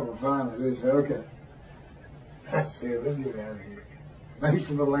fire refinement. They said, okay, that's it, let's get out of here. Thanks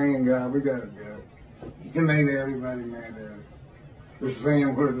for the land, God, we gotta go. You made everybody mad at us. We're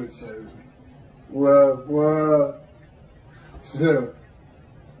saying we're the chosen. What? So,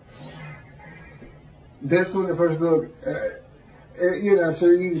 that's when the first book, you know, so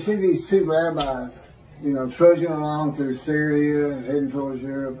you see these two rabbis, you know, trudging along through Syria and heading towards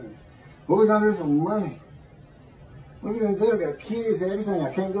Europe. And what are we going to do for money? What are we going to do? I got kids and everything.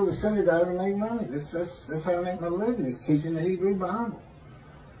 I can't go to synagogue and make money. That's how I make my living, is teaching the Hebrew Bible.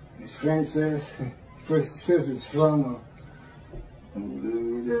 His friend says it's from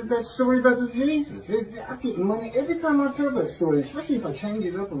that story about the Jesus. I get money every time I tell that story, especially if I change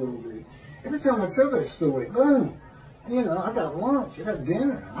it up a little bit. Every time I tell that story, boom. You know, I got lunch, I got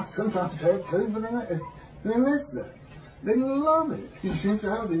dinner. I sometimes have food, but then that's that. They love it. You think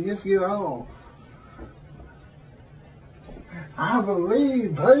how they just get all. I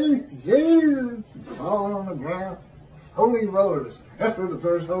believe, praise Jesus. Falling on the ground. Holy rollers. That's where the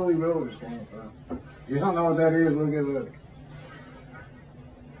first holy rollers came from. You don't know what that is, look it up.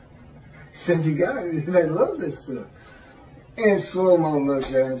 Said you got it. They love this stuff. And Slow-Mo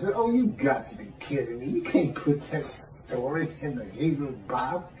looked at him and said, oh, you got to be kidding me. You can't put that story in the Hebrew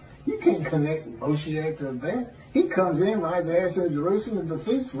Bible. You can't connect Moshiach to that. He comes in, rides ass in Jerusalem, and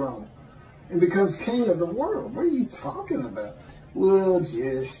defeats Rome, and becomes king of the world. What are you talking about? We'll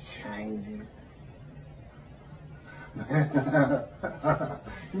just change it.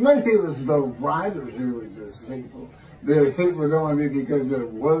 Maybe it was the writers who were deceitful. The people were doing it because there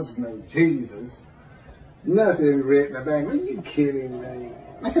was no Jesus. Nothing written about. Are you kidding me?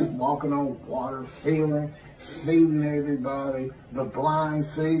 Man, walking on water, feeding everybody. The blind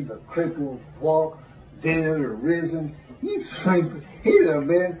see, the crippled walk, dead or risen. You think he'd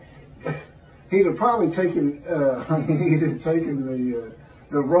have probably taken the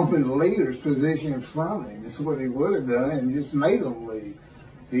Roman leader's position from him. That's what he would have done, and just made them leave.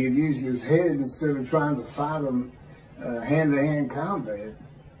 He'd used his head instead of trying to fight them hand-to-hand combat.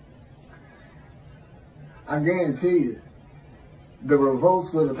 I guarantee you, the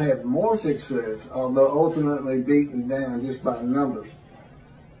revolts would have had more success, although ultimately beaten down just by numbers,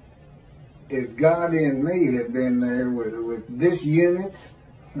 if God in me had been there with this unit,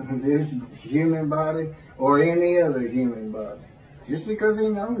 this human body, or any other human body. Just because he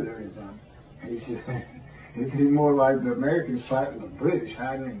knows everything. It'd be more like the Americans fighting the British,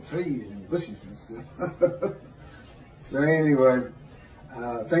 hiding in trees and bushes and stuff. So anyway,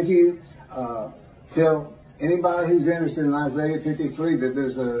 thank you. Tell anybody who's interested in Isaiah 53 that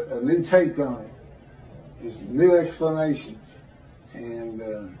there's a new take on it. There's new explanations. And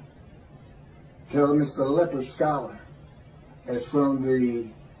tell them it's the leper scholar. It's from the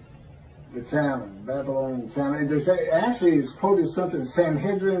the Talmud, Babylonian Talmud. And they say, actually, it's quoted something,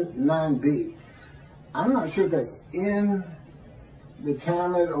 Sanhedrin 9b. I'm not sure if that's in the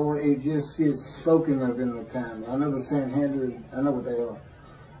Talmud or it just gets spoken of in the Talmud. I know the Sanhedrin, I know what they are.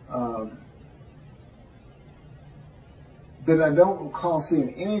 But I don't recall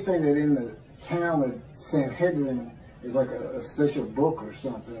seeing anything that in the Talmud, Sanhedrin is like a special book or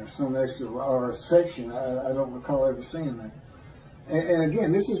something, or some extra, or a section. I don't recall ever seeing that. And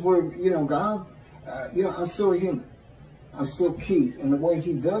again, this is where, God, I'm still a human. I'm still Keith. And the way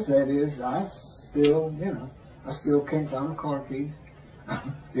he does that is I still can't find the car keys.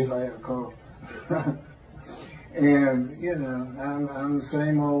 If I have a car. And, I'm the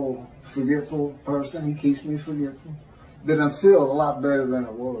same old forgetful person. He keeps me forgetful. But I'm still a lot better than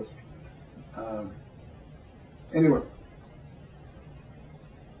I was. Anyway.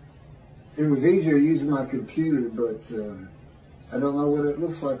 It was easier using my computer, but I don't know what it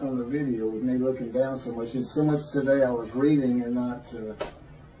looks like on the video with me looking down so much. And so much today I was reading and not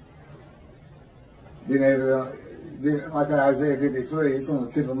being able to, like Isaiah 53, it's on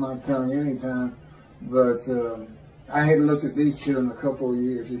the tip of my tongue anytime. But I hadn't looked at these two in a couple of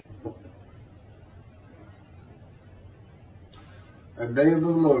years. A day of the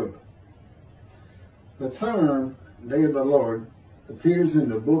Lord. The term day of the Lord appears in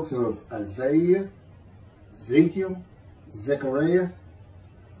the books of Isaiah, Ezekiel, Zechariah,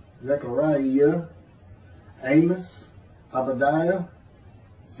 Amos, Obadiah,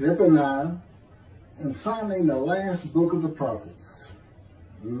 Zephaniah, and finally the last book of the prophets,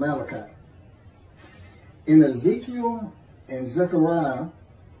 Malachi. In Ezekiel and Zechariah,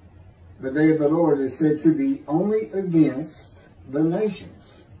 the day of the Lord is said to be only against the nations,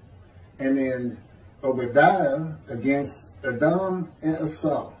 and in Obadiah against Edom and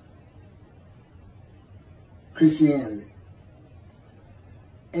Esau, Christianity,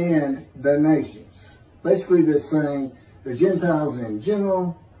 and the nations. Basically, they're saying the Gentiles in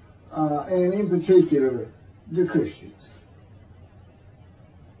general, and in particular, the Christians.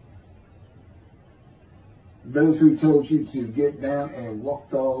 Those who told you to get down and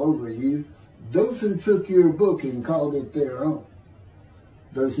walked all over you, those who took your book and called it their own.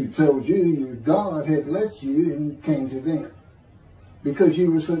 Those who told you your God had let you and came to them because you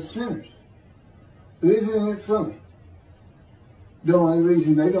were such sinners. But isn't it funny? The only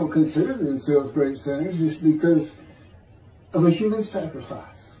reason they don't consider themselves great sinners is because of a human sacrifice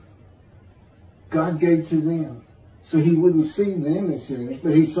God gave to them. So he wouldn't see them as sinners,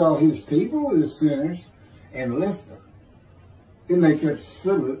 but he saw his people as sinners and left them. It makes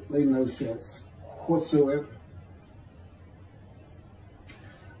absolutely no sense whatsoever.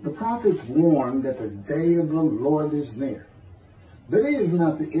 The prophets warn that the day of the Lord is near. But it is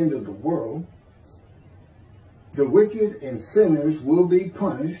not the end of the world. The wicked and sinners will be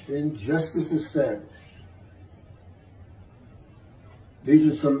punished and justice established.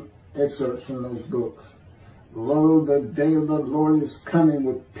 These are some excerpts from those books. Lo, the day of the Lord is coming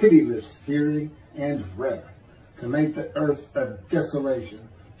with pitiless fury and wrath, to make the earth a desolation,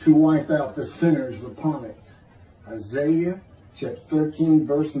 to wipe out the sinners upon it. Isaiah chapter 13,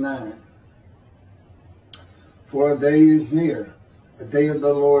 verse 9. For a day is near, the day of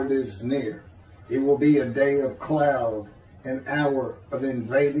the Lord is near. It will be a day of cloud, an hour of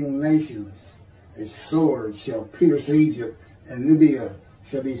invading nations. A sword shall pierce Egypt, and Nubia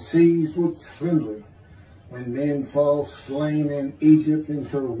shall be seized with trembling. When men fall slain in Egypt, and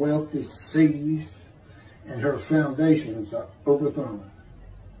her wealth is seized, and her foundations are overthrown.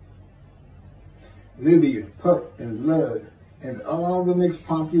 Libya, Put, and Lud, and all the mixed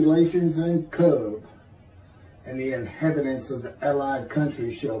populations and Cub, and the inhabitants of the allied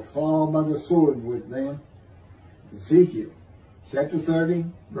countries shall fall by the sword with them. Ezekiel chapter 30,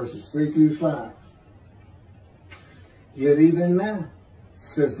 verses 3 through 5. Yet even now,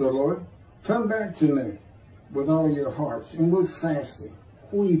 says the Lord, come back to me with all your hearts, and with fasting,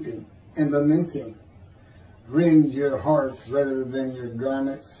 weeping, and lamenting. Rend your hearts rather than your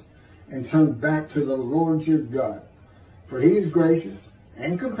garments, and turn back to the Lord your God. For he is gracious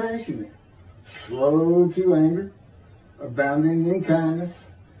and compassionate, slow to anger, abounding in kindness,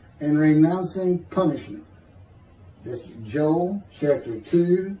 and renouncing punishment. That's Joel chapter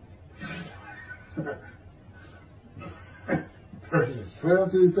 2, verses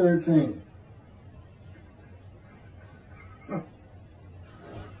 12 through 13.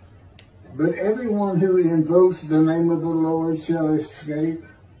 But everyone who invokes the name of the Lord shall escape.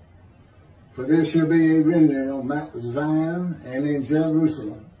 For there shall be a remnant on Mount Zion and in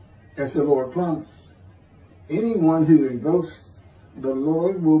Jerusalem, as the Lord promised. Anyone who invokes the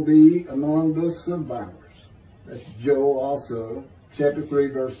Lord will be among the survivors. That's Joel also, chapter 3,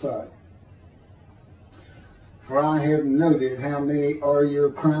 verse 5. For I have noted how many are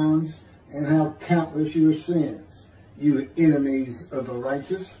your crimes and how countless your sins. You enemies of the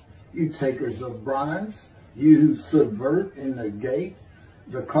righteous, you takers of bribes, you who subvert and negate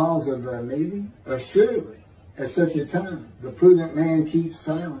the cause of the needy. Assuredly, at such a time, the prudent man keeps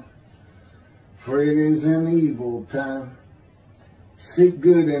silent. For it is an evil time. Seek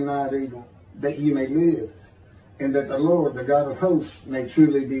good and not evil, that you may live, and that the Lord, the God of hosts, may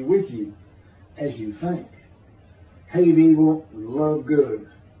truly be with you, as you think. Hate evil, love good,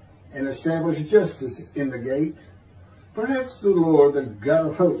 and establish justice in the gate. Perhaps the Lord, the God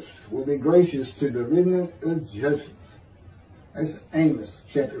of hosts, will be gracious to the remnant of Joseph. That's Amos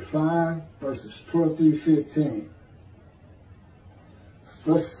chapter 5, verses 12 through 15.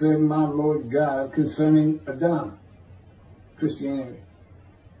 Thus said my Lord God concerning adament, Christianity.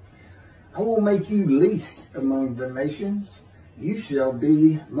 I will make you least among the nations. You shall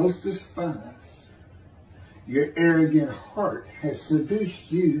be most despised. Your arrogant heart has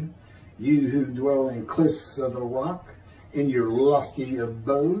seduced you, you who dwell in cliffs of the rock, in your lofty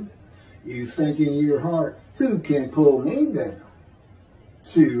abode. You think in your heart, who can pull me down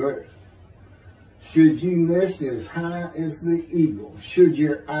to earth? Should you nest as high as the eagle? Should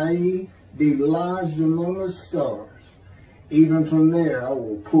your eye be lodged among the stars? Even from there I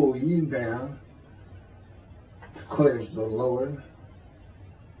will pull you down, declares the Lord.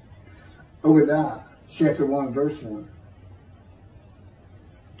 Obadiah chapter 1, verse 1.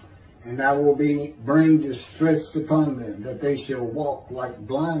 And I will bring distress upon them, that they shall walk like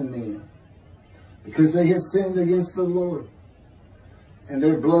blind men, because they have sinned against the Lord. And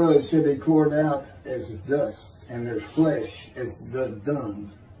their blood shall be poured out as dust, and their flesh as the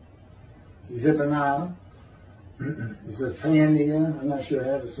dung. Zephaniah, Zephaniah, I'm not sure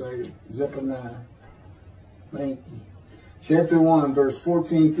how to say it, Zephaniah. Thank you. Chapter 1, verse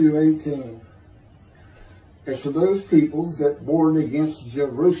 14 through 18. As for those peoples that warred against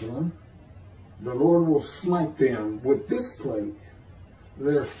Jerusalem, the Lord will smite them with this plague.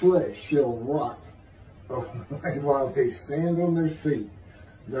 Their flesh shall rot away while they stand on their feet.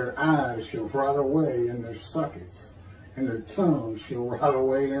 Their eyes shall rot away in their sockets, and their tongues shall rot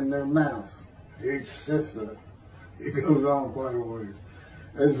away in their mouths, etc. It goes on quite a ways.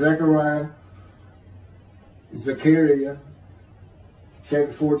 As Zechariah,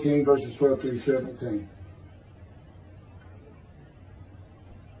 chapter 14, verses 12 through 17.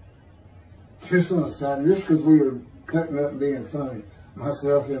 Just on the side, just because we were cutting up and being funny,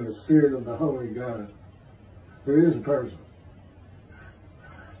 myself in the spirit of the Holy God, who is a person.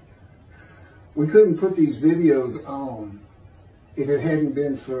 We couldn't put these videos on if it hadn't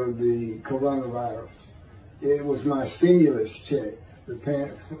been for the coronavirus. It was my stimulus check,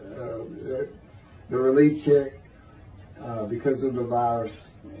 the relief check, because of the virus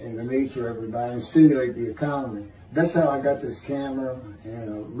and the need for everybody and stimulate the economy. That's how I got this camera and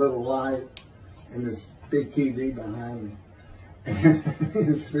a little light and this big TV behind me. And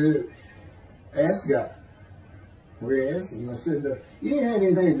in the spirit, asked God. We asked him, I said, you didn't have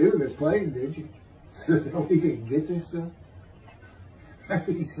anything to do with this plague, did you? So that we could get this stuff?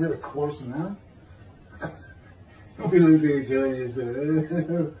 He said, of course not. We looked at each other and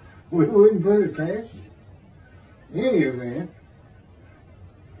said, we wouldn't put it past you. In any event,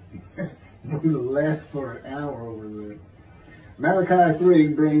 we laughed for an hour over there. Malachi 3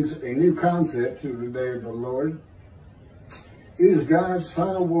 brings a new concept to the day of the Lord. It is God's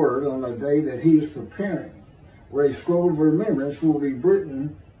final word on the day that he is preparing, where a scroll of remembrance will be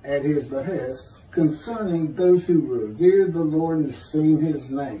written at his behest concerning those who revere the Lord and esteem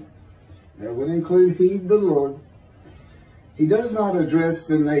his name. That would include heed the Lord. He does not address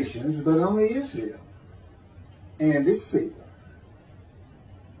the nations, but only Israel and its people.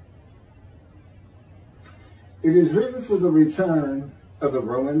 It is written for the return of the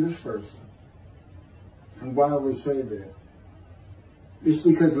Roman dispersal. And why do we say that? It's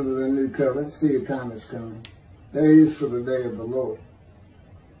because of the new covenant. See, a time is coming. That is for the day of the Lord.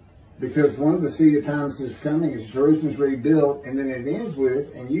 Because one of the seed times is coming is Jerusalem's rebuilt, and then it ends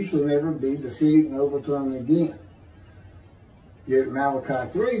with, and you shall never be defeated and overthrown again. Yet Malachi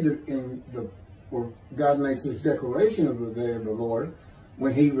 3, where God makes this declaration of the day of the Lord,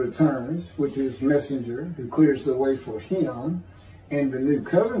 when he returns, which is messenger who clears the way for him, and the new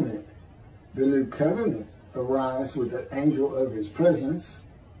covenant arrives with the angel of his presence.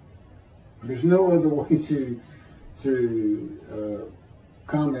 There's no other way to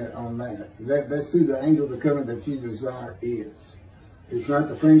comment on that. That's who the angel of the covenant that you desire is. It's not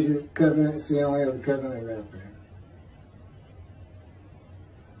the friendship covenant, it's the only other covenant out there.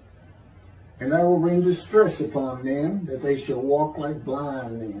 And I will bring distress upon them, that they shall walk like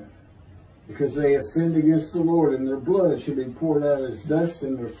blind men. because they have sinned against the Lord, and their blood should be poured out as dust,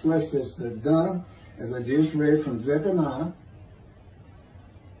 and their flesh as the dung, as I just read from Zephaniah.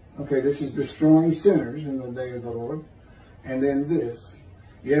 Okay, this is destroying sinners in the day of the Lord. And then this,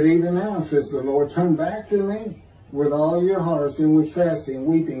 yet even now, says the Lord, turn back to me with all your hearts, and with fasting,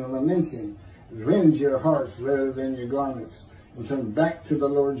 weeping, and lamenting. Rend your hearts rather than your garments, and turn back to the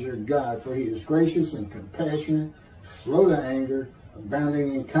Lord your God, for he is gracious and compassionate, slow to anger,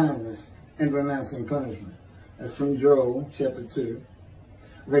 abounding in kindness, and renouncing punishment. That's from Joel chapter 2.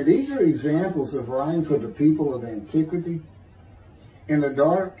 Okay, these are examples of writing for the people of antiquity. In the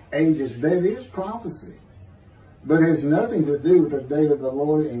dark ages, that is prophecy, but it has nothing to do with the day of the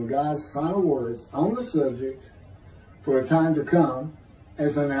Lord and God's final words on the subject for a time to come,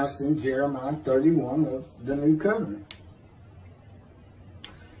 as announced in Jeremiah 31 of the New Covenant.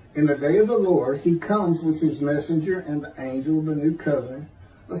 In the day of the Lord, he comes with his messenger and the angel of the New Covenant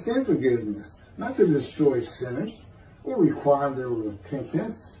of sin forgiveness, not to destroy sinners or require their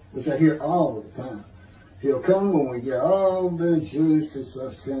repentance, which I hear all the time. He'll come when we get all the juices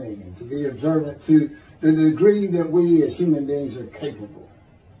of sinning, and to be observant to the degree that we as human beings are capable.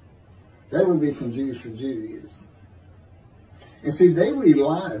 That would be from Jews for Judaism. And see, they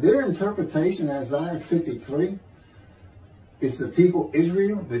rely, their interpretation of Isaiah 53 is the people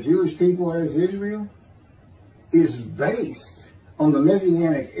Israel, the Jewish people as Israel, is based on the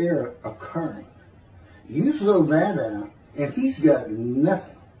Messianic era occurring. You throw that out, and he's got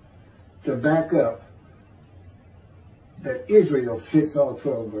nothing to back up that Israel fits all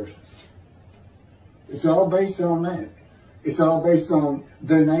 12 verses. It's all based on that. It's all based on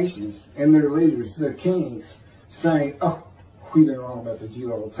the nations and their leaders, the kings, saying, oh, we've been wrong about the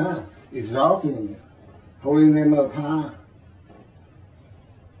Jew all the time. Exalting them, holding them up high.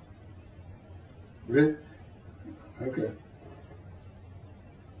 Okay.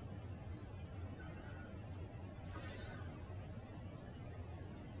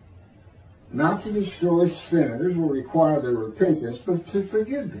 Not to destroy sinners will require their repentance, but to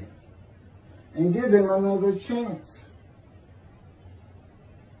forgive them and give them another chance.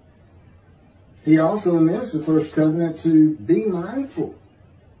 He also amends the first covenant to be mindful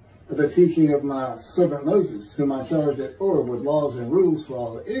of the teaching of my servant Moses, whom I charged at Oreb with laws and rules for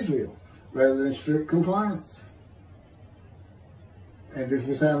all of Israel, rather than strict compliance. And this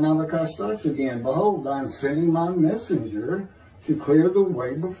is how Malachi starts again. Behold, I am sending my messenger to clear the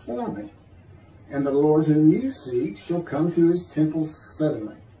way before me. And the Lord whom you seek shall come to his temple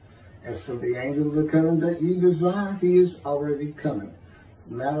suddenly. As for the angel of the covenant that you desire, he is already coming. It's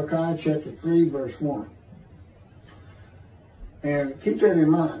Malachi chapter 3, verse 1. And keep that in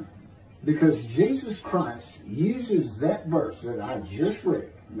mind, because Jesus Christ uses that verse that I just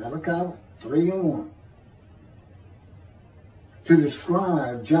read, Malachi 3 and 1, to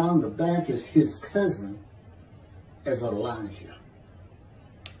describe John the Baptist, his cousin, as Elijah.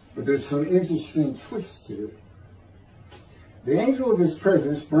 But there's some interesting twists to it. The angel of his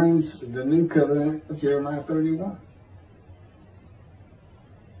presence brings the new covenant of Jeremiah 31.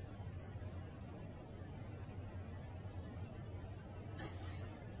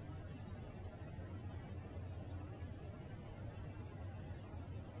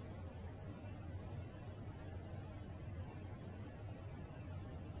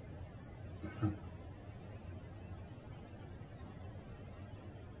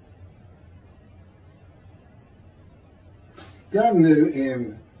 God knew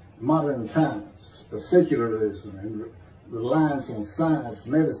in modern times of secularism and reliance on science,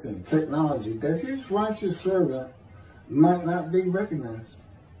 medicine, technology, that his righteous servant might not be recognized,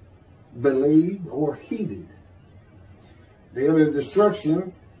 believed, or heeded. The utter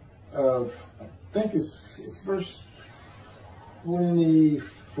destruction of, I think it's verse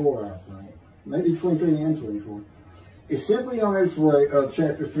 24, I think, maybe 23 and 24, is simply on its way of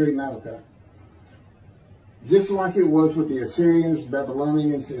chapter 3 Malachi. Just like it was with the Assyrians,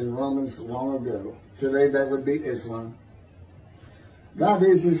 Babylonians, and Romans long ago. Today that would be Islam. God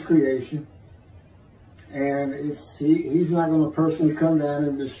is his creation. And he's not going to personally come down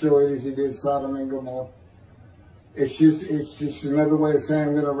and destroy it as he did Sodom and Gomorrah. It's just another way of saying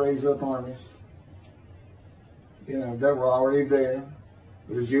I'm going to raise up armies. You know, that were already there.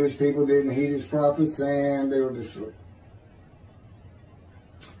 The Jewish people didn't heed his prophets and they were destroyed.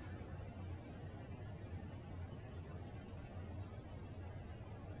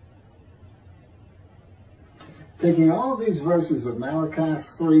 Taking all these verses of Malachi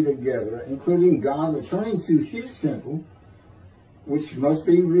 3 together, including God returning to his temple, which must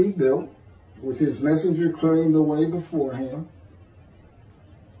be rebuilt, with his messenger clearing the way before him,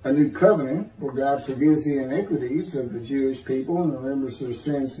 a new covenant where God forgives the iniquities of the Jewish people and remembers their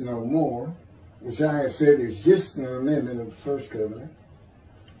sins no more, which I have said is just an amendment of the first covenant.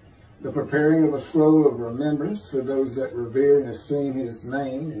 The preparing of a scroll of remembrance for those that revere and esteem his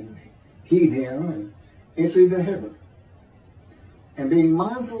name and heed him and entry to heaven. And being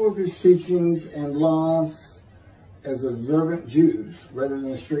mindful of his teachings and laws as observant Jews rather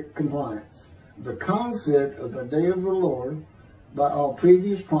than strict compliance. The concept of the day of the Lord by all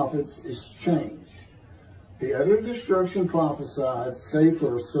previous prophets is changed. The utter destruction prophesied, save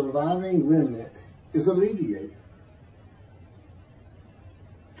for a surviving remnant, is alleviated.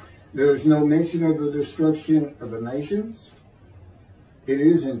 There is no mention of the destruction of the nations. It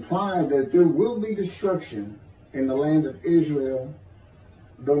is implied that there will be destruction in the land of Israel,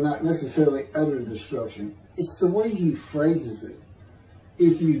 though not necessarily utter destruction. It's the way he phrases it.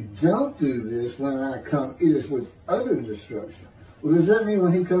 If you don't do this when I come, it is with utter destruction. Well, does that mean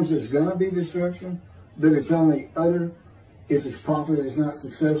when he comes there's going to be destruction? But it's only utter if his prophet is not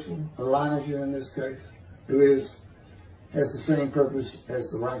successful? Elijah in this case, who has the same purpose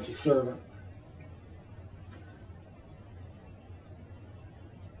as the righteous servant.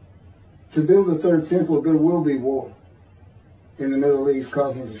 To build the third temple, there will be war in the Middle East,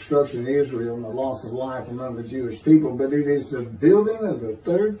 causing destruction in Israel and the loss of life among the Jewish people. But it is the building of the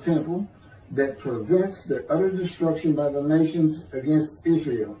third temple that prevents the utter destruction by the nations against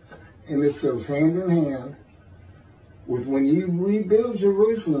Israel. And this goes hand in hand with when you rebuild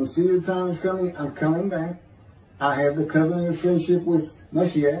Jerusalem. See, the time is coming. I'm coming back. I have the covenant of friendship with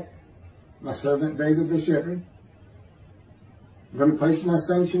Moshiach, my servant David the shepherd. I'm going to place my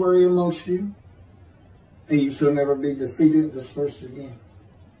sanctuary amongst you, and you shall never be defeated and dispersed again.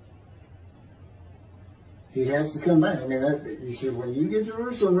 He has to come back. I mean, you said, when you get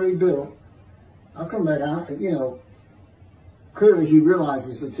Jerusalem rebuilt, I'll come back. Clearly, he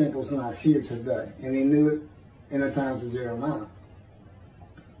realizes the temple's not here today, and he knew it in the times of Jeremiah.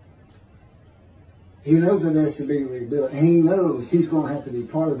 He knows it has to be rebuilt, and he knows he's going to have to be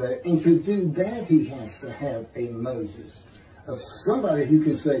part of that. And to do that, he has to have a Moses, of somebody who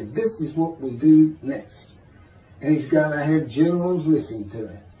can say, this is what we do next. And he's got to have generals listening to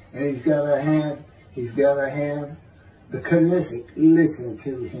him, and he's got to have the Knesset listen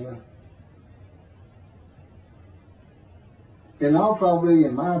to him. In all probability,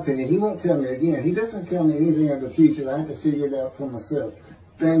 in my opinion, he won't tell me again. He doesn't tell me anything of the future. I have to figure it out for myself.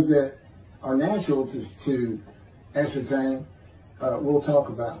 Things that are natural to ascertain, we'll talk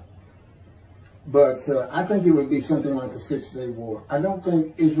about. But I think it would be something like the 6-day war. I don't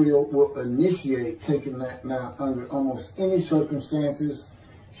think Israel will initiate taking that mount under almost any circumstances,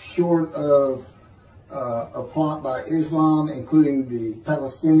 short of a plot by Islam, including the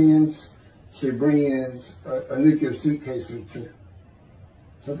Palestinians, to bring in a nuclear suitcase or two.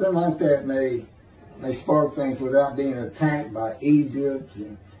 Something like that may spark things without being attacked by Egypt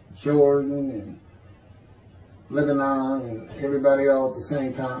and Jordan and Lebanon and everybody all at the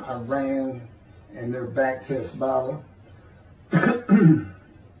same time, Iran and their back test bottle.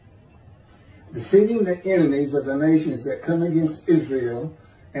 Defeating the enemies of the nations that come against Israel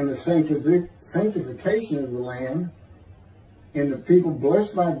and the sanctification of the land and the people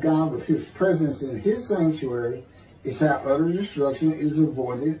blessed by God with his presence in his sanctuary is how utter destruction is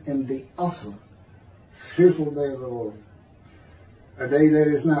avoided in the awesome, fearful day of the Lord. A day that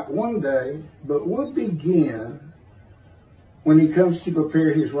is not one day, but will begin when he comes to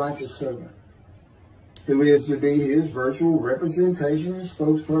prepare his righteous servant, who is to be his virtual representation and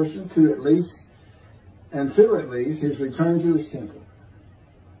spokesperson until at least his return to his temple.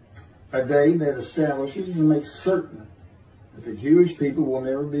 A day that establishes and makes certain that the Jewish people will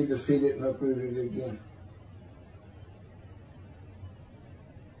never be defeated and uprooted again.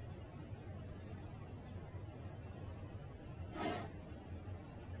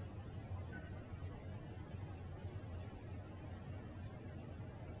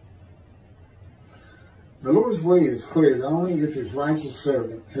 The Lord's way is cleared only if his righteous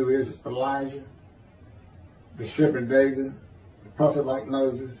servant, who is Elijah, the shepherd David, the prophet like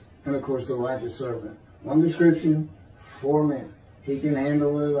Moses, and of course the righteous servant. One description, 4 men. He can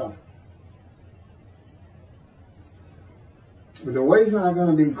handle it all. But the way's not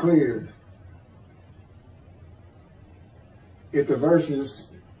going to be cleared if the verses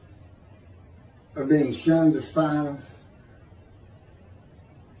are being shunned, despised,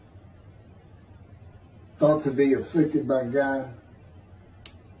 thought to be afflicted by God,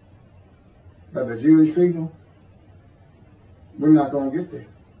 by the Jewish people. We're not going to get there.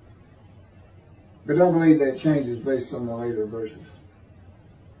 But I believe that changes based on the later verses.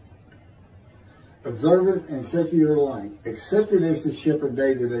 Observe it and set your light. Accepted as the shepherd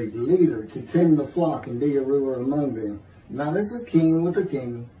David, a leader to tend the flock and be a ruler among them. Not as a king with a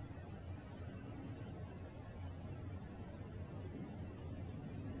kingdom.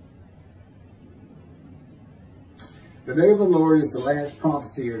 The day of the Lord is the last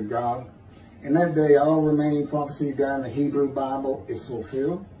prophecy of God. In that day, all remaining prophecy of God in the Hebrew Bible is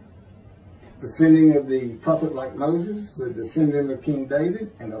fulfilled. The sending of the prophet like Moses, the descendant of King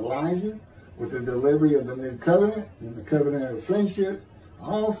David and Elijah, with the delivery of the new covenant and the covenant of friendship,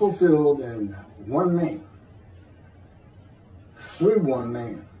 all fulfilled in one man, through one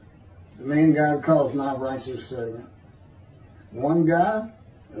man, the man God calls my righteous servant. One God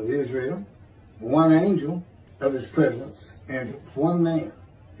of Israel, one angel of his presence, and one man,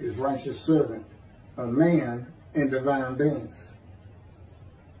 his righteous servant, a man in divine beings,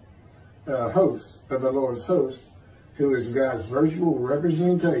 a host of the Lord's host, who is God's virtual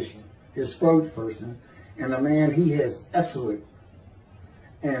representation, his spokesperson, and a man he has absolute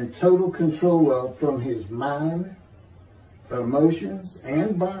and total control of, from his mind, emotions,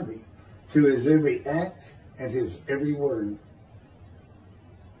 and body to his every act and his every word.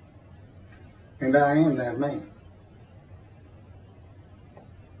 And I am that man.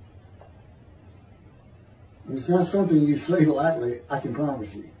 It's not something you say lightly, I can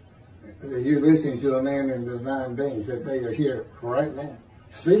promise you. That you're listening to a man in divine beings, that they are here right now,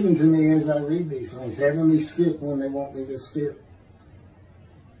 speaking to me as I read these things, having me skip when they want me to skip.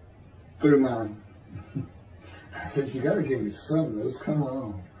 Through mine. I said, you got to give me some of those, come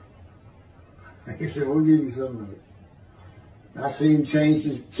on. He said, we'll give you some of those. I see him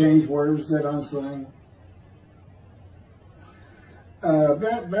change words that I'm saying.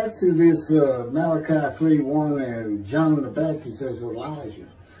 Back to this Malachi 3:1 and John the Baptist as Elijah.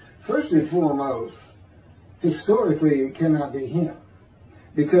 First and foremost, historically it cannot be him.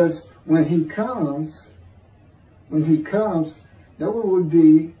 Because when he comes, that would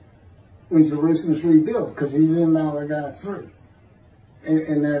be when Jerusalem's rebuilt, because he's in Malachi 3.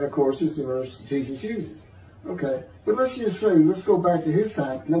 And that, of course, is the verse Jesus uses. Okay, but let's just say, let's go back to his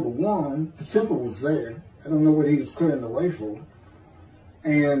time. Number one, the temple was there. I don't know what he was clearing the way for.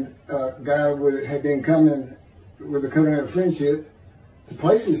 And God had been coming with a covenant of friendship to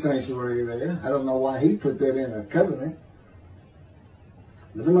place his sanctuary there. I don't know why he put that in a covenant.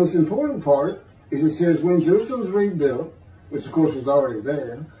 But the most important part is it says when Jerusalem was rebuilt, which of course was already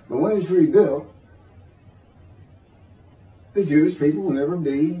there, but when it's rebuilt, the Jewish people will never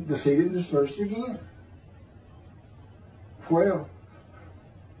be defeated and dispersed again. Well,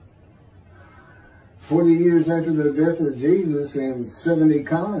 40 years after the death of Jesus in 70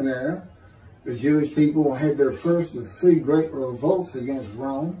 Common Era, the Jewish people had their first of 3 great revolts against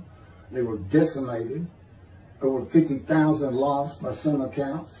Rome. They were decimated. Over 50,000 lost by some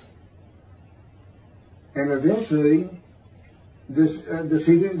accounts. And eventually,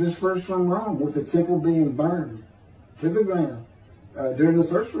 defeated and dispersed from Rome, with the temple being burned to the ground during the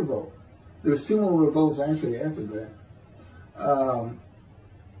first revolt. There was 2 more revolts actually after that.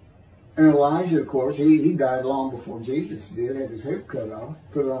 And Elijah, of course, he died long before Jesus did, had his head cut off,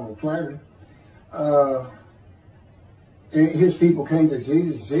 put it on a platter. And his people came to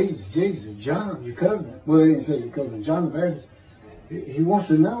Jesus, John, your cousin. Well, they didn't say your cousin, John the Baptist. He wants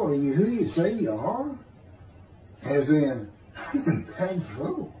to know, are you who you say you are? As in, I'm in bad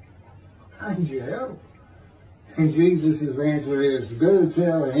trouble. How did you help? And Jesus' answer is, go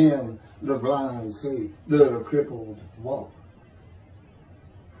tell him the blind see, the crippled walk.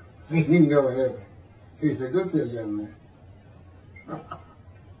 He didn't go to heaven. He said, go tell young man.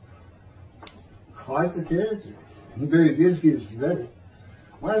 Quite the character. But it just gets better.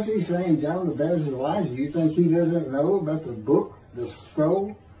 Why is he saying John the Baptist Elijah? You think he doesn't know about the book, the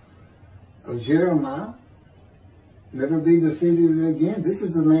scroll of Jeremiah? Never be defeated again. This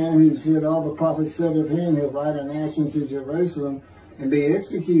is the man who said all the prophets said of him, he'll ride an ass into Jerusalem and be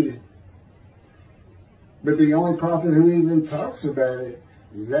executed. But the only prophet who even talks about it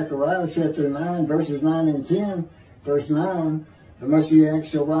is Zechariah chapter 9, verses 9 and 10. Verse 9, the Moshiach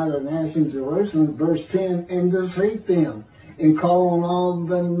shall ride an ass in Jerusalem. Verse 10, and defeat them, and call on all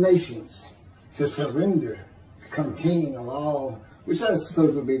the nations to surrender, become king of all, which I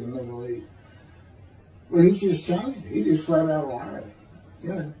suppose would be the Middle East. Well, he just changed it. He just flat out lied.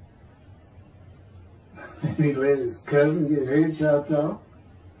 Yeah. And he let his cousin get his head chopped off.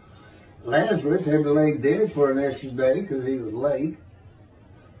 Lazarus had to lay dead for an extra day because he was late.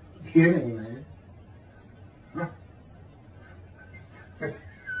 Get him there.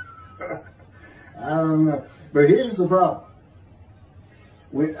 I don't know. But here's the problem.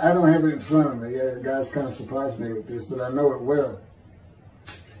 I don't have it in front of me. Guys kind of surprised me with this, but I know it well.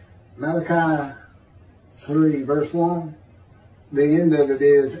 Malachi 3, verse 1. The end of it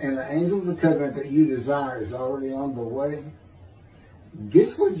is, and the angel of the covenant that you desire is already on the way.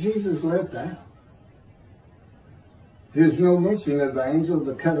 Guess what Jesus left out? There's no mention of the angel of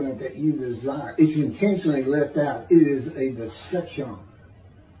the covenant that you desire. It's intentionally left out. It is a deception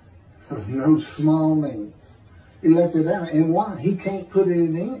of no small means. He left it out. And why? He can't put it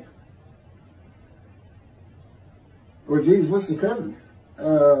in. Well, Jesus, what's the covenant?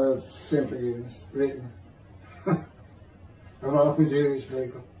 Sin forgiveness, written. Of all the Jewish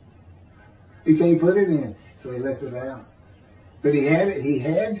people. He can't put it in, so he left it out. But he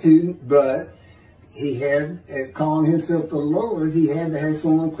had to, but he had, at calling himself the Lord, he had to have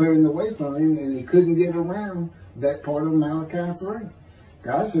someone clearing the way from him, and he couldn't get around that part of Malachi 3.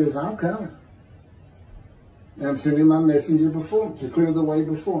 God says, I'm coming. And I'm sending my messenger before me, to clear the way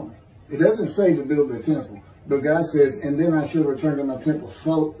before me. It doesn't say to build the temple, but God says, and then I shall return to my temple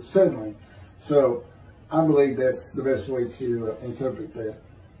suddenly. So, I believe that's the best way to interpret that.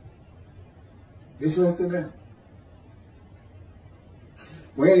 Just left it out.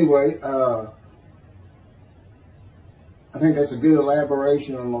 Well, anyway, I think that's a good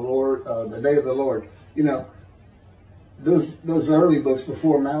elaboration on the Lord, the day of the Lord. You know, those early books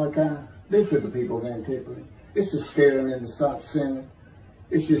before Malachi, they for the people of antiquity. It's to scare them and to stop sinning.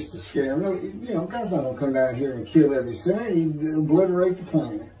 It's just to scare them. You know, God's not going to come down here and kill every sinner. He'd obliterate the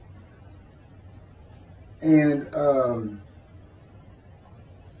planet. And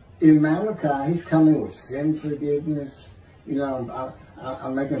in Malachi, he's coming with sin forgiveness. You know,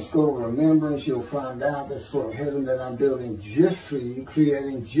 I'm making a scroll of remembrance. You'll find out this sort of heaven that I'm building just for you,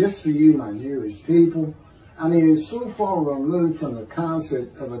 creating just for you, my Jewish people. I mean, it's so far removed from the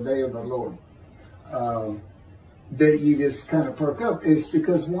concept of a day of the Lord that you just kind of perk up. It's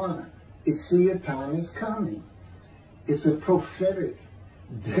because why? It's see a time is coming. It's a prophetic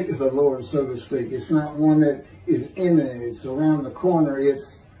day of the Lord, so to speak. It's not one that is imminent. It's around the corner.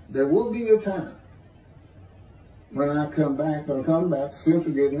 There will be a time when I come back. But I'm coming back, sin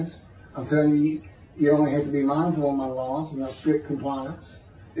forgiveness. I'm telling you, you only have to be mindful of my laws, not strict compliance.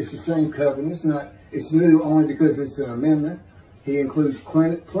 It's the same covenant. It's new only because it's an amendment. He includes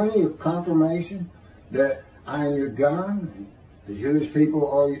plenty of confirmation that I am your God, and the Jewish people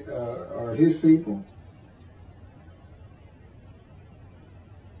are his people.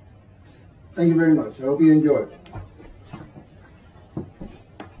 Thank you very much. I hope you enjoyed it.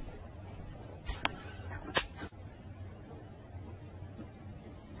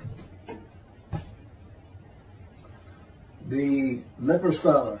 The leper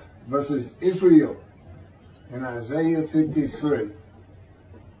scholar versus Israel in Isaiah 53.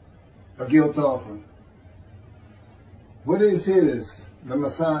 A guilt offering. What is the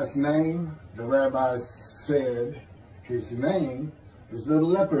Messiah's name? The rabbis said his name is the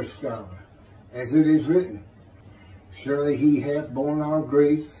leper scholar. As it is written, surely he hath borne our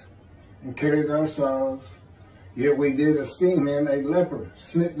griefs and carried our sorrows, yet we did esteem him a leper,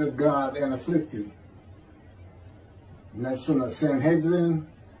 smitten of God and afflicted. And that's from the Sanhedrin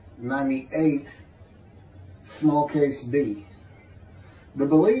 98, small case B. The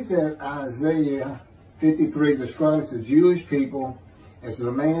belief that Isaiah 53 describes the Jewish people as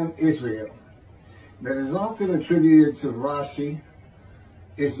the man Israel, that is often attributed to Rashi,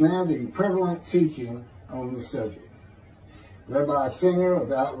 is now the prevalent teaching on the subject. Rabbi Singer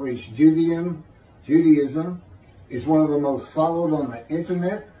of Outreach Judaism is one of the most followed on the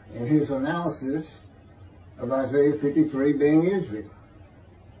internet in his analysis of Isaiah 53 being Israel.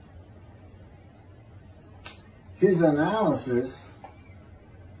 His analysis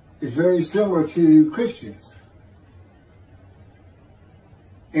is very similar to Christians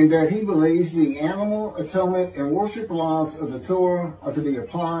in that he believes the animal atonement and worship laws of the Torah are to be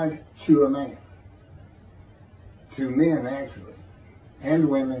applied to a man. To men, actually, and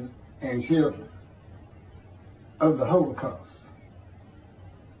women and children of the Holocaust.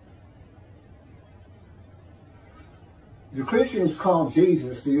 The Christians call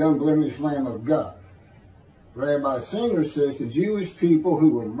Jesus the unblemished Lamb of God. Rabbi Singer says the Jewish people who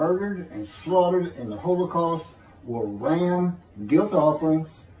were murdered and slaughtered in the Holocaust were ram guilt offerings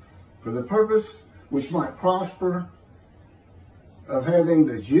for the purpose which might prosper of having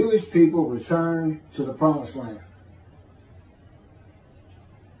the Jewish people return to the promised land.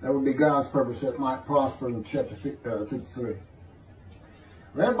 That would be God's purpose that might prosper in chapter 53.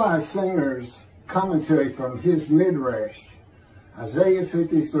 Rabbi Singer's commentary from his Midrash, Isaiah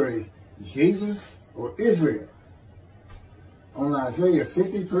 53, Jesus or Israel, on Isaiah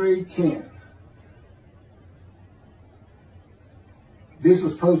 53:10. This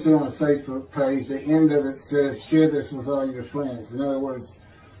was posted on a Facebook page. The end of it says, share this with all your friends. In other words,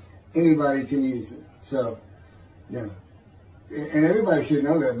 anybody can use it. So, you know, and everybody should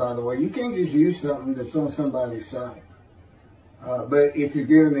know that, by the way. You can't just use something that's on somebody's site. But if you're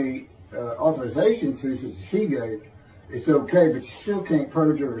given the authorization to, such as she gave, it's okay, but you still can't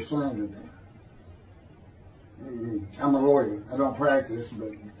perjure or slander them. I'm a lawyer. I don't practice,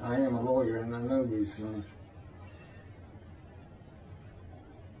 but I am a lawyer, and I know these things.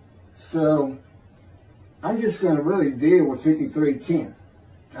 So, I'm just going to really deal with 53:10.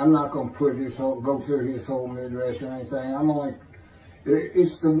 I'm not going to go through his whole midrash or anything.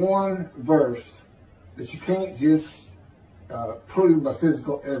 It's the one verse that you can't just prove by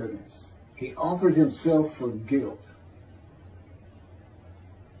physical evidence. He offers himself for guilt.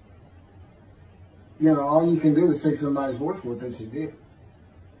 You know, all you can do is take somebody's word for it that you did.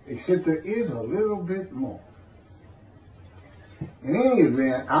 Except there is a little bit more. In any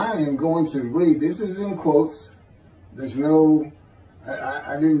event, I am going to read, this is in quotes, there's no,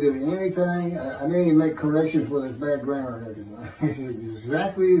 I didn't do anything, I didn't even make corrections where there's bad grammar and everything. It's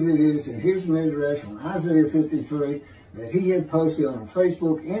exactly as it is in his midrash on Isaiah 53 that he had posted on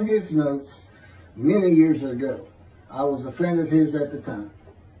Facebook in his notes many years ago. I was a friend of his at the time.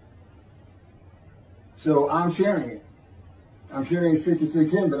 So I'm sharing it. I'm sharing his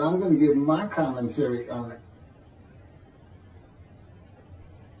 53:10, but I'm going to give my commentary on it.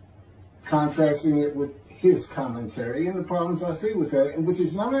 Contrasting it with his commentary and the problems I see with that, which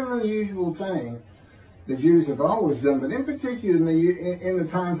is not an unusual thing the Jews have always done, but in particular in the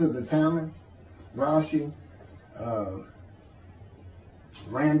times of the Talmud, Rashi,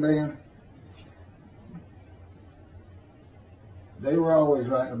 Ramban, they were always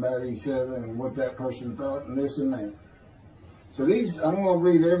writing about each other and what that person thought and this and that. So I'm going to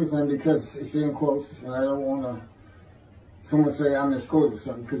read everything because it's in quotes, and I don't want someone say I misquoted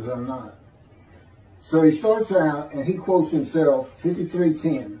something, because I'm not. So he starts out and he quotes himself,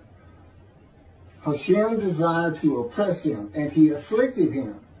 53:10. Hashem desired to oppress him, and he afflicted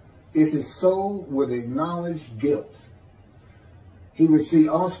him if his soul would acknowledge guilt. He would see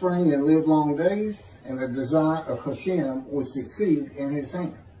offspring and live long days, and the desire of Hashem would succeed in his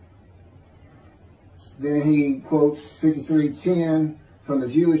hand. Then he quotes 53:10 from the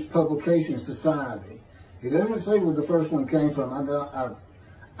Jewish Publication Society. He doesn't say where the first one came from.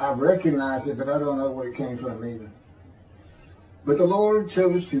 I recognize it, but I don't know where it came from either. But the Lord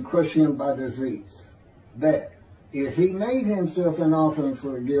chose to crush him by disease, that if he made himself an offering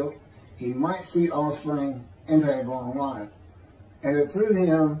for guilt, he might see offspring and have long life, and that through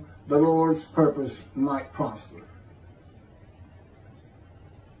him the Lord's purpose might prosper.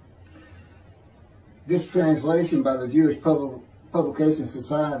 This translation by the Jewish Publication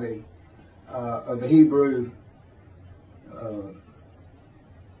Society of the Hebrew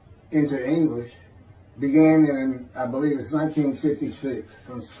into English began in, I believe it's 1956,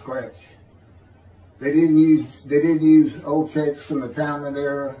 from scratch. They didn't use old texts from the Talmud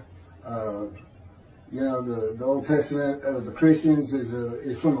era. You know, the Old Testament of the Christians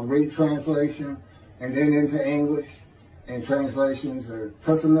is from a retranslation and then into English. And translations are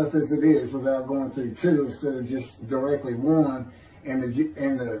tough enough as it is without going through two instead of just directly one. And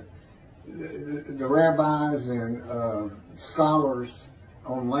the rabbis and scholars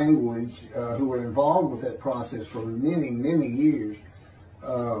on language who were involved with that process for many, many years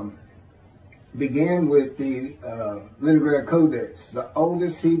began with the Leningrad Codex, the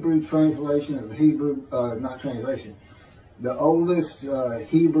oldest Hebrew translation of the Hebrew, the oldest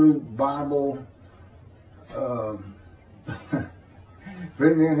Hebrew Bible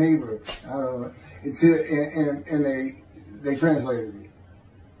written in Hebrew. It's and they translated it.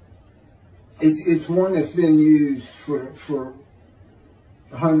 It's one that's been used for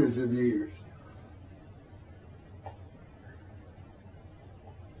hundreds of years.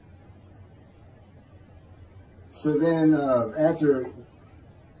 So then, after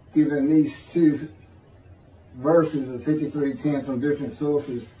giving these two verses of 53:10 from different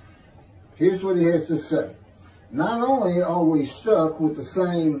sources, here's what he has to say. Not only are we stuck with the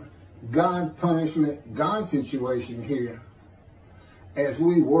same God punishment, God situation here as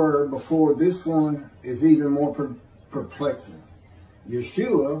we were before, this one is even more perplexing.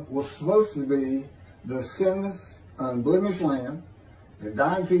 Yeshua was supposed to be the sinless, unblemished lamb that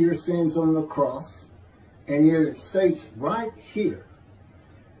died for your sins on the cross, and yet it states right here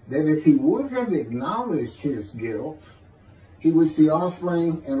that if he would have acknowledged his guilt, he would see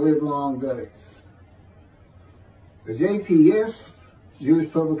offspring and live long days. The JPS,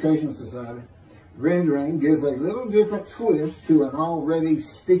 Jewish Publication Society, rendering gives a little different twist to an already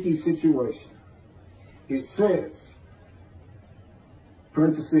sticky situation. It says,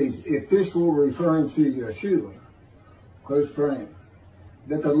 parentheses, if this were referring to Yeshua, close frame,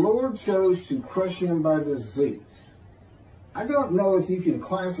 that the Lord chose to crush him by disease. I don't know if you can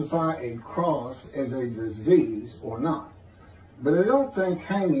classify a cross as a disease or not, but I don't think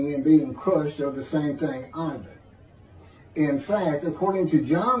hanging and being crushed are the same thing either. In fact, according to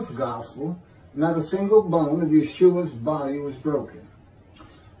John's gospel, not a single bone of Yeshua's body was broken.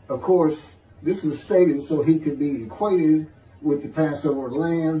 Of course, this was stated so he could be equated with the Passover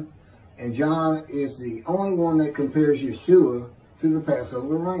lamb, and John is the only one that compares Yeshua to the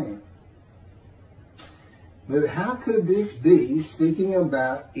Passover lamb. But how could this be speaking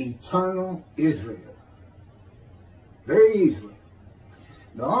about eternal Israel? Very easily.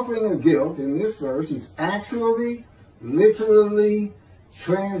 The offering of guilt in this verse is actually, literally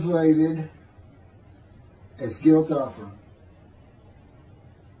translated as guilt offering.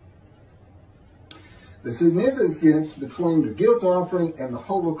 The significance between the guilt offering and the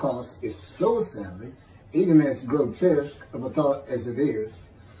Holocaust is so astounding, even as grotesque of a thought as it is,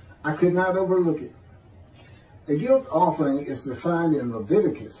 I could not overlook it. A guilt offering is defined in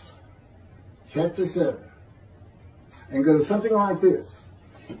Leviticus chapter 7 and goes something like this.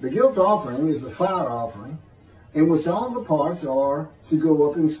 The guilt offering is a fire offering in which all the parts are to go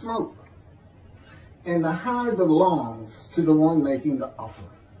up in smoke, and the hide belongs to the one making the offering.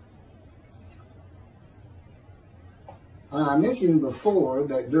 I mentioned before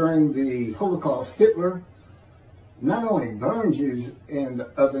that during the Holocaust, Hitler not only burned Jews in the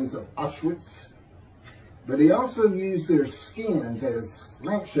ovens of Auschwitz, but he also used their skins as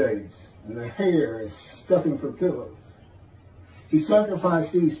lampshades and their hair as stuffing for pillows. He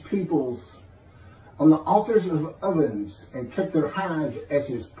sacrificed these peoples on the altars of ovens and kept their hides as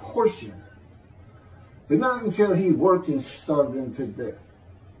his portion, but not until he worked and starved them to death.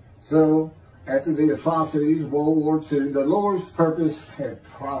 So, after the atrocities of World War II, the Lord's purpose had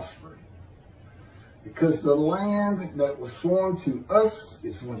prospered, because the land that was sworn to us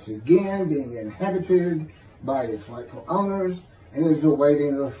is once again being inhabited by its rightful owners and is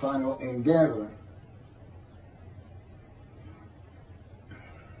awaiting the final ingathering.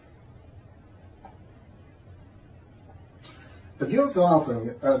 The guilt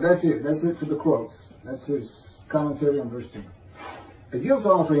offering, that's it for the quotes. That's his commentary on verse 10. A guilt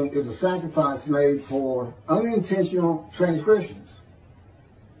offering is a sacrifice made for unintentional transgressions.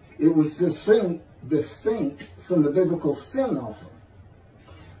 It was distinct from the biblical sin offering.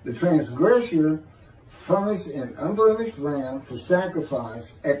 The transgressor furnished an unblemished ram for sacrifice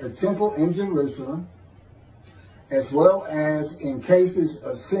at the temple in Jerusalem, as well as in cases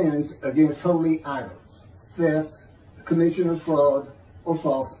of sins against holy idols, theft, commission of fraud, or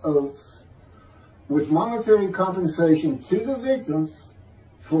false oaths, with monetary compensation to the victims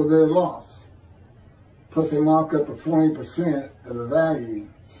for their loss, plus a markup of 20% of the value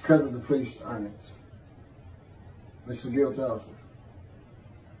to cover the priest's earnings. This is a guilt offering.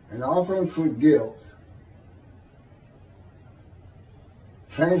 An offering for guilt,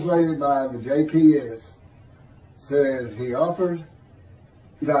 translated by the JPS, says he offered,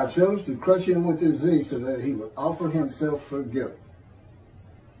 God chose to crush him with disease so that he would offer himself for guilt.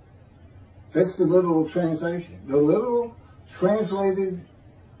 That's the literal translation. The literal translated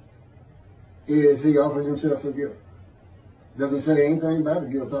is he offered himself for guilt. Doesn't say anything about the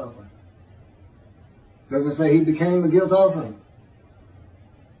guilt offering. Doesn't say he became the guilt offering.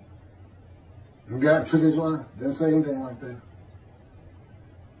 And God took his life. Doesn't say anything like that.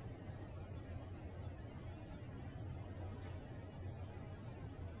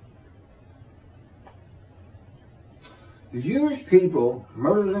 The Jewish people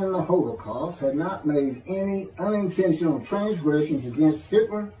murdered in the Holocaust had not made any unintentional transgressions against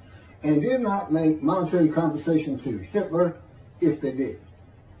Hitler and did not make monetary compensation to Hitler if they did.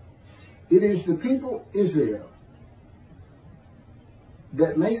 It is the people Israel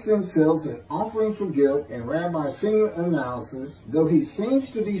that makes themselves an offering for guilt, and Rabbi Singer analysis, though he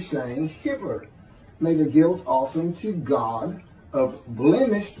seems to be saying Hitler made a guilt offering to God of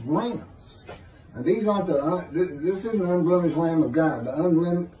blemished rams. Now, these aren't this isn't the unblemished Lamb of God. The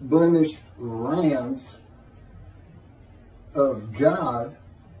unblemished rams of God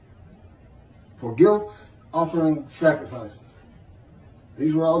for guilt offering sacrifices.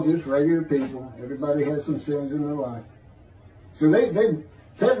 These were all just regular people. Everybody has some sins in their life. So they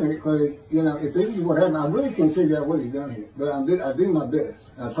technically, you know, if this is what happened, I really can't figure out what he's done here. But I do my best.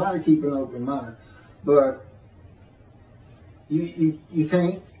 I try to keep an open mind. But you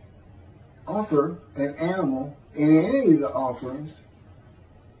can't offer an animal in any of the offerings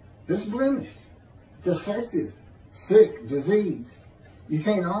that's blemished, defective, sick, diseased. You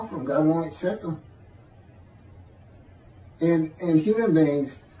can't offer them. God won't accept them. And human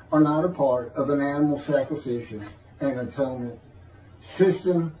beings are not a part of an animal sacrificial and atonement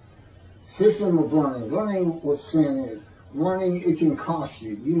System of learning. Learning what sin is. Learning, it can cost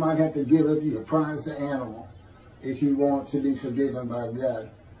you. You might have to give up your prized animal if you want to be forgiven by God.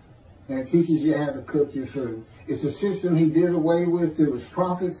 And it teaches you how to cook your food. It's a system he did away with through his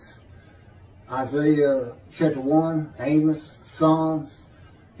prophets. Isaiah chapter 1, Amos, Psalms.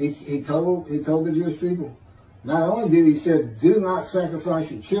 He told the Jewish people, not only did he say, do not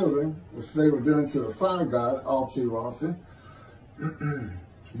sacrifice your children, which they were doing to the fire god all too often,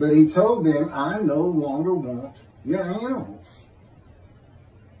 but he told them, I no longer want your animals.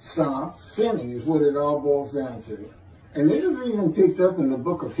 Stop sinning is what it all boils down to. And this is even picked up in the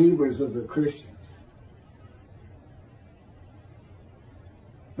book of Hebrews of the Christians.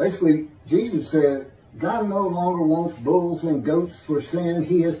 Basically, Jesus said, God no longer wants bulls and goats for sin.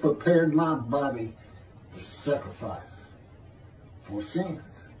 He has prepared my body for sacrifice for sins.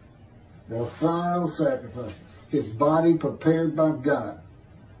 The final sacrifice. His body prepared by God.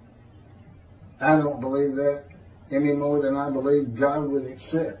 I don't believe that any more than I believe God would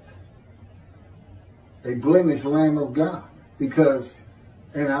accept a blemished Lamb of God. Because,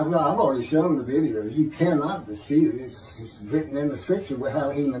 and I've already shown the videos, you cannot deceive it. It's written in the scripture how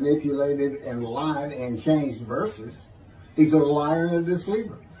he manipulated and lied and changed verses. He's a liar and a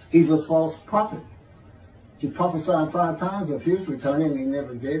deceiver. He's a false prophet. He prophesied 5 times of his return and he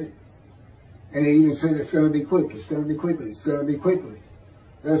never did it. And he even said it's going to be quick, it's going to be quickly, it's going to be quickly.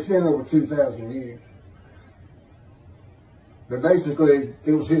 That's been over 2,000 years. But basically,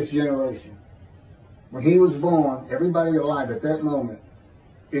 it was his generation. When he was born, everybody alive at that moment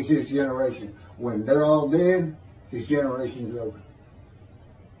is his generation. When they're all dead, his generation's over.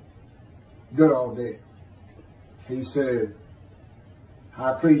 They're all dead. He said,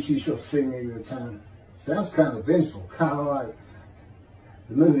 high priest, you shall see me return. Sounds kind of vengeful, kind of like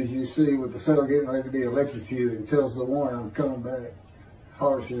the movies you see with the fellow getting ready to be electrocuted and tells the warning, I'm coming back.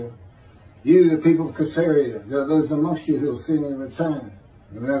 Harsh. You, the people of Caesarea, there are those amongst you who will see me return.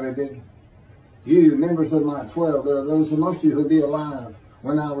 No, they didn't. You, members of my 12, there are those amongst you who will be alive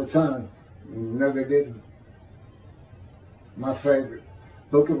when I return. No, they didn't. My favorite,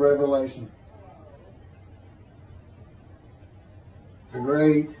 book of Revelation. The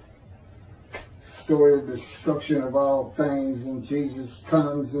great story of destruction of all things, and Jesus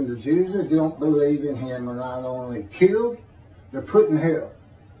comes, and the Jews that don't believe in him are not only killed, they're put in hell.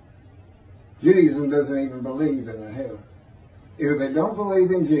 Judaism doesn't even believe in a hell. If they don't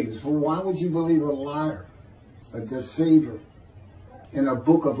believe in Jesus, well, why would you believe a liar, a deceiver, in a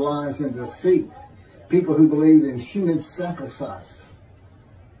book of lies and deceit? People who believe in human sacrifice,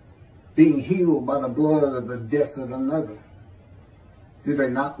 being healed by the blood of the death of another. Do they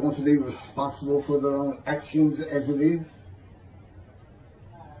not want to be responsible for their own actions as it is?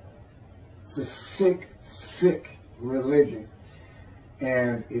 It's a sick, sick religion.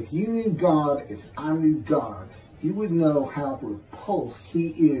 And if you knew God as I knew God, you would know how repulsed he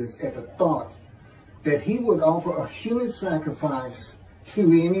is at the thought that he would offer a human sacrifice to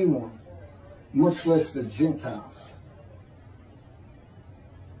anyone, much less the Gentiles.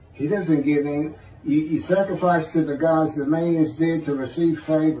 He doesn't give any. You sacrifice to the gods the Mayans did to receive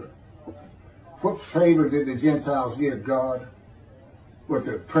favor. What favor did the Gentiles give God? With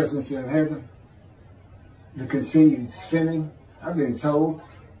their presence in heaven? The continued sinning? I've been told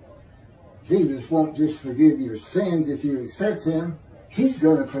Jesus won't just forgive your sins if you accept him. He's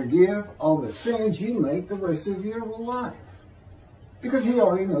going to forgive all the sins you make the rest of your life. Because he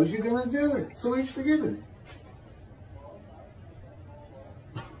already knows you're going to do it. So he's forgiven it.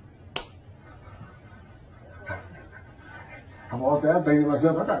 I walked out thinking to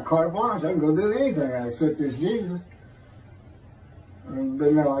myself, I got carte blanche. I can go do anything. I accept this Jesus.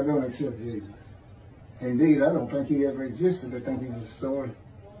 But no, I don't accept Jesus. Indeed, I don't think he ever existed. I think he's a story.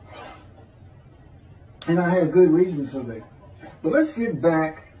 And I have good reason for that. But let's get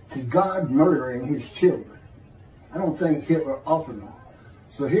back to God murdering his children. I don't think Hitler offered them.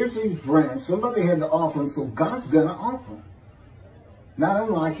 So here's these brands. Somebody had to offer them, so God's going to offer them. Not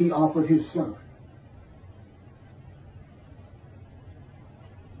unlike he offered his son.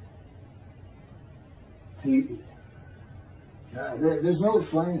 There's no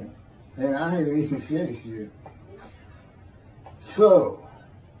explaining. And I haven't even finished yet. So,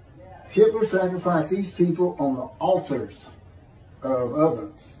 Hitler sacrificed these people on the altars of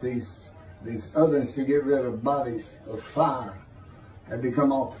ovens. These ovens to get rid of bodies of fire had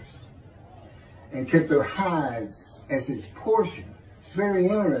become altars. And kept their hides as his portion. It's very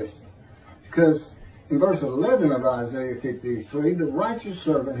interesting. Because in verse 11 of Isaiah 53, the righteous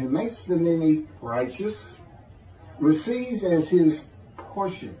servant who makes the many righteous receives as his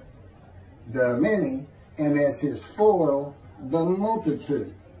portion the many, and as his spoil the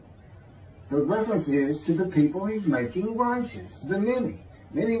multitude. The reference is to the people he's making righteous, the many.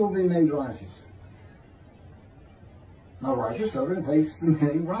 Many will be made righteous. My righteous servant makes the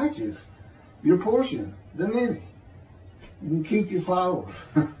many righteous. Your portion, the many. You can keep your followers.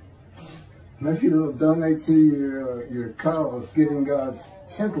 Maybe they'll donate to your cause, getting God's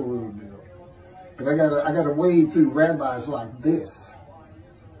temple rebuilt. But I gotta wade through rabbis like this,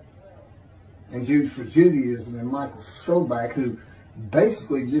 and Jews for Judaism, and Michael Sobach, who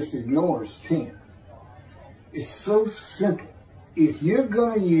basically just ignores 10. It's so simple. If you're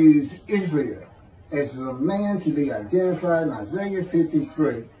going to use Israel as the man to be identified in Isaiah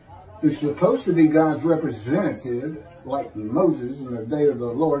 53, who's supposed to be God's representative, like Moses in the day of the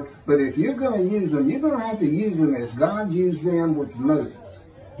Lord, but if you're going to use them, you're going to have to use them as God used them with Moses.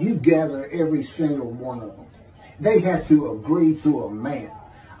 You gather every single one of them. They have to agree to a man.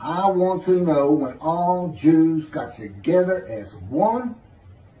 I want to know when all Jews got together as one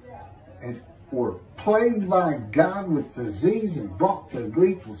and were plagued by God with disease and brought to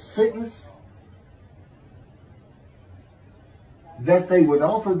grief with sickness, that they would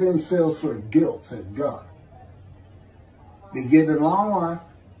offer themselves for guilt to God, be given long life,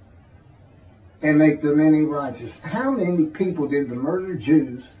 and make the many righteous. How many people did the murdered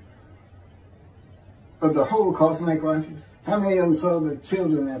Jews of the Holocaust make righteous? How many of them saw their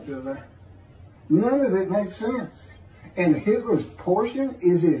children after that? None of it makes sense. And Hitler's portion,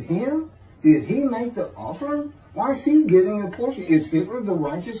 is it him? Did he make the offering? Why is he getting a portion? Is Hitler the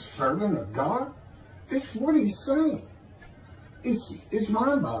righteous servant of God? That's what he's saying. It's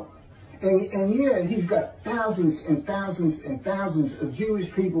mind-boggling. And yet he's got thousands and thousands and thousands of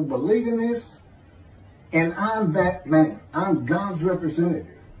Jewish people believing this. And I'm that man. I'm God's representative.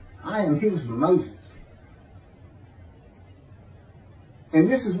 I am his Moses. And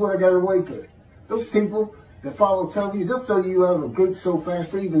this is what I got to wait for. Those people that follow Toby, they'll throw you out of a group so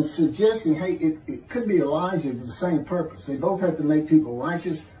fast, they're even suggesting, hey, it could be Elijah for the same purpose. They both have to make people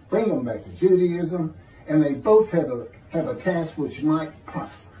righteous, bring them back to Judaism, and they both have a task which might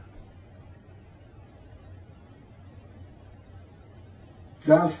prosper.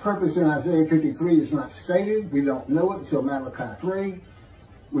 God's purpose in Isaiah 53 is not stated. We don't know it until Malachi 3,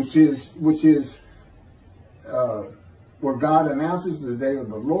 which is where God announces the day of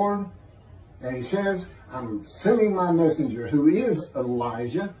the Lord. And he says, I'm sending my messenger, who is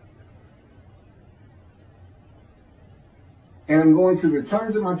Elijah, and I'm going to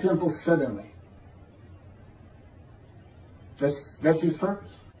return to my temple suddenly. That's his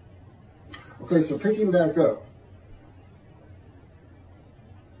purpose. Okay, so picking back up.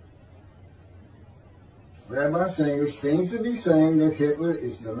 Rabbi Singer seems to be saying that Hitler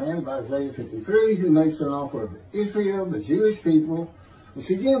is the man of Isaiah 53 who makes an offer of Israel, the Jewish people, which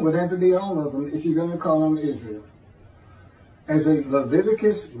again would have to be all of them if you're going to call them Israel, as a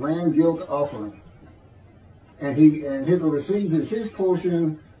Leviticus ram guilt offering. And Hitler receives as his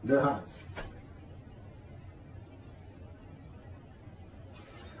portion their house.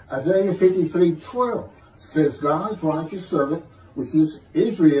 Isaiah 53:12 says God's righteous servant, which is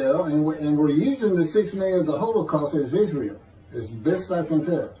Israel, and we're using the 6 million of the Holocaust as Israel, as best I can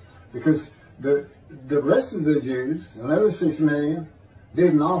tell, because the rest of the Jews, another 6 million,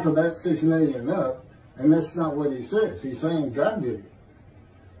 didn't offer that 6 million up, and that's not what he says. He's saying God did it,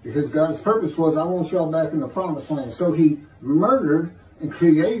 because God's purpose was, I want y'all back in the promised land. So he murdered and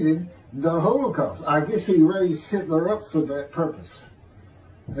created the Holocaust. I guess he raised Hitler up for that purpose.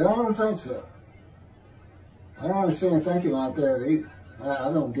 I don't think so. I don't understand thinking like that either.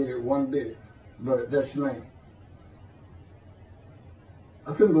 I don't get it one bit, but that's me.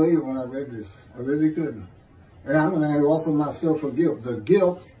 I couldn't believe it when I read this. I really couldn't. And I'm going to offer myself for guilt. The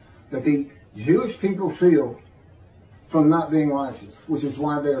guilt that the Jewish people feel from not being righteous, which is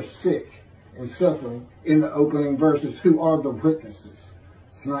why they're sick and suffering in the opening verses, who are the witnesses.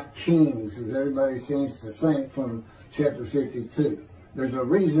 It's not kings, as everybody seems to think from chapter 52. There's a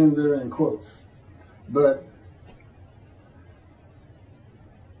reason they're in quotes.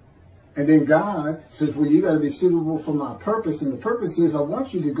 And then God says, well, you got to be suitable for my purpose. And the purpose is, I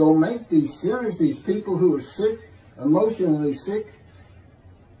want you to go make these sinners, these people who are sick, emotionally sick,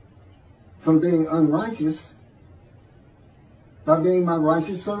 from being unrighteous, by being my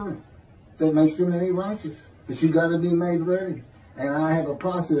righteous servant. That makes them any righteous. But you got to be made ready. And I have a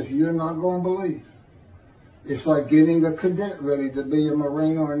process you're not going to believe. It's like getting a cadet ready to be a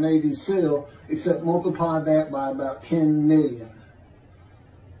Marine or a Navy SEAL, except multiply that by about 10 million.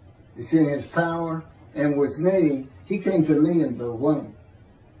 It's in his power. And with me, he came to me in the womb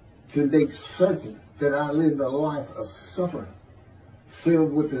to make certain that I lived a life of suffering,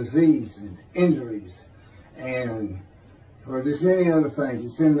 filled with disease and injuries and Or there's many other things.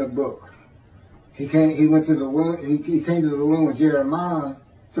 It's in the book. He came to the womb of Jeremiah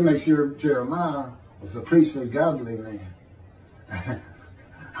to make sure Jeremiah was a priestly, godly man.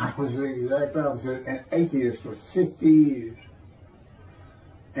 I was the exact opposite, an atheist for 50 years.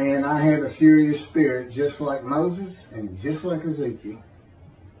 And I had a furious spirit just like Moses and just like Ezekiel.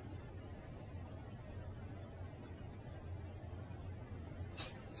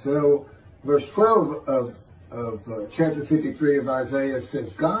 So, verse 12 of chapter 53 of Isaiah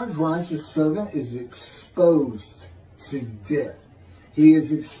says, God's righteous servant is exposed to death. He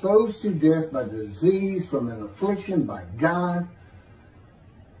is exposed to death by disease, from an affliction by God.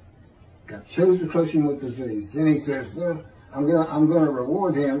 God chose to crush him with disease. Then he says, well, I'm gonna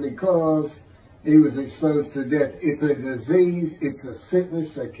reward him because he was exposed to death. It's a disease, it's a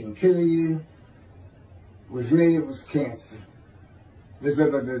sickness that can kill you. With me, it was cancer. There's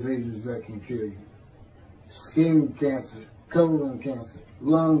other diseases that can kill you. Skin cancer, colon cancer,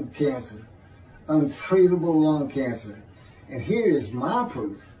 lung cancer, untreatable lung cancer. And here is my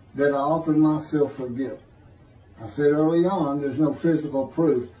proof that I offered myself for guilt. I said early on, there's no physical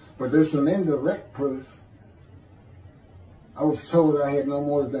proof, but there's some indirect proof. I was told I had no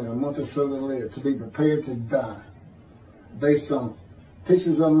more than a month or so to live, to be prepared to die, based on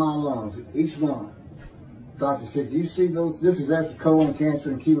pictures of my lungs, each lung. Doctor said, do you see those? This is after colon cancer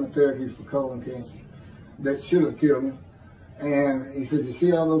and chemotherapy for colon cancer. That should have killed me. And he said, you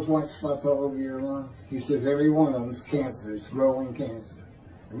see all those white spots all over your lungs? He says, every one of them is cancer. It's growing cancer.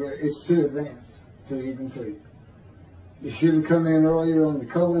 It's too advanced to even treat. You should have come in earlier on the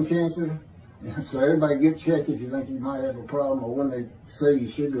colon cancer. So everybody get checked if you think you might have a problem, or when they say you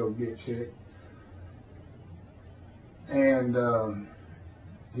should go get checked. And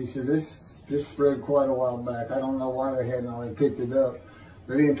he said, this spread quite a while back. I don't know why they hadn't already picked it up.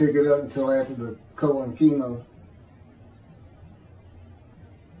 They didn't pick it up until after the colon chemo.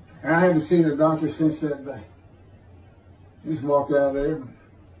 And I haven't seen a doctor since that day. Just walked out there,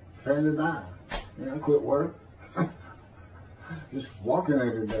 prepared to die. Quit work. Just walking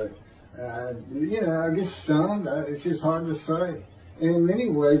every day. I get stunned. It's just hard to say. In many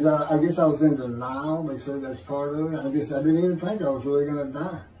ways, I guess I was in denial. They said that's part of it. I didn't even think I was really going to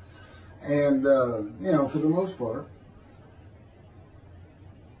die. And, for the most part.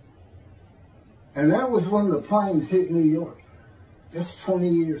 And that was when the planes hit New York. That's 20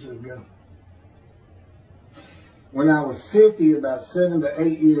 years ago. When I was 50, about 7 to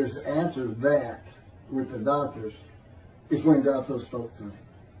 8 years after that, with the doctors, is when God first spoke to me.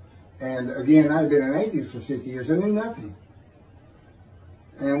 And again, I'd been an atheist for 50 years. I knew nothing.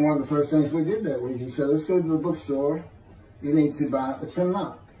 And one of the first things we did that week, he said, let's go to the bookstore. You need to buy a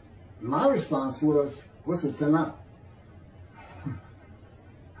Tanakh. My response was, what's a Tanakh?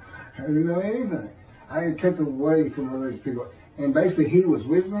 I didn't know anything. I had kept away from religious people. And basically, he was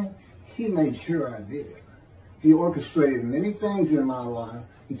with me. He made sure I did. He orchestrated many things in my life.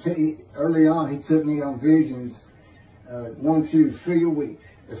 Early on, he took me on visions 1, 2, 3 a week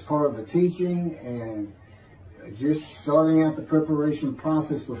as part of the teaching and just starting out the preparation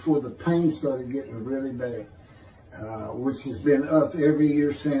process before the pain started getting really bad, which has been up every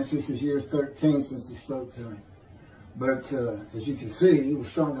year since. This is year 13 since he spoke to me. But as you can see, he was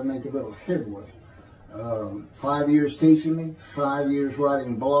starting to make a little headway. 5 years teaching me, 5 years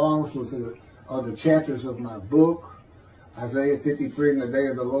writing blogs, which are the chapters of my book, Isaiah 53 and the Day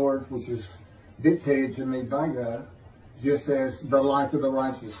of the Lord, which is dictated to me by God, just as the life of the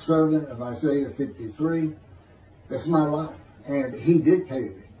righteous servant of Isaiah 53. That's my life. And he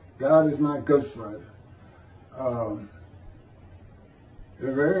dictated it. God is my ghostwriter.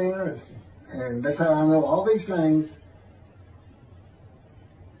 They're very interesting. And that's how I know all these things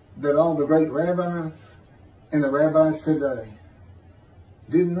that all the great rabbis and the rabbis today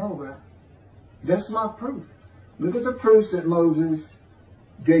didn't know about. That's my proof. Look at the proofs that Moses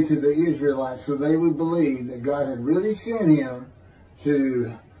gave to the Israelites so they would believe that God had really sent him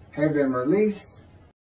to have them released